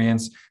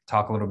experience,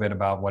 talk a little bit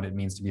about what it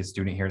means to be a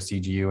student here at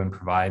CGU, and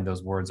provide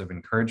those words of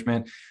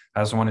encouragement. I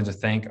also wanted to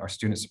thank our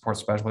student support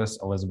specialist,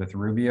 Elizabeth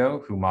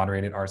Rubio, who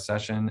moderated our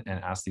session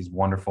and asked these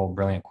wonderful,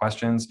 brilliant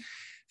questions.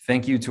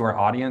 Thank you to our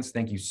audience.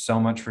 Thank you so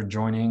much for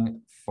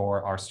joining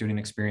for our student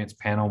experience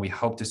panel. We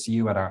hope to see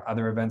you at our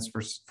other events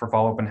for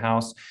Fall Open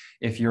House.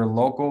 If you're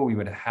local, we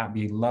would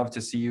love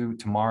to see you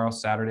tomorrow,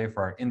 Saturday,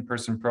 for our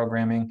in-person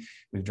programming.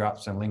 We've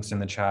dropped some links in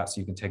the chat so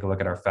you can take a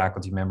look at our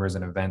faculty members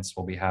and events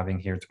we'll be having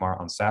here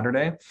tomorrow on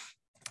Saturday.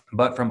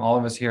 But from all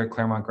of us here at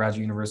Claremont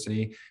Graduate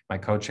University, my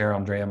co-chair,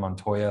 Andrea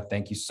Montoya,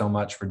 thank you so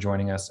much for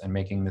joining us and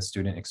making the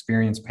student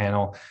experience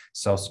panel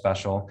so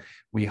special.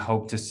 We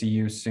hope to see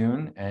you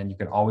soon, and you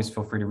can always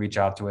feel free to reach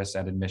out to us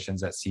at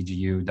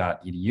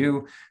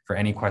admissions@cgu.edu for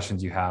any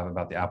questions you have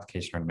about the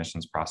application or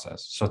admissions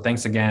process. So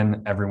thanks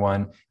again,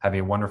 everyone. Have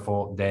a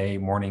wonderful day,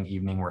 morning,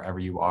 evening, wherever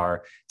you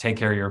are. Take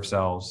care of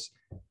yourselves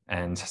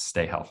and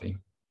stay healthy.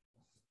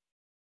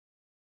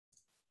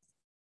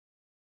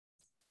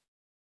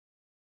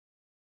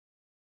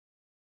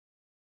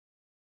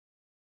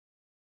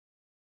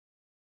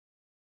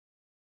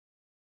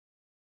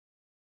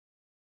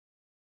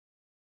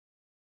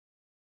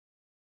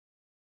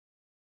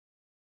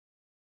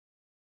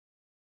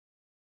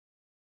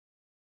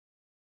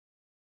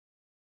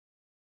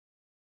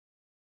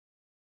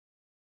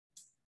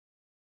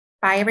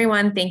 Bye,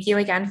 everyone. Thank you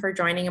again for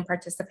joining and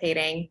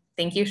participating.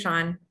 Thank you,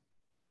 Sean.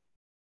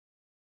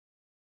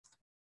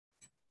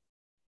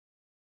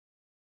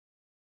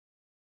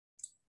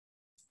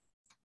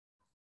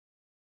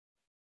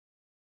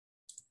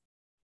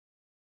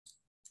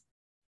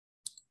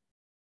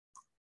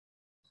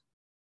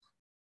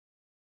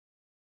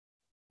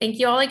 Thank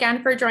you all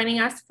again for joining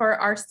us for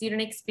our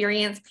student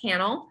experience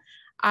panel.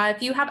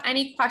 If you have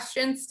any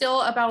questions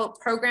still about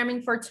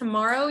programming for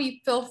tomorrow, you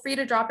feel free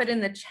to drop it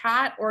in the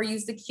chat or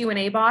use the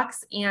Q&A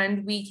box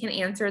and we can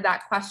answer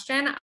that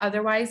question.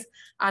 Otherwise,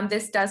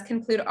 this does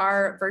conclude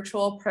our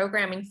virtual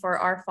programming for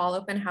our Fall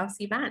Open House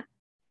event.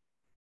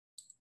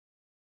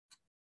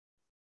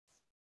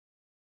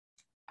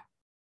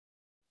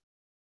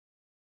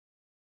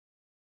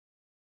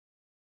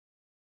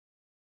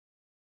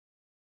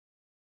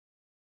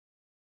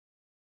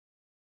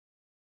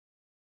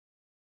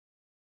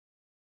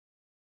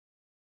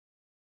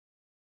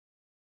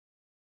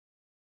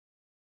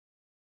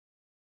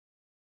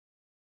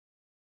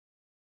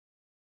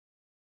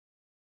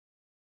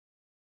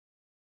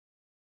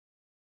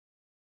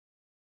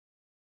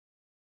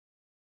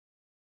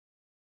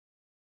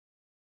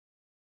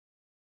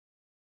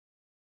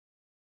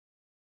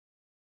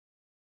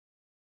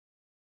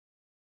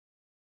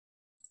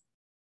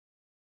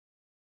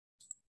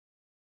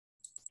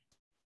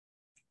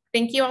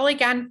 Thank you all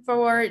again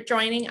for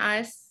joining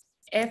us.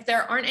 If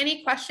there aren't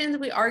any questions,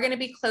 we are going to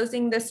be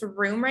closing this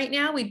room right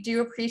now. We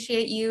do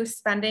appreciate you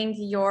spending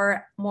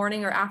your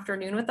morning or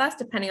afternoon with us,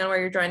 depending on where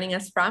you're joining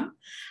us from.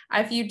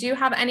 If you do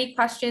have any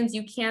questions,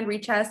 you can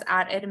reach us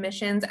at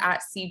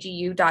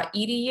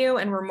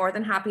admissions@cgu.edu, and we're more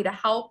than happy to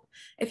help.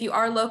 If you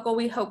are local,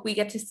 we hope we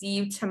get to see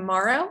you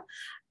tomorrow.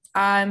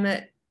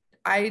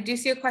 I do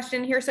see a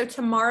question here. So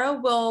tomorrow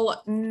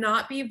will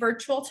not be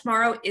virtual.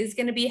 Tomorrow is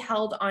going to be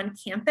held on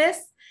campus.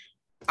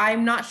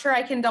 I'm not sure,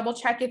 I can double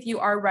check if you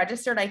are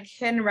registered. I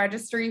can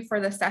register you for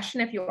the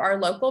session if you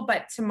are local,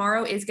 but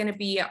tomorrow is going to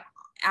be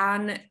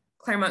on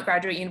Claremont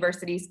Graduate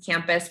University's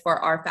campus for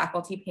our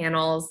faculty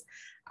panels,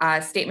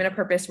 statement of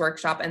purpose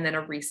workshop, and then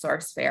a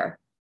resource fair.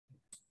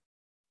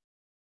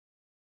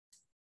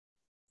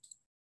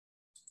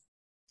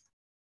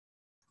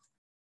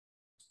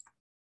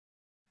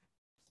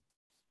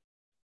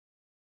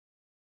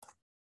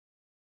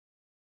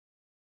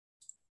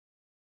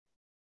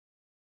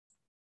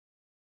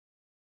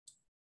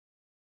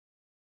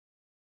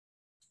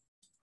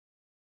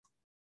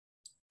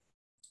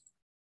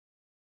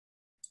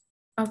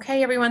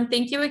 Okay, everyone,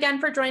 thank you again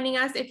for joining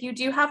us. If you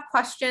do have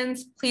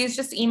questions, please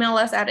just email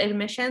us at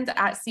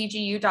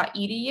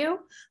admissions@cgu.edu.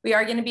 We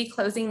are going to be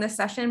closing this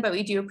session, but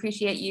we do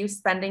appreciate you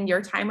spending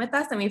your time with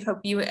us, and we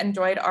hope you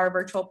enjoyed our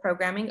virtual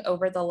programming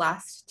over the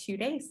last 2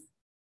 days.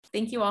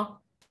 Thank you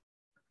all.